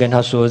医生跟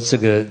他说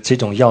这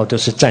种药都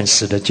是暂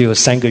时的，只有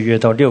3个月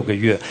到6个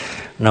月，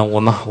那我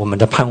们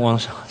的盼望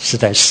是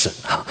在神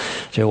哈，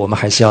所以我们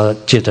还是要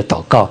借着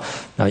祷告。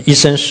医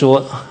生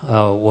说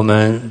我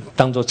们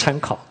当作参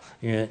考，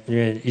因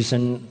为医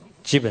生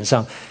基本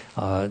上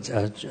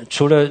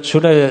除了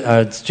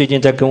最近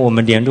在跟我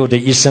们联络的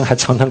医生还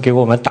常常给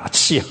我们打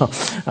气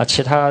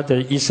其他的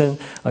医生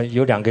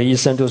有2个医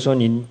生都说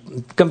你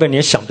根本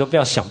连想都不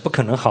要想，不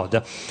可能好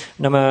的。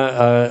那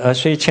么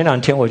所以前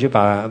2天我就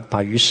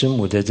把于师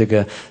母的这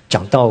个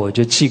讲道我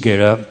就寄给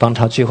了帮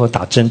他最后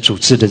打针主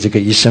治的这个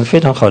医生，非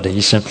常好的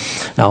医生。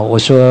然后我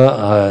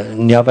说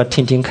你要不要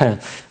听听看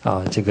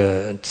这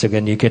个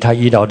你给他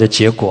医疗的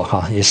结果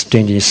哈，也是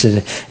对你是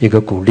一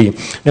个鼓励。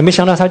那没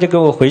想到他就给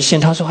我回信，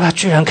他说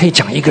居然可以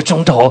讲1个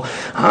钟头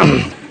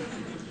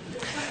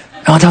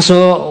然后他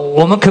说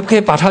我们可不可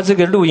以把他这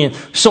个录音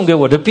送给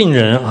我的病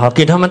人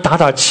给他们打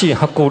打气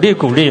鼓励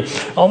鼓励。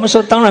我们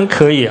说当然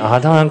可以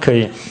当然可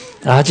以。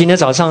今天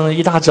早上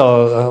一大早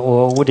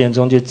我5点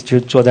钟就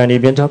坐在那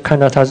边，就看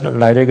到他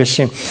来了一个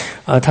信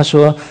他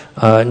说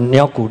你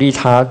要鼓励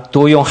他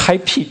多用 high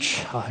pitch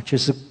就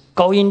是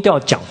高音调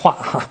讲话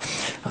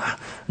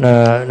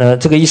那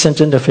这个医生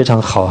真的非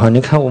常好你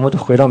看我们都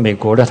回到美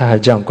国了，他还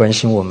这样关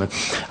心我们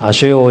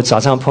所以我早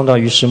上碰到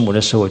于师母的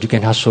时候，我就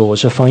跟他说，我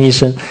说方医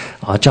生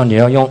叫你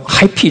要用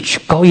high pitch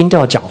高音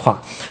调讲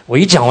话。我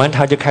一讲完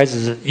他就开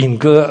始引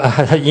歌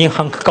他银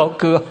行高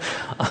歌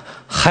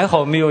还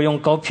好没有用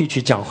高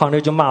pitch 讲话，那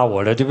就骂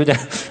我了，对不对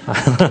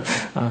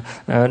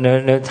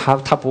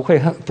他不会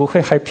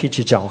high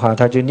pitch 讲话，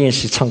他就练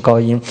习唱高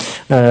音，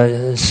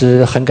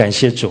是很感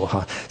谢主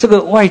这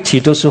个外体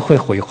都是会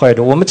毁坏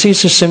的。我们这一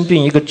次生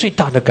病一个最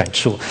大的感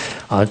触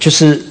就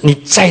是你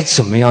再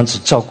怎么样子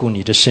照顾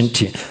你的身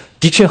体，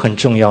的确很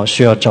重要，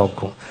需要照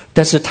顾，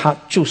但是它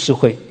就是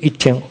会一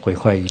天毁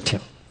坏一天。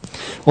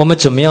我们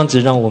怎么样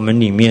子让我们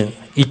里面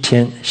一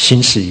天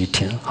新似一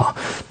天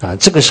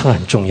这个是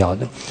很重要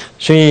的。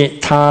所以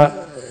他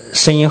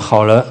声音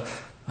好了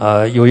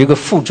有一个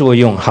副作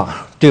用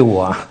对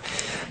我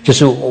就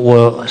是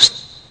我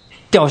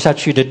掉下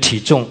去的体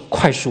重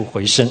快速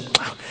回升。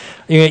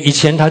因为以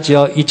前他只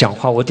要一讲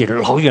话，我得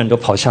老远都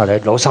跑下来，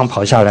楼上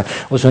跑下来，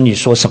我说你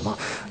说什么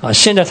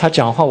现在他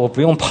讲话我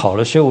不用跑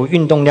了，所以我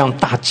运动量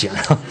大减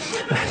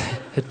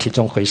体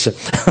重回升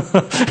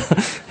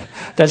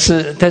但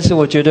是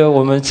我觉得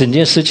我们整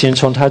件事情，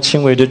从他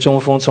轻微的中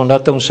风，从他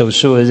动手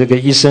术的这个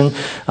医生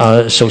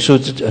手术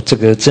这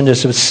个真的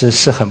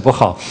是很不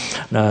好。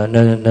那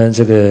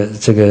这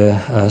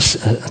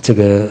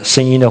个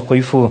声音的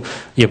恢复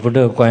也不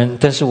乐观。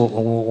但是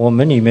我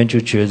们里面就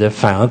觉得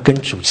反而跟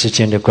主之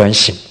间的关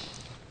系，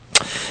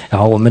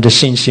然后我们的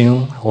信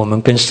心，我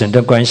们跟神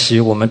的关系，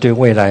我们对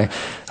未来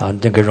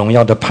那个荣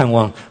耀的盼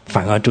望，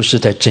反而都是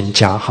在增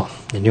加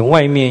你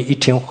外面一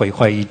天毁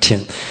坏一天，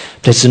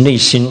但是内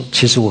心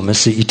其实我们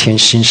是一天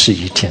新似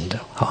一天的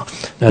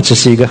那这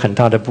是一个很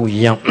大的不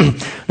一样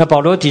那保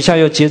罗底下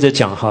又接着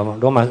讲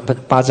罗马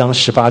8章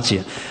18节，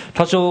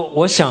他说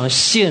我想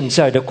现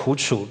在的苦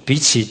楚比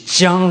起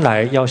将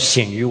来要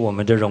显于我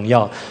们的荣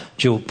耀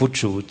就不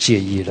足介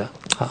意了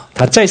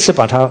他再次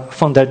把它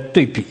放在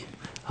对比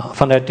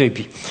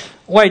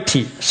外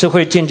体是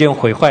会渐渐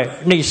毁坏，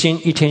内心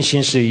一天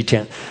新似一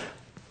天。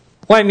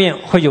外面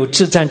会有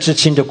至战至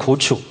轻的苦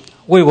楚，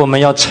为我们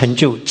要成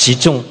就极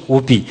重无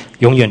比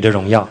永远的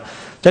荣耀。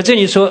在这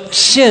里说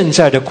现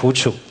在的苦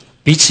楚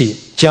比起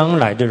将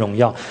来的荣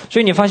耀，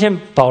所以你发现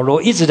保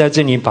罗一直在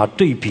这里把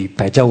对比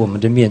摆在我们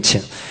的面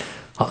前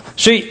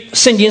所以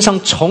圣经上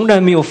从来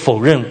没有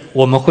否认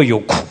我们会有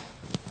苦，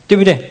对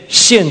不对？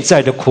现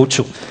在的苦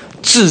楚，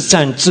至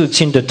战至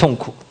轻的痛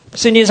苦，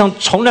圣经上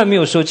从来没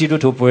有说基督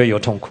徒不会有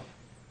痛苦。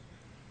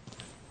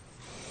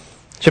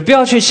所以不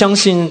要去相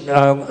信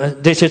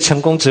那些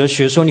成功哲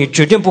学说你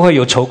绝对不会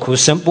有愁苦，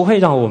神不会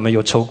让我们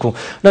有愁苦。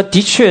那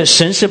的确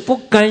神是不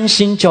甘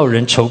心叫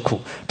人愁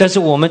苦，但是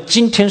我们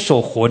今天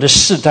所活的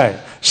世代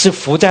是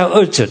伏在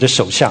二者的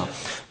手下，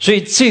所以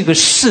这个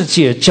世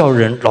界叫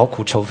人劳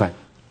苦愁烦，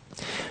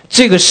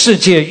这个世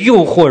界诱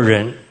惑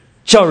人，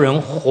叫人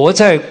活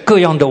在各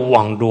样的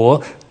网罗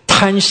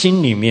贪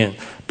心里面，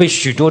被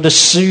许多的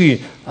私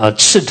欲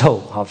刺透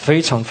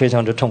非常非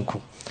常的痛苦。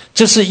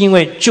这是因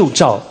为旧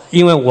造，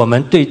因为我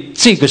们对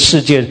这个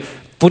世界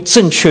不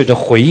正确的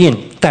回应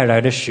带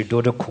来了许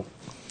多的苦，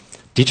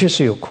的确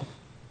是有苦。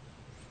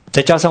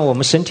再加上我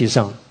们身体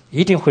上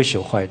一定会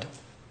朽坏的。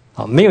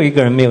没有一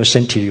个人没有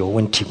身体有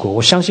问题过，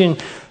我相信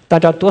大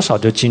家多少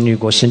都经历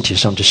过身体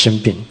上的生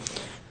病。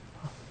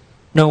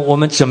那我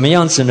们怎么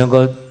样子能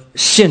够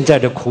现在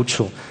的苦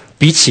楚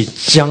比起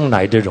将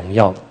来的荣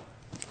耀？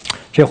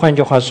所以换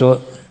句话说，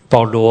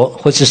保罗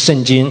或是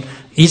圣经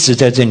一直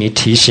在这里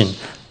提醒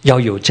要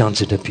有这样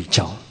子的比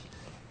较。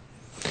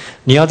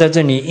你要在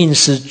这里硬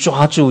是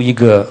抓住一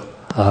个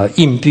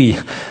硬币，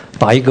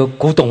把一个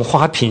古董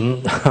花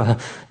瓶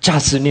价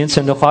值连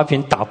城的花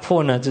瓶打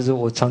破呢，这是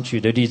我常举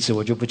的例子，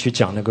我就不去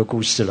讲那个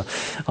故事了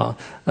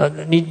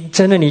你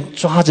在那里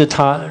抓着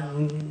它，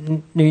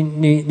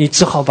你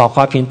只好把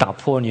花瓶打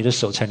破，你的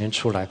手才能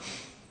出来，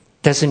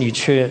但是你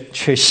却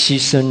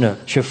牺牲了，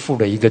却付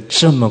了一个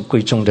这么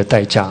贵重的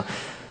代价，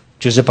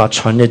就是把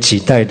传了几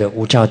代的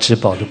无价之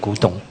宝的古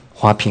董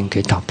花瓶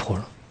给打破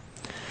了。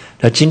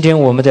那今天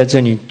我们在这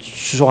里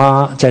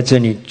抓，在这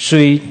里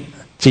追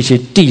这些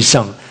地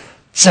上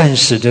暂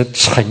时的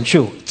成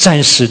就、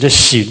暂时的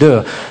喜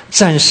乐、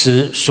暂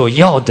时所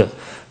要的，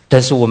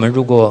但是我们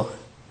如果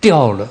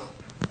掉了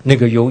那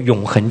个有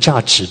永恒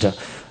价值的，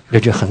那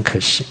就很可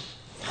惜。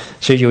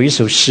所以有一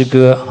首诗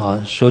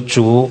歌说：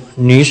主，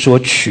你所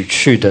取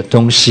去的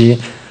东西，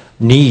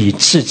你以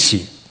自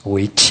己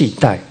为替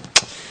代。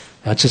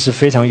这是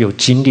非常有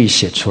经历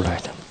写出来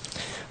的。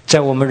在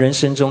我们人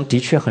生中的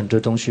确很多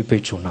东西被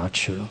主拿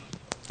去了，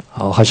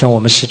好像我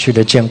们失去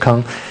了健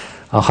康，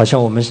好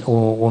像我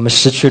们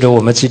失去了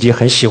我们自己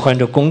很喜欢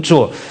的工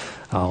作，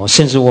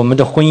甚至我们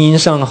的婚姻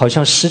上好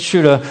像失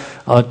去了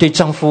对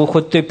丈夫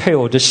或对配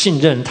偶的信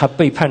任，他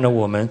背叛了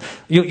我们。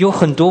有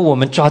很多我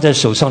们抓在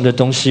手上的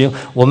东西，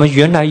我们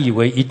原来以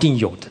为一定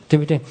有的，对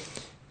不对？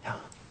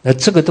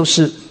这个都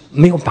是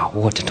没有把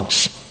握的东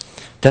西。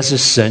但是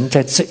神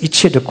在这一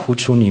切的苦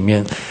楚里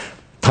面，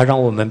他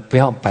让我们不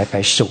要白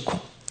白受苦，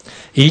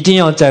一定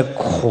要在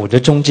苦的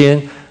中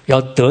间要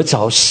得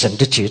着神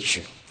的结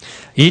局，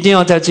一定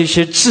要在这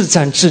些自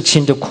战自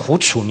清的苦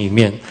楚里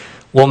面，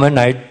我们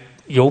来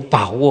有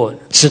把握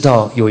知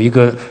道有一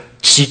个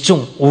极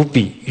重无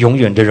比永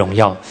远的荣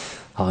耀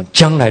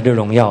将来的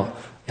荣耀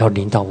要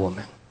临到我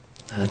们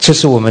这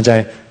是我们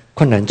在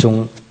困难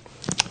中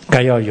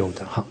该要有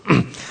的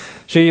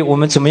所以我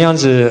们怎么样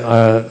子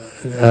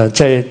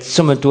在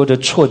这么多的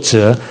挫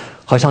折，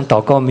好像祷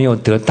告没有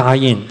得答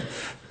应，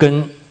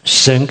跟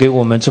神给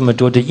我们这么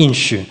多的应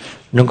许，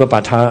能够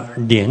把它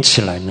连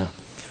起来呢？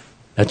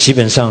基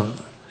本上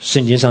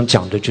圣经上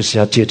讲的就是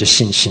要借着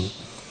信心，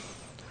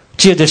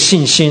借着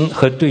信心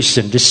和对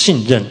神的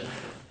信任，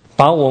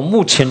把我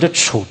目前的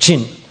处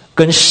境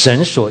跟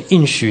神所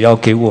应许要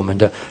给我们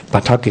的，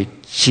把它给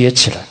接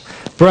起来。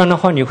不然的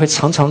话，你会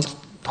常常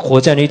活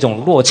在那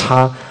种落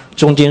差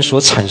中间所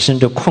产生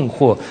的困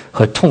惑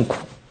和痛苦。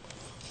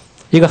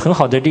一个很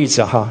好的例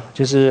子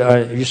就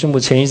是于师母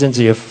前一阵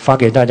子也发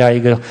给大家一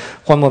个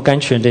荒漠甘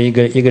泉的一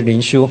个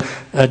灵修，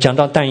讲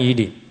到但以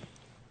理，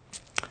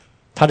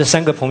他的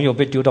3个朋友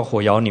被丢到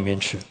火窑里面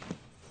去。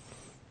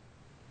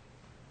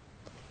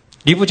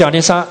尼布甲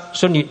尼撒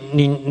说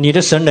你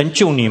的神能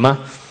救你吗？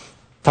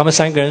他们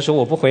3个人说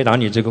我不回答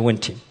你这个问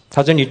题。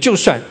他说你就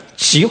算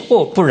急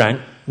或不然，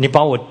你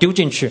把我丢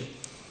进去，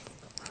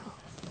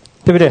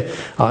对不对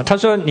他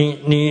说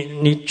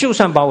你就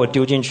算把我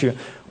丢进去，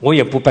我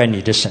也不拜你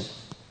的神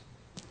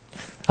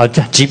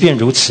即便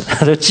如此，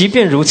他说即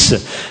便如此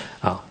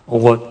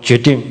我决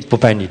定不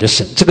拜你的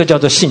神，这个叫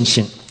做信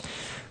心。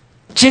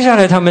接下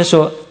来他们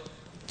说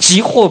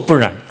急或不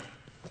然，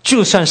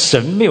就算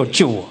神没有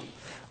救我，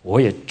我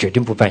也决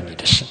定不拜你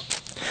的神。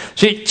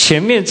所以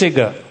前面这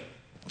个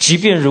即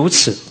便如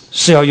此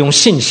是要用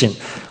信心，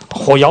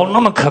火窑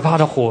那么可怕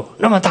的火，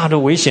那么大的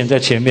危险在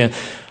前面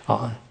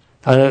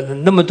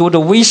那么多的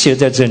威胁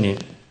在这里，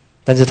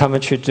但是他们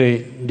却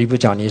对尼布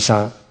甲尼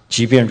撒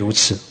即便如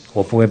此，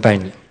我不会拜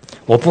你，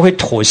我不会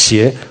妥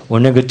协我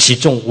那个极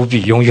重无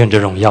比永远的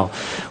荣耀，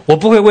我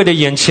不会为了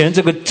眼前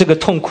这个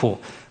痛苦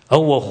而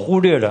我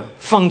忽略了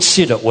放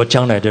弃了我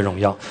将来的荣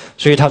耀。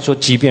所以他说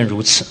即便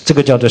如此，这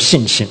个叫做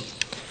信心。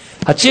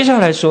接下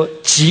来说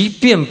即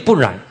便不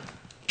然，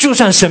就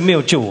算神没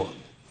有救我，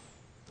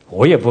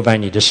我也不拜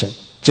你的神，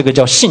这个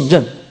叫信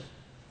任。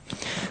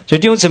所以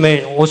弟兄姊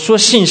妹，我说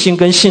信心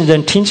跟信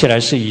任听起来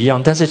是一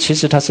样，但是其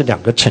实它是2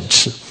个层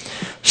次。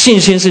信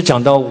心是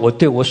讲到我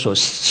对我所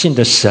信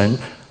的神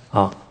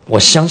我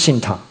相信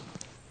他。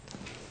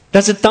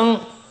但是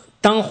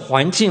当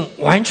环境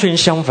完全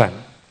相反，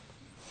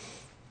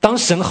当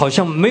神好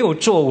像没有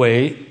作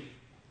为，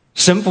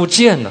神不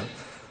见了，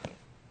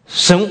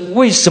神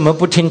为什么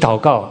不听祷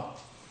告？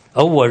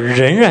而我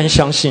仍然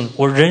相信，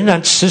我仍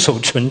然持守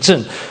纯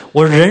正，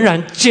我仍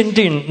然坚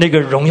定那个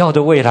荣耀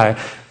的未来，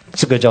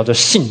这个叫做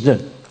信任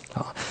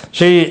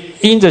所以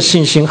因着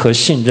信心和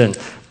信任，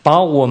把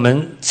我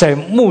们在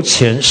目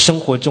前生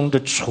活中的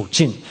处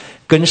境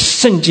跟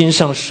圣经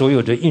上所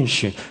有的应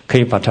许可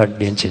以把它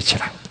连接起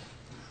来。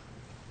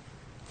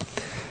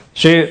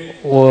所以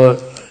我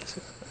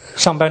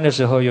上班的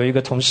时候有一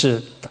个同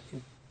事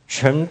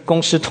全公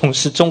司同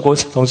事、中国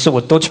同事我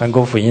都传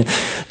过福音，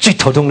最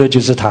头痛的就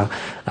是他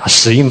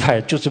死硬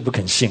派，就是不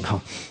肯信哈。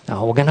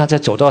我跟他在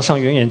走道上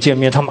远远见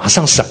面，他马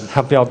上闪，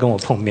他不要跟我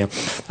碰面。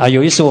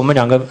有一次我们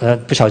两个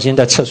不小心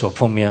在厕所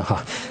碰面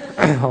哈，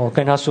我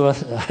跟他说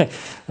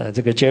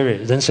这个 Jerry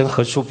人生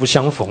何处不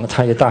相逢，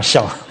他也大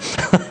笑。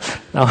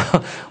然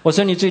后我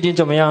说你最近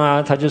怎么样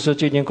啊？他就说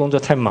最近工作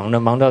太忙了，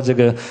忙到这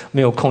个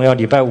没有空，要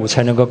礼拜五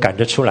才能够赶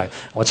得出来。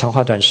我长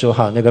话短说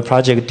哈，那个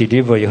project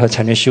deliver 以后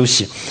才能休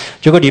息。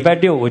结果礼拜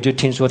六我就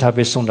听说他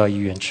被送到医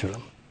院去了，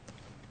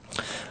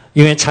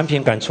因为产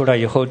品赶出来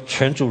以后，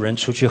全组人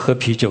出去喝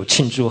啤酒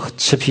庆祝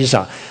吃披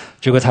萨，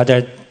结果他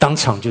在当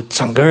场就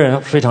整个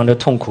人非常的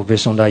痛苦，被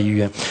送到医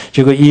院。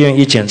结果医院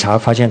一检查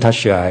发现他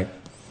血癌，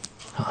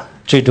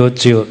最多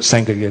只有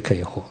3个月可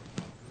以活。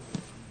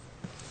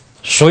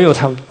所有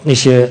他那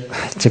些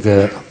这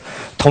个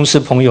同事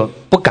朋友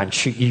不敢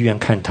去医院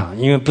看他，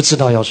因为不知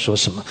道要说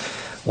什么。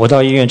我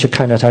到医院去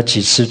看了他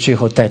几次，最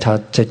后带他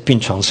在病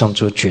床上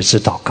做觉知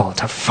祷告，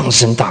他放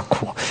声大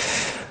哭。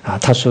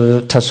他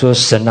说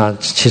神啊，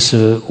其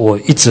实我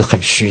一直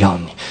很需要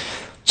你，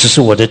只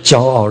是我的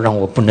骄傲让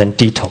我不能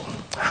低头。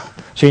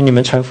所以你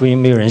们传福音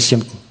没有人信，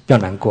不要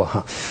难过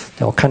哈。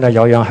我看到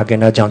姚洋还跟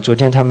他讲，昨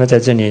天他们在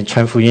这里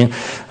传福音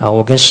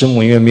我跟师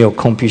母因为没有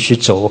空必须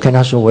走，我跟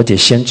他说我得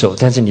先走，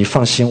但是你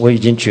放心，我已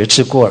经觉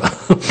知过了。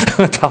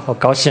他好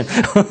高兴。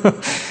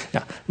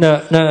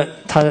那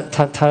他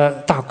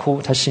大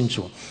哭，他信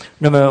主。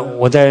那么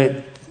我在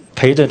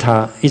陪着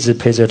他，一直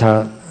陪着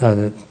他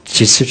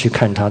几次去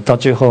看他，到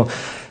最后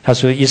他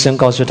说医生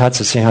告诉他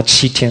只剩下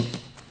7天，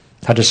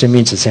他的生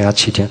命只剩下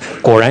7天，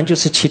果然就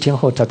是7天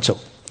后他走。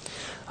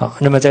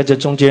那么在这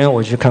中间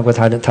我去看过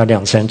他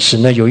2、3次。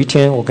那有一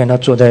天我跟他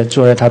坐在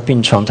他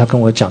病床，他跟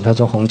我讲，他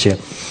说红姐，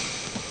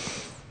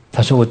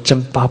他说我真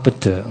巴不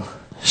得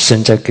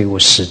神再给我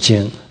时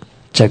间，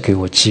再给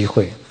我机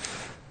会，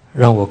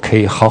让我可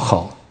以好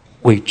好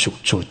为主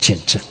做见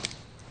证。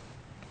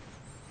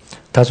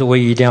他说我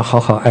一定要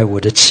好好爱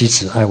我的妻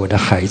子，爱我的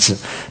孩子。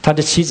他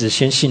的妻子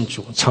先信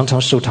主，常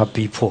常受他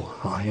逼迫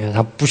因为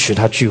他不许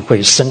他聚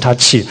会，生他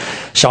气。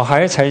小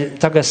孩才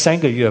大概3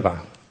个月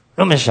吧，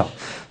那么小，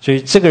所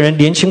以这个人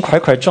年轻块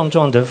壮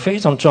壮的，非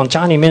常壮，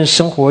家里面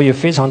生活也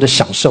非常的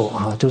享受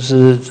都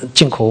是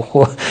进口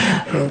货。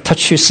他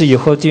去世以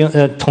后，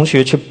同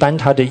学去搬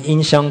他的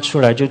音箱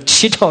出来，就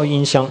7套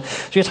音箱，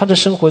所以他的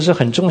生活是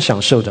很重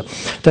享受的。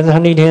但是他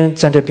那天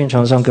站在病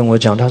床上跟我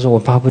讲，他说我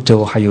巴不得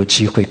我还有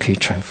机会可以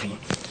传福音，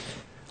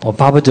我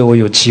巴不得我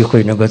有机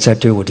会能够再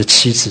对我的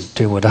妻子，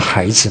对我的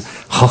孩子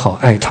好好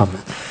爱他们。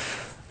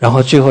然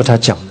后最后他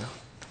讲的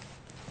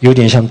有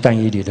点像但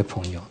以理的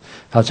朋友，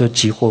他说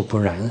即或不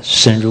然，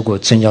神如果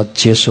真要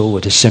接收我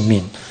的生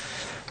命，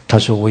他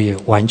说我也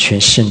完全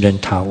信任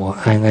他，我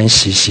安安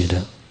息息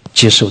的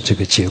接受这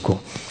个结果。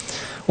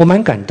我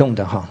蛮感动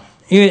的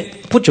因为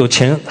不久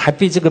前还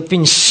被这个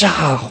病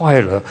吓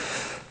坏了，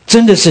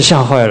真的是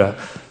吓坏了。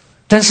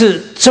但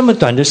是这么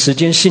短的时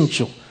间信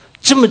主，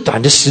这么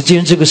短的时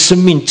间这个生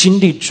命经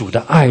历主的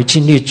爱，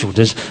经历主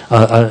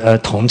的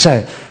同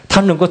在，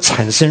他能够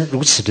产生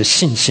如此的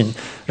信心，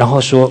然后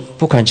说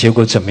不管结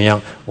果怎么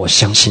样，我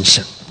相信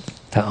神。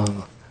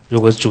如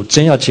果主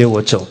真要接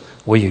我走，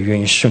我也愿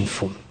意顺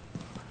服。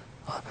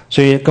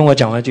所以跟我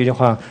讲完这句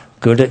话，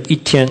隔了1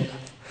天，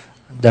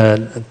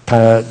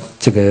他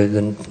这个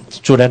人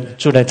住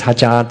在他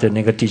家的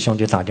那个弟兄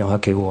就打电话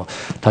给我，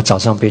他早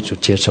上被主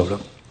接走了。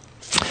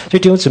所以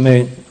弟兄姊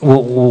妹，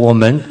我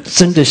们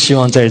真的希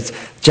望在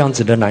这样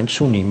子的难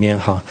处里面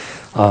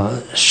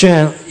虽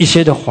然一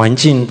些的环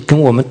境跟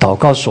我们祷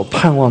告所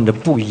盼望的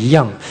不一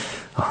样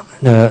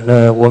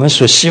那我们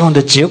所希望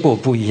的结果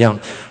不一样，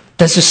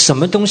但是什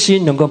么东西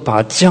能够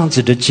把这样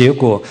子的结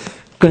果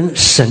跟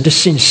神的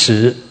信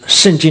实、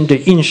圣经的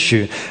应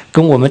许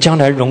跟我们将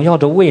来荣耀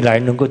的未来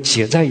能够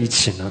结在一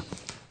起呢？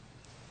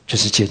就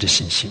是借着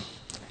信心。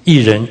义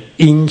人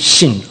因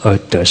信而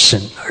得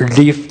生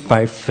 ，live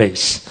by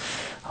faith。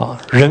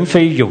人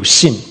非有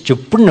信就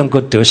不能够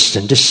得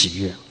神的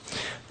喜悦。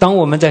当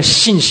我们在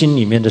信心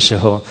里面的时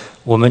候，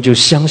我们就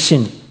相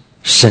信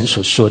神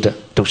所说的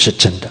都是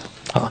真的。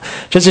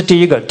这是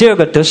第一个。第二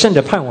个，得胜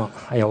的盼望。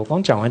我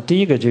光讲完第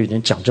一个就已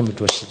经讲这么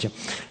多时间。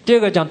第二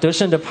个讲得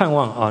胜的盼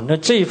望那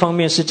这一方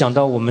面是讲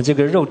到我们这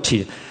个肉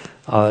体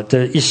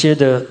的一些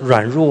的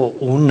软弱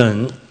无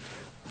能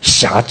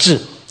辖制，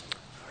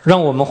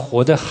让我们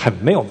活得很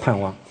没有盼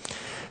望。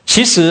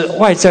其实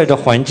外在的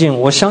环境，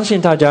我相信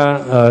大家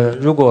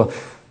如果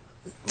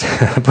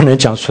不能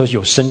讲说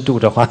有深度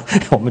的话，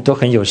我们都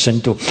很有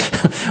深度。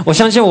我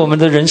相信我们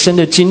的人生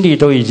的经历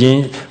都已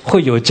经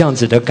会有这样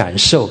子的感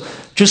受，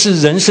就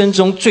是人生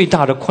中最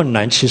大的困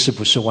难其实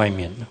不是外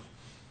面的，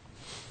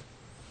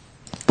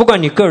不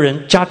管你个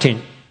人、家庭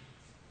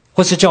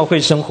或是教会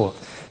生活，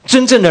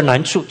真正的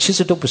难处其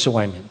实都不是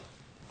外面的。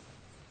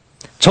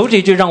仇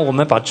敌就让我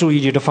们把注意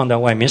力都放在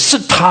外面，是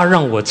他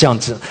让我这样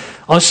子，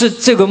是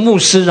这个牧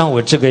师让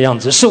我这个样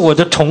子，是我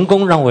的同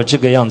工让我这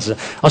个样子，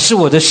是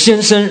我的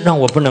先生让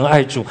我不能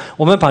爱主。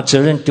我们把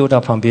责任丢到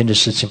旁边的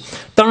事情，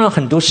当然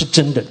很多是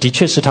真的，的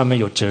确是他们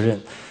有责任，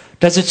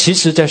但是其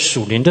实在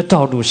属灵的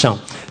道路上，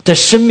在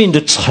生命的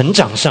成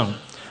长上，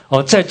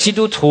在基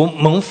督徒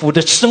蒙福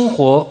的生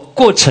活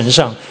过程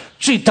上，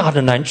最大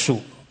的难处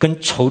跟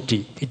仇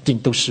敌一定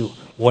都是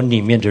我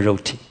里面的肉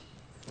体，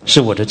是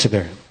我的这个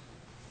人。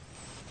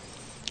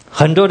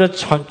很多的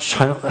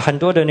很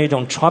多的那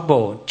种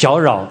trouble 搅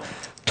扰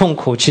痛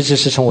苦，其实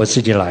是从我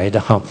自己来的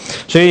哈。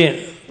所以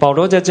保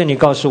罗在这里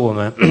告诉我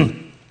们，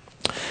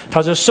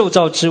他说受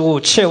造之物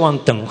切望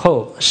等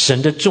候神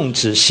的种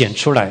子显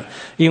出来，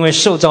因为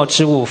受造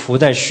之物浮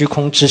在虚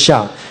空之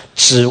下，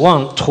指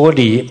望脱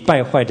离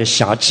败坏的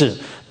辖制，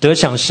得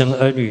享神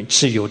儿女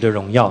自由的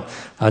荣耀。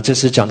这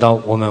是讲到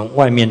我们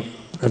外面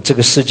这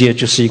个世界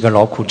就是一个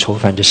劳苦愁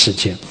烦的世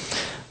界。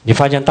你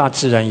发现大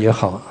自然也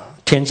好，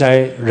天灾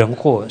人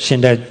祸现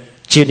在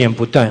接连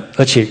不断，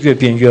而且越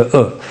变越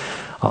恶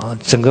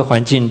整个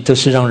环境都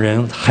是让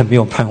人很没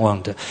有盼望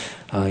的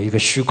一个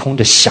虚空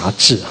的辖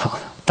制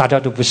大家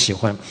都不喜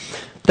欢。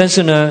但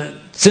是呢，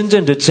真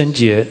正的症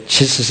结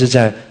其实是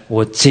在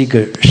我这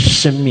个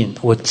生命，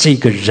我这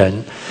个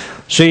人，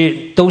所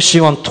以都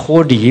希望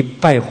脱离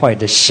败坏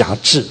的辖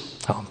制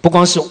不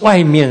光是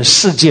外面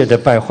世界的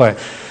败坏，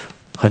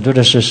很多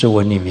的事是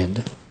我里面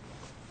的。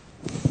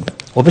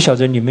我不晓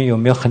得你们有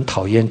没有很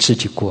讨厌自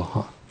己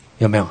过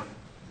有没有？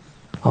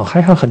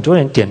还有很多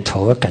人点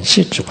头，感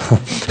谢主。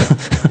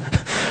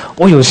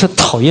我有时候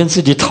讨厌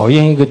自己，讨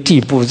厌一个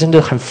地步，真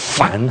的很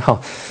烦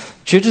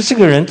觉得这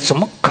个人怎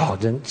么搞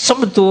的？这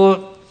么多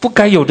不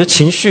该有的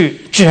情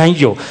绪居然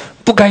有，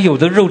不该有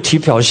的肉体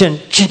表现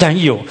居然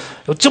有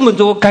这么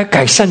多该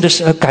改善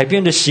的改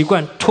变的习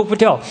惯脱不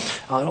掉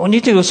你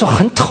这有时候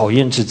很讨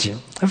厌自己，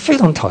非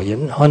常讨厌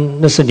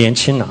那是年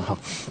轻人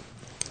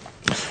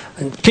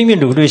拼命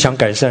努力想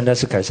改善，但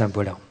是改善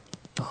不了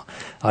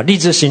立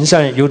志行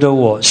善由得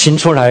我，行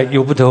出来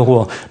由不得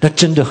我，那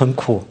真的很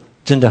苦，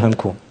真的很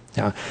苦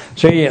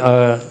所以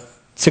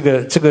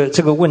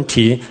这个问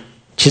题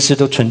其实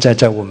都存在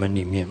在我们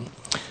里面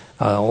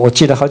我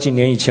记得好几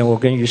年以前，我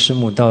跟于师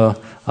母到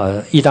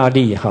意大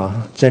利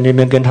在那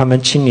边跟他们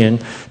青年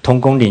同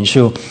工领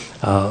袖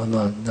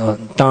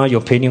当然有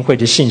培灵会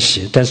的信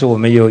息，但是我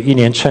们有一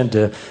连串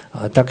的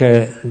大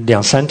概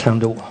2-3堂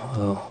的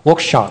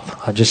workshop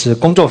就是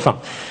工作坊。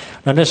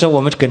那时候我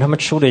们给他们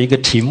出了一个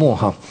题目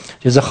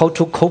就是 How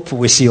to cope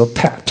with your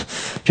pet，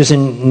 就是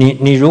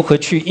你如何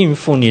去应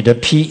付你的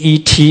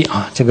pet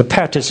这个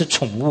pet 是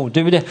宠物，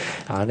对不对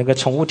那个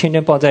宠物天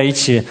天抱在一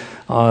起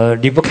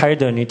离不开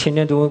的，你天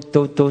天都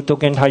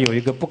跟它有一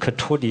个不可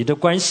脱离的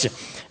关系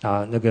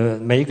那个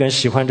每一个人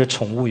喜欢的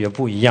宠物也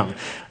不一样。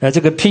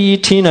这个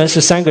pet 呢是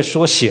3个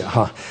缩写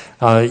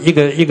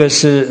一个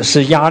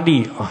是压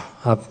力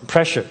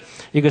pressure，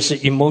 一个是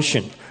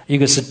emotion， 一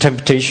个是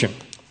temptation。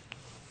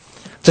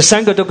这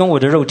3个都跟我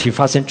的肉体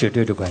发生绝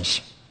对的关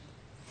系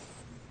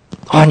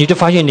你就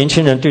发现年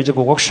轻人对这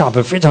个 workshop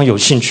非常有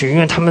兴趣，因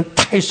为他们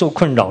太受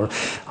困扰了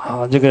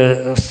这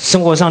个生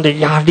活上的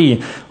压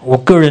力，我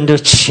个人的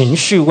情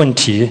绪问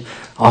题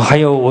还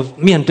有我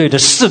面对的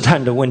试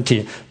探的问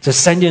题，这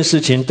3件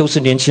事情都是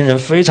年轻人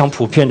非常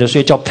普遍的，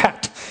所以叫 pet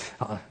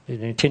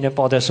天天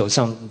抱在手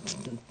上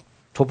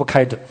脱不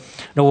开的。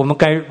那我们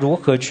该如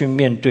何去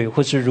面对，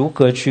或是如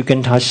何去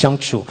跟他相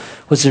处，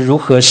或是如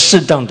何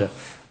适当的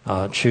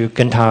去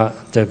跟他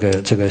这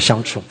个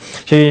相处。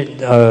所以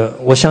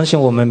我相信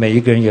我们每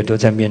一个人也都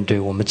在面对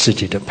我们自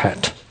己的 pet。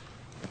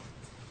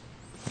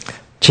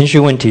情绪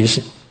问题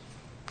是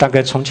大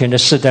概从前的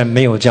世代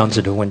没有这样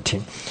子的问题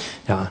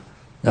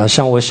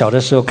像我小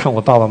的时候看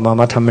我爸爸妈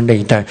妈他们那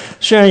一代，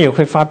虽然也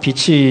会发脾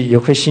气，也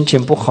会心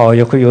情不好，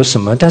也会有什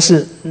么，但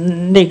是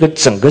那个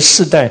整个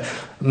世代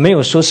没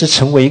有说是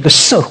成为一个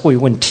社会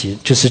问题，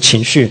就是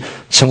情绪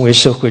成为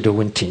社会的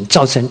问题，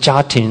造成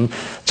家庭，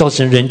造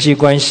成人际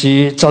关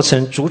系，造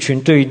成族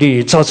群对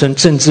立，造成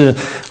政治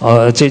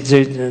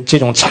这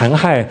种残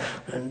害，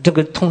这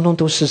个通通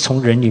都是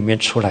从人里面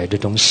出来的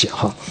东西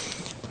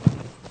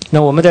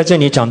那我们在这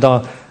里讲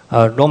到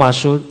罗马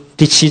书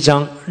第7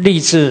章，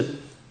立志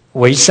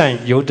为善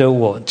由得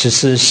我，只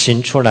是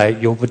行出来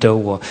由不得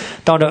我。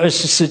到了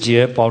24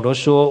节，保罗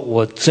说，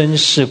我真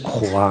是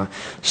苦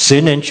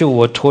谁能救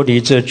我脱离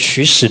这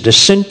取死的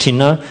身体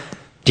呢？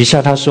底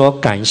下他说，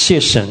感谢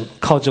神，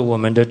靠着我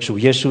们的主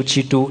耶稣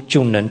基督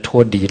就能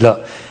脱离了。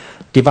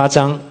第8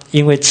章，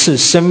因为赐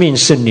生命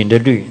圣灵的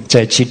律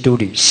在基督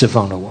里释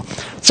放了我。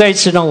再一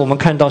次让我们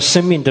看到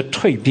生命的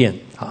蜕变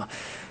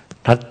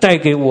它带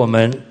给我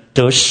们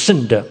得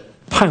胜的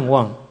盼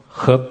望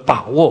和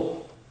把握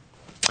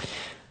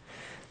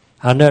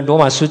那罗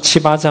马书7、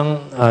8章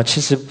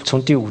其实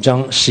从第5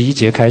章11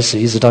节开始，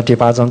一直到第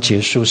8章结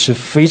束，是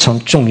非常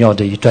重要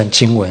的一段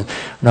经文。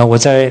那我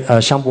在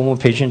香柏木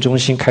培训中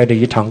心开了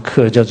一堂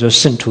课，叫做《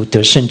圣徒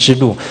得胜之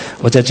路》，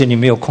我在这里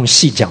没有空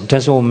细讲，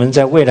但是我们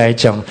在未来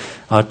讲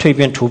蜕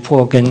变突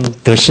破跟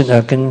得胜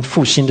跟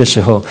复兴的时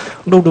候，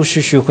陆陆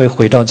续续会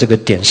回到这个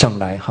点上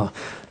来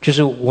就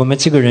是我们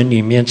这个人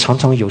里面常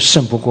常有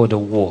胜不过的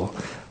我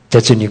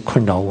在这里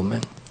困扰我们。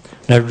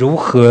那如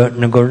何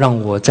能够让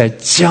我在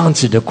这样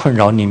子的困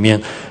扰里面，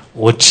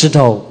我知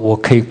道我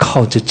可以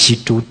靠着基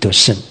督得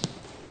胜？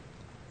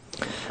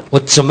我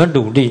怎么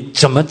努力，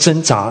怎么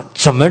挣扎，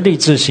怎么立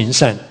志行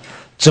善，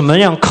怎么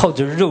样靠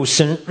着肉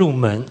身入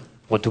门，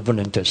我都不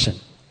能得胜，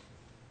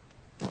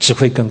只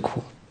会更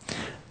苦。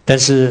但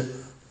是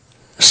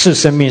是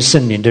生命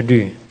圣灵的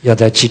律要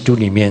在基督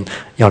里面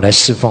要来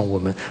释放我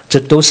们，这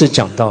都是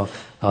讲到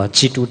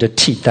基督的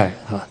替代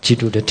基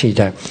督的替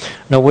代。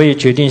那我也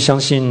决定相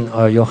信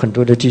有很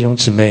多的弟兄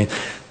姊妹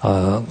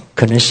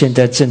可能现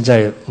在正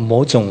在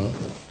某种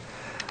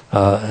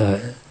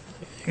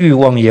欲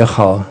望也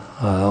好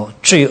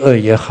罪恶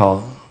也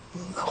好，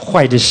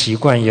坏的习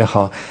惯也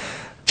好，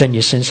在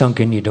你身上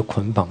给你的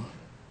捆绑，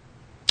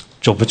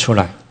走不出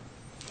来。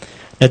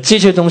那这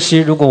些东西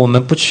如果我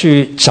们不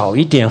去找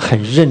一点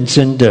很认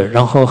真的，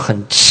然后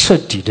很彻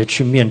底的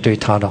去面对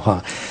它的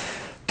话，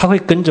它会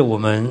跟着我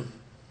们，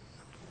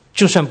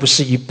就算不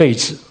是一辈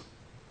子，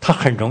它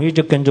很容易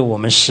就跟着我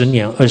们10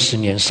年、20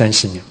年、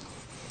30年。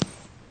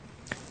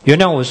原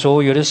谅我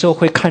说，有的时候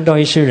会看到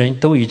一些人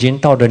都已经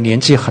到了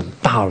年纪很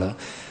大了，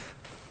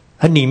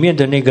他里面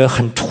的那个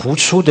很突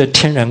出的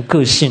天然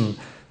个性，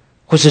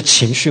或是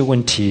情绪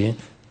问题，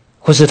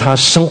或是他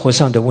生活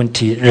上的问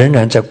题，仍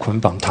然在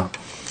捆绑他。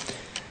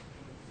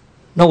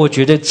那我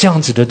觉得这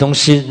样子的东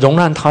西容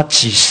让他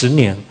几十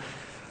年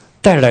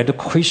带来的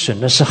亏损，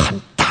那是很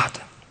大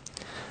的。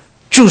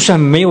就算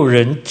没有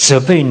人责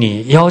备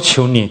你、要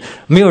求你，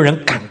没有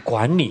人敢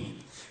管你，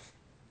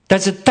但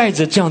是带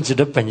着这样子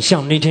的本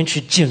相，那天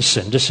去见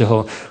神的时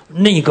候，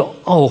那个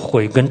懊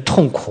悔跟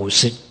痛苦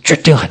是绝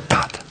对很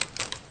大的。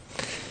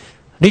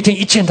那天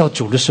一见到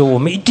主的时候，我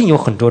们一定有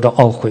很多的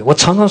懊悔。我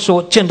常常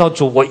说，见到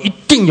主我一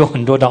定有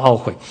很多的懊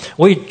悔，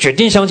我也决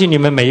定相信你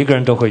们每一个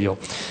人都会有。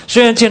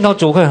虽然见到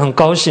主会很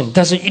高兴，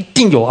但是一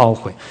定有懊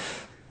悔。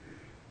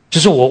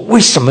就是我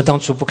为什么当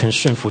初不肯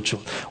顺服主？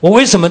我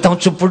为什么当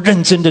初不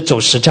认真的走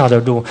十架的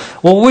路？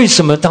我为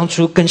什么当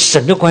初跟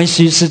神的关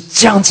系是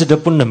这样子的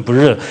不冷不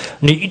热？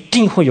你一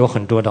定会有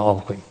很多的懊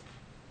悔。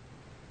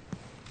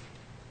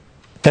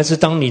但是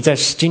当你在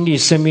经历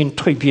生命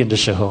蜕变的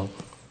时候，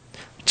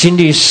经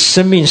历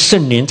生命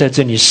圣灵在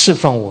这里释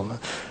放我们，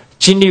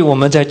经历我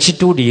们在基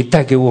督里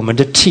带给我们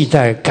的替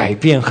代、改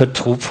变和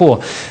突破，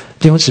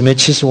弟兄姊妹，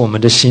其实我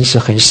们的心是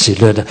很喜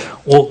乐的。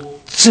我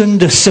真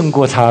的胜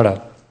过他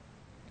了。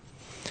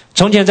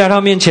从前在他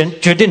面前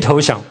决定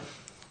投降，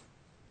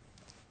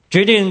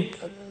决定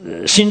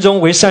心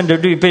中为善的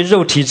律被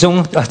肉体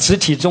中肢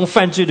体中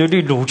犯罪的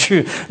律掳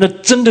去，那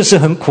真的是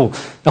很苦。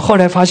那后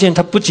来发现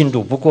他不仅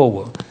掳不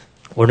过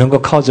我能够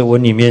靠着我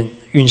里面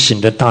运行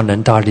的大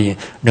能大力，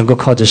能够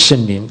靠着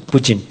圣灵不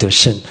仅得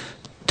胜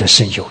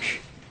有余。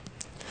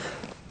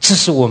这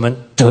是我们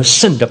得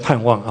胜的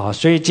盼望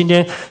所以今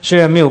天虽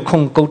然没有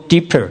空 go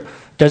deeper，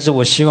 但是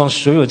我希望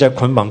所有在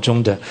捆绑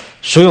中的，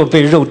所有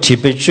被肉体、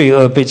被罪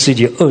恶、被自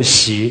己恶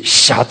习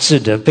辖制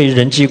的，被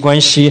人际关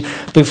系、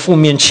被负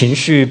面情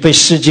绪、被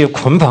世界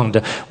捆绑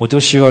的，我都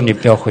希望你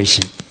不要灰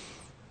心，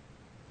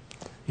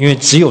因为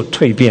只有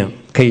蜕变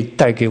可以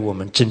带给我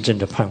们真正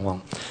的盼望。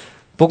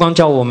不光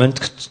叫我们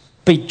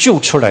被救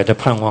出来的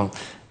盼望，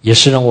也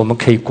是让我们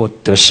可以过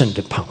得胜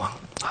的盼望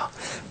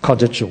靠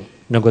着主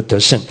能够得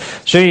胜。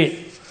所以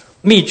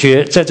秘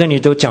诀在这里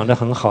都讲得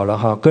很好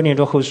了哥林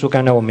多后书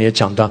刚才我们也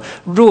讲到，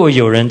若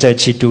有人在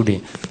基督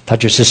里，他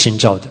就是新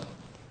造的，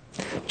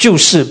就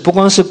是不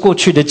光是过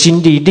去的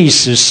经历、历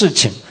史事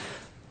情，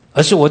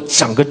而是我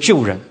整个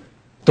旧人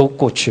都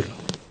过去了，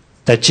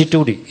在基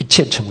督里一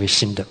切成为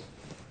新的。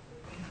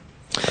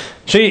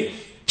所以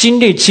经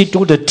历基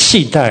督的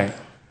替代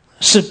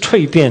是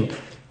蜕变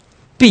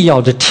必要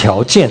的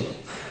条件。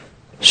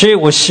所以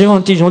我希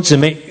望弟兄姊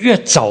妹越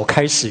早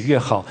开始越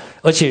好，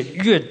而且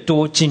越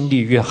多经历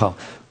越好。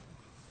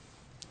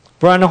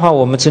不然的话，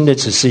我们真的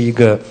只是一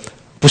个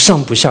不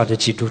上不下的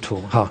基督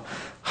徒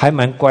还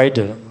蛮乖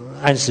的，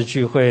按时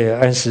聚会，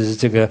按时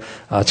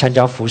参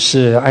加服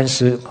事，按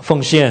时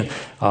奉献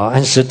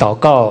按时祷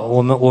告。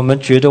我们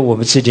觉得我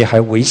们自己还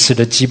维持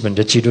了基本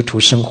的基督徒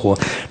生活。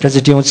但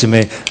是弟兄姊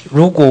妹，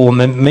如果我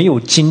们没有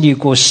经历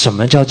过什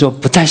么叫做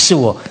不再是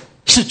我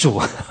是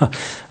主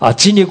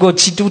经历过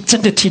基督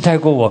真的替代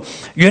过我，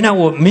原来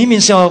我明明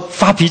是要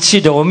发脾气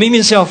的，我明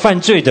明是要犯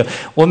罪的，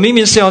我明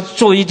明是要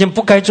做一件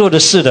不该做的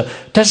事的，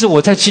但是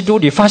我在基督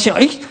里发现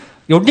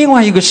有另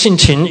外一个性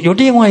情，有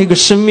另外一个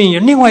生命，有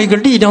另外一个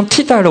力量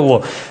替代了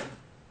我，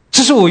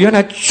这是我原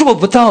来做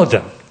不到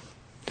的。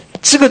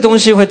这个东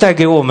西会带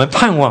给我们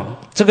盼望，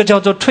这个叫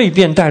做蜕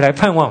变带来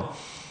盼望，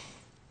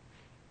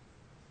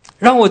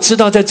让我知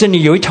道在这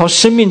里有一条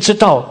生命之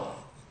道，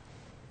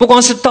不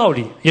光是道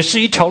理，也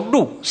是一条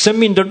路，生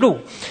命的路，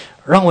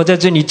让我在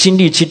这里经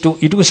历基督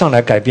一路上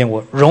来改变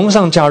我，荣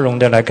上加荣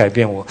的来改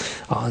变我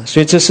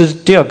所以这是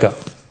第二个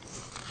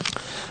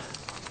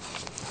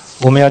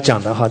我们要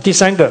讲的第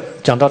三个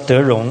讲到得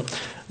荣。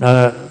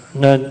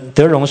那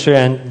得荣虽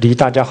然离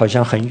大家好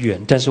像很远，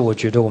但是我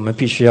觉得我们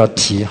必须要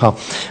提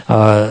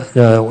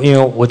因为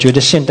我觉得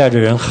现代的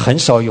人很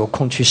少有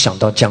空去想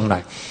到将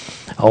来。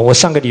我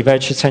上个礼拜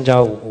去参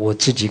加我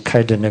自己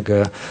开的那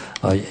个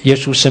耶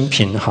稣生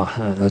平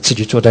自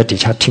己坐在底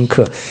下听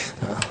课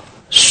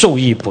受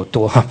益颇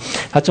多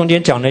他中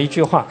间讲了一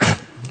句话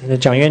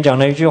讲员讲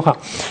了一句话，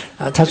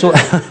他说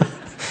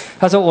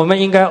他说我们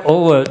应该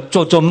偶尔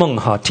做做梦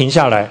哈，停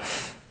下来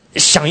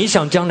想一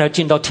想将来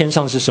进到天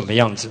上是什么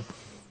样子。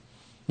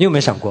你有没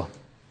有想过？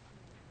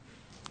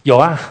有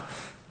啊，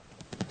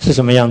是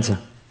什么样子？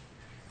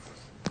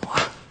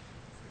哇！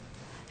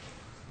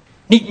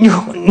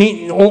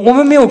我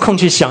们没有空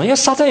去想，因为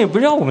撒旦也不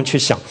让我们去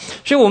想，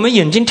所以我们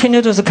眼睛天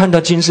天都是看到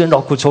今生劳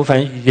苦愁烦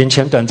眼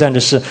前短暂的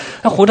事，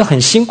他活得很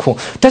辛苦。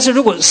但是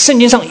如果圣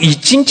经上已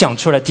经讲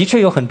出来，的确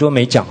有很多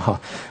没讲哈，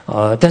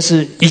但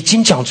是已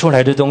经讲出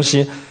来的东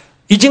西，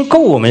已经够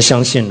我们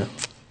相信了。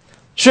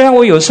虽然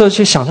我有时候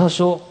去想到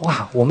说，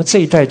哇，我们这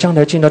一代将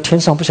来进到天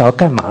上不晓得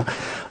干嘛，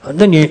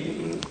那你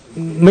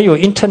没有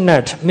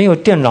internet， 没有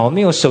电脑，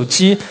没有手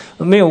机，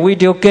没有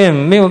video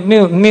game，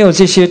 没有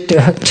这些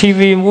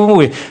TV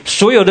movie，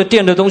 所有的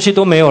电的东西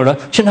都没有了，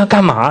去那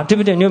干嘛？对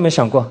不对？你有没有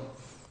想过？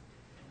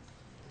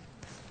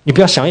你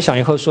不要想一想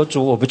以后说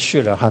主我不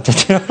去了哈，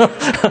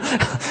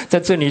在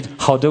这里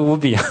好得无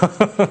比。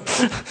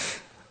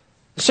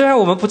虽然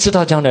我们不知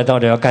道将来到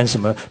底要干什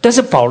么，但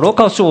是保罗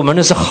告诉我们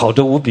那是好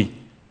得无比。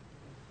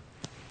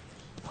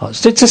好，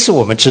所以这是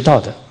我们知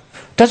道的，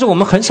但是我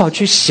们很少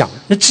去想。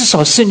那至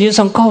少圣经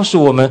上告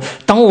诉我们，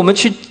当我们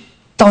去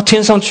到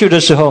天上去的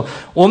时候，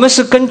我们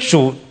是跟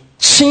主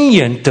亲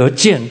眼得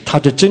见他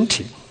的真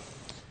体，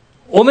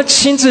我们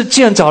亲自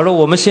见着了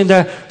我们现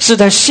在是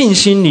在信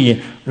心里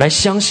来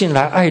相信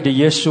来爱的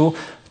耶稣，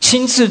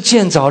亲自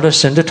见着了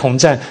神的同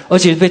在，而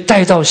且被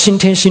带到新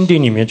天新地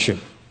里面去。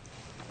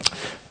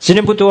时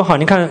间不多哈，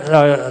你看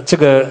这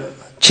个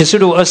启示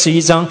录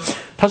21章，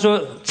他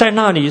说在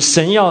那里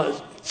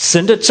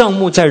神的帐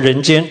幕在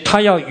人间，他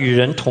要与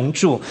人同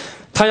住，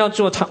他要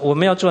做我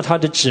们要做他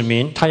的子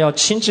民，他要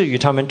亲自与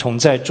他们同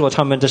在，做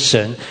他们的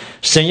神。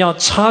神要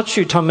擦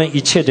去他们一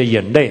切的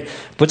眼泪，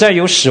不再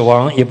有死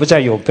亡，也不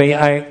再有悲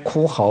哀、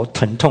哭嚎、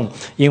疼痛，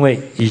因为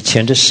以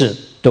前的事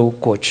都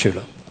过去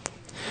了。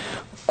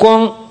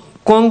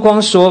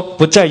光说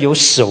不再有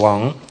死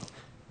亡，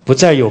不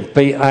再有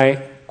悲哀、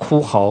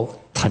哭嚎、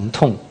疼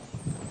痛，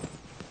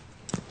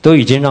都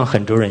已经让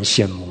很多人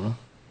羡慕了。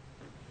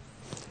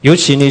尤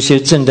其那些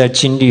正在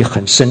经历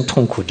很深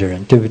痛苦的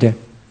人，对不对？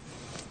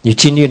你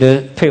经历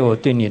了配偶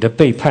对你的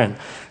背叛，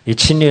你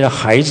经历了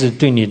孩子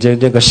对你的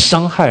这个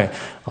伤害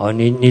啊，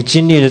你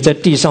经历了在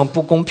地上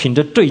不公平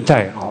的对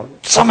待啊，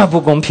这么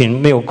不公平，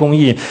没有公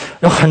义，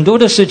有很多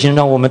的事情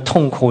让我们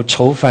痛苦、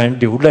愁烦、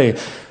流泪。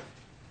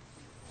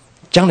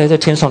将来在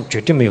天上绝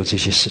对没有这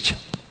些事情，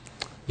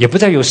也不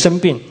再有生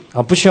病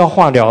啊，不需要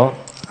化疗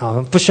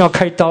啊，不需要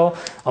开刀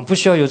啊，不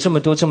需要有这么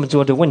多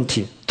的问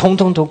题，通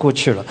通都过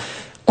去了。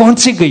光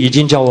这个已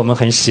经叫我们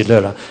很喜乐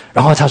了。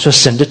然后他说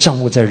神的帐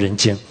幕在人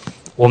间，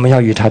我们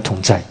要与他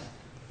同在。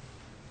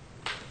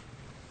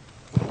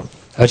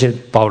而且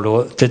保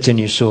罗在这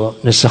里说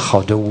那是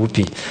好的无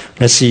比，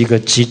那是一个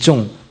极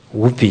重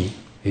无比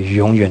与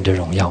永远的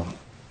荣耀。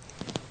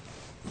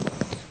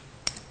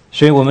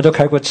所以我们都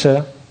开过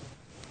车，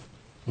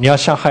你要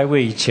下highway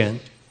以前，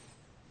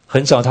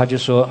很早他就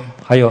说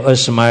还有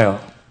20 mile，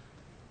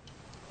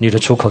 你的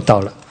出口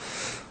到了。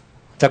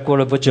再过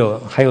了不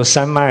久还有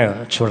3 mile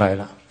出来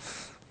了，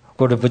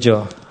过了不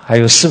久还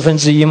有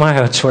1/4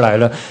 mile 出来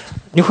了。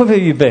你会不会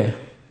预备？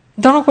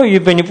你当然会预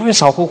备，你不会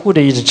傻乎乎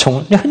的一直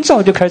冲，你很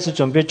早就开始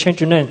准备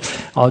change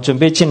lane， 准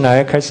备进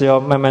来，开始要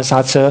慢慢刹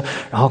车，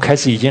然后开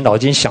始已经脑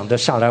筋想着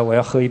下来我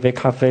要喝一杯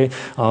咖啡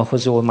或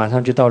者我马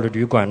上就到了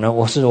旅馆了，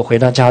我回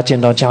到家见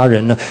到家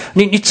人了，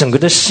你整个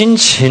的心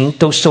情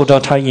都受到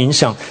它影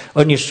响，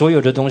而你所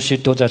有的东西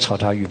都在朝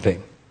它预备。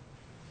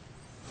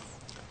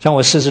像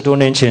我40多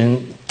年前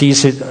第一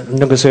次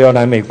那个时候要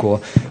来美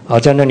国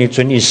在那里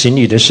整理行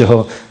李的时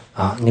候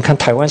你看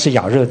台湾是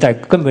亚热带，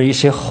根本一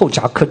些厚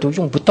夹克都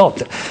用不到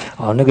的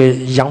那个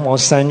羊毛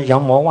衫、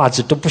羊毛袜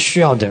子都不需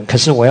要的。可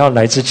是我要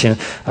来之前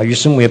于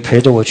师母也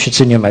陪着我去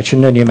这里买，去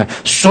那里买，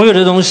所有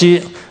的东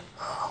西，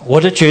我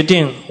的决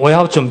定，我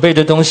要准备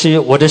的东西，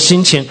我的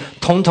心情，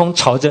统统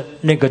朝着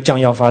那个将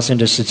要发生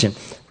的事情，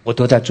我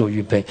都在做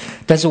预备。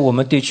但是我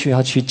们地区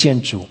要去见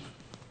主，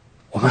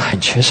我们很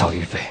缺少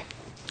预备。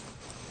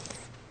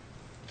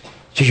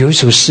就有一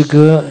首诗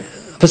歌，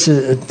不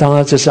是，当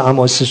然这是阿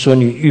摩斯说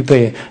你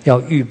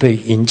要预备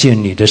迎接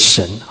你的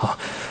神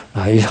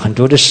很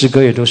多的诗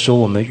歌也都说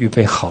我们预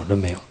备好了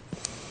没有？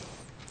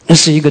那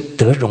是一个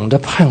得荣的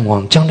盼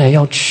望，将来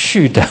要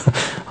去的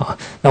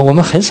那我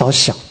们很少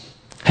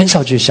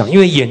去想，因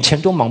为眼前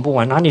都忙不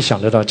完，哪里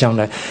想得到将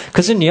来？可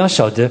是你要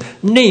晓得，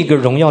那个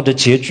荣耀的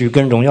结局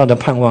跟荣耀的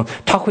盼望，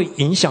它会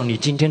影响你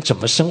今天怎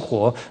么生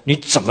活，你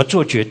怎么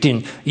做决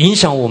定，影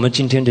响我们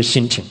今天的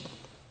心情。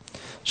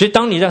所以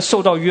当你在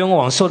受到冤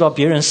枉、受到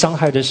别人伤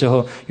害的时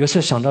候，有时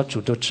候想到主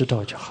都知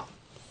道就好。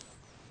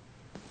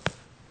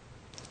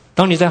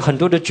当你在很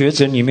多的抉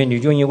择里面，你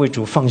愿意为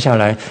主放下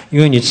来，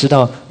因为你知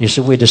道你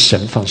是为了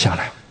神放下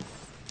来，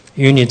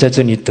因为你在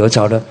这里得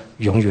着了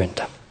永远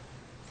的。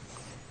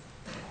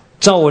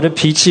照我的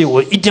脾气，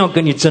我一定要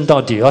跟你争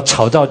到底，要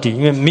吵到底，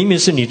因为明明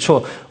是你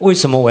错，为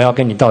什么我要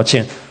跟你道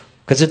歉？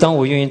可是当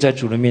我愿意在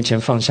主的面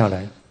前放下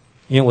来，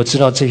因为我知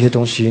道这些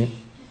东西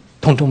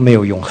通通没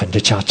有永恒的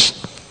价值，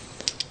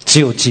只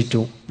有基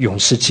督，永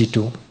是基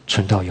督，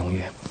存到永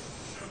远。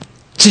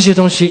这些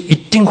东西一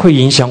定会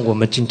影响我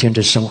们今天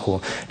的生活。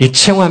你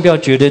千万不要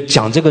觉得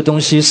讲这个东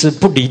西是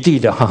不离地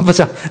的不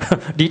是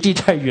离地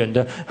太远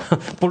的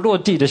不落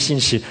地的信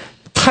息，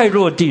太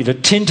落地了，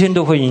天天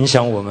都会影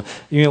响我们，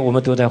因为我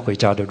们都在回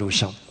家的路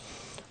上。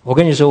我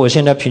跟你说，我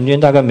现在平均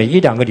大概每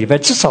1-2个礼拜，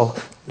至少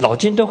脑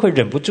筋都会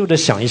忍不住的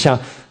想一下，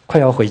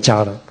快要回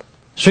家了，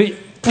所以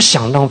不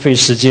想浪费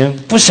时间，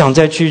不想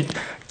再去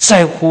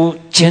在乎、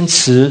坚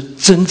持、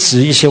争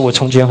执一些我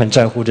从前很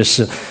在乎的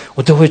事，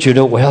我都会觉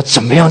得我要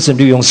怎么样子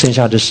利用剩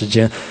下的时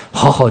间，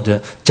好好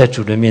的在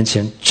主人面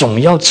前，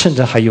总要趁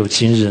着还有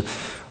今日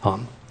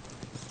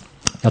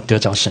要得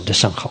着神的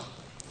上好。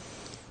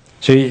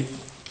所以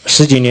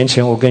10几年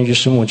前，我跟于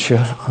师母去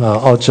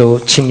澳洲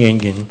青年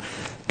营，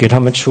给他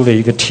们出了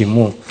一个题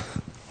目，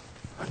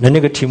那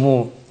个题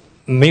目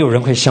没有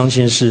人会相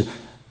信是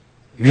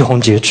于洪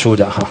杰出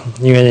的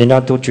因为人家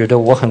都觉得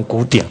我很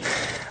古典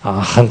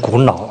很古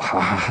老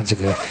这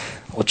个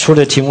我出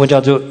的题目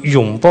叫做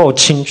拥抱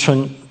青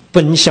春，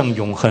奔向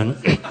永恒。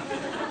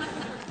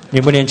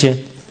年不年轻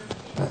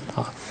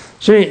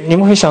所以你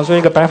们会想说，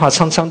一个白发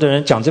苍苍的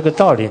人讲这个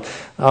道理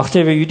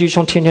这位于弟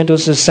兄天天都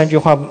是3句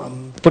话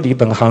不离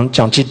本行，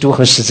讲基督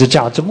和十字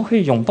架，怎么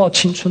会拥抱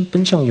青春，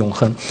奔向永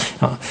恒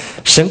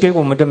神给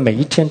我们的每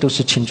一天都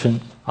是青春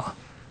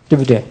对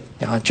不对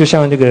就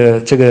像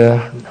这个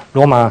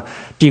罗马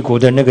帝国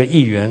的那个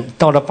议员，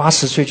到了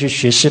80岁去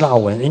学希腊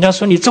文，人家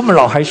说你这么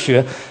老还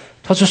学，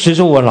他说谁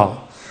说我老，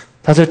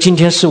他说今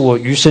天是我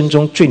余生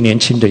中最年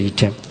轻的一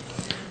天，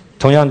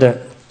同样的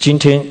今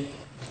天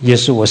也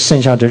是我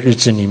剩下的日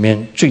子里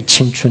面最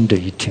青春的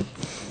一天，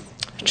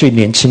最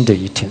年轻的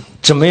一天。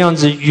怎么样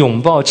子拥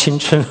抱青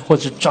春，或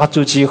者抓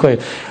住机会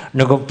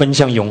能够奔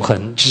向永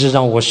恒，就是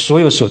让我所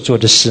有所做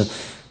的事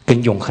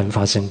跟永恒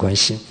发生关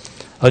系，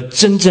而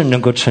真正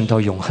能够存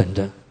到永恒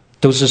的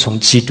都是从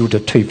基督的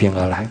蜕变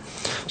而来。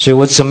所以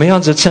我怎么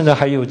样子趁着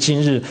还有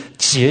今日，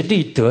竭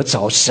力得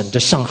着神的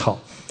上好，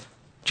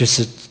就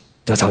是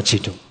得着基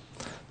督。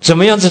怎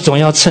么样子总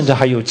要趁着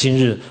还有今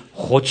日，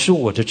活出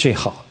我的最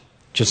好，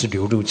就是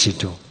流入基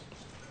督。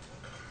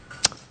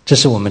这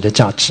是我们的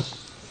价值，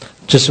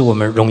这是我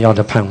们荣耀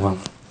的盼望。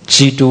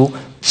基督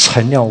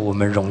成了我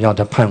们荣耀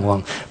的盼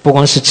望，不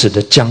光是指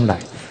的将来，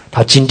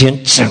他今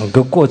天整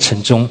个过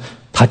程中，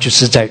他就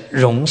是在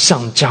荣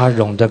上加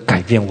荣的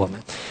改变我们。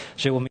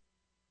所以我们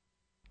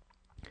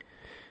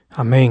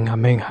阿们阿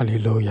们，哈利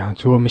路亚。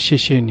主，我们谢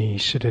谢你，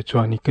是的，主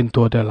啊，你更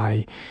多的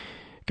来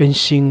更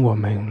新我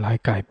们，来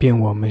改变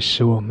我们，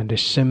使我们的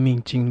生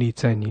命经历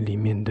在你里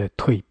面的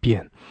蜕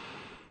变，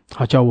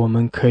好叫我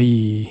们可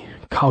以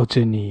靠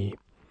着你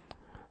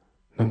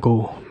能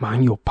够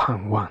满有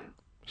盼望，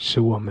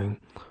使我们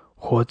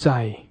活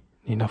在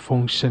你那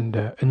丰盛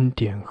的恩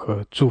典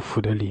和祝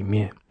福的里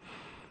面。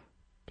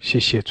谢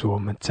谢主，我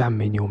们赞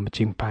美你，我们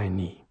敬拜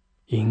你，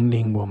引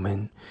领我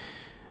们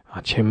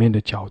前面的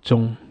脚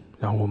踪，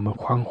让我们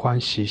欢欢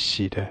喜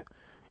喜的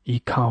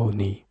依靠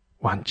你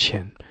往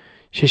前。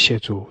谢谢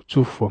主，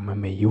祝福我们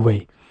每一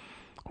位，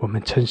我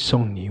们称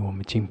颂你，我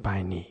们敬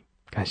拜你，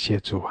感谢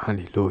主，哈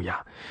利路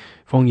亚。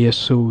奉耶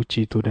稣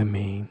基督的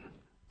名，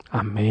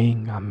阿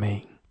们阿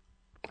们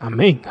阿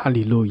们，哈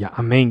利路亚，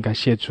阿们，感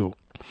谢主，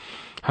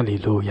哈利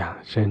路亚。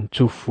神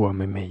祝福我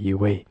们每一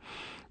位，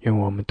愿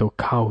我们都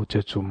靠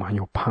着主满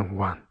有盼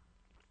望，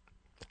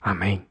阿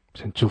们。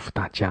神祝福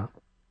大家。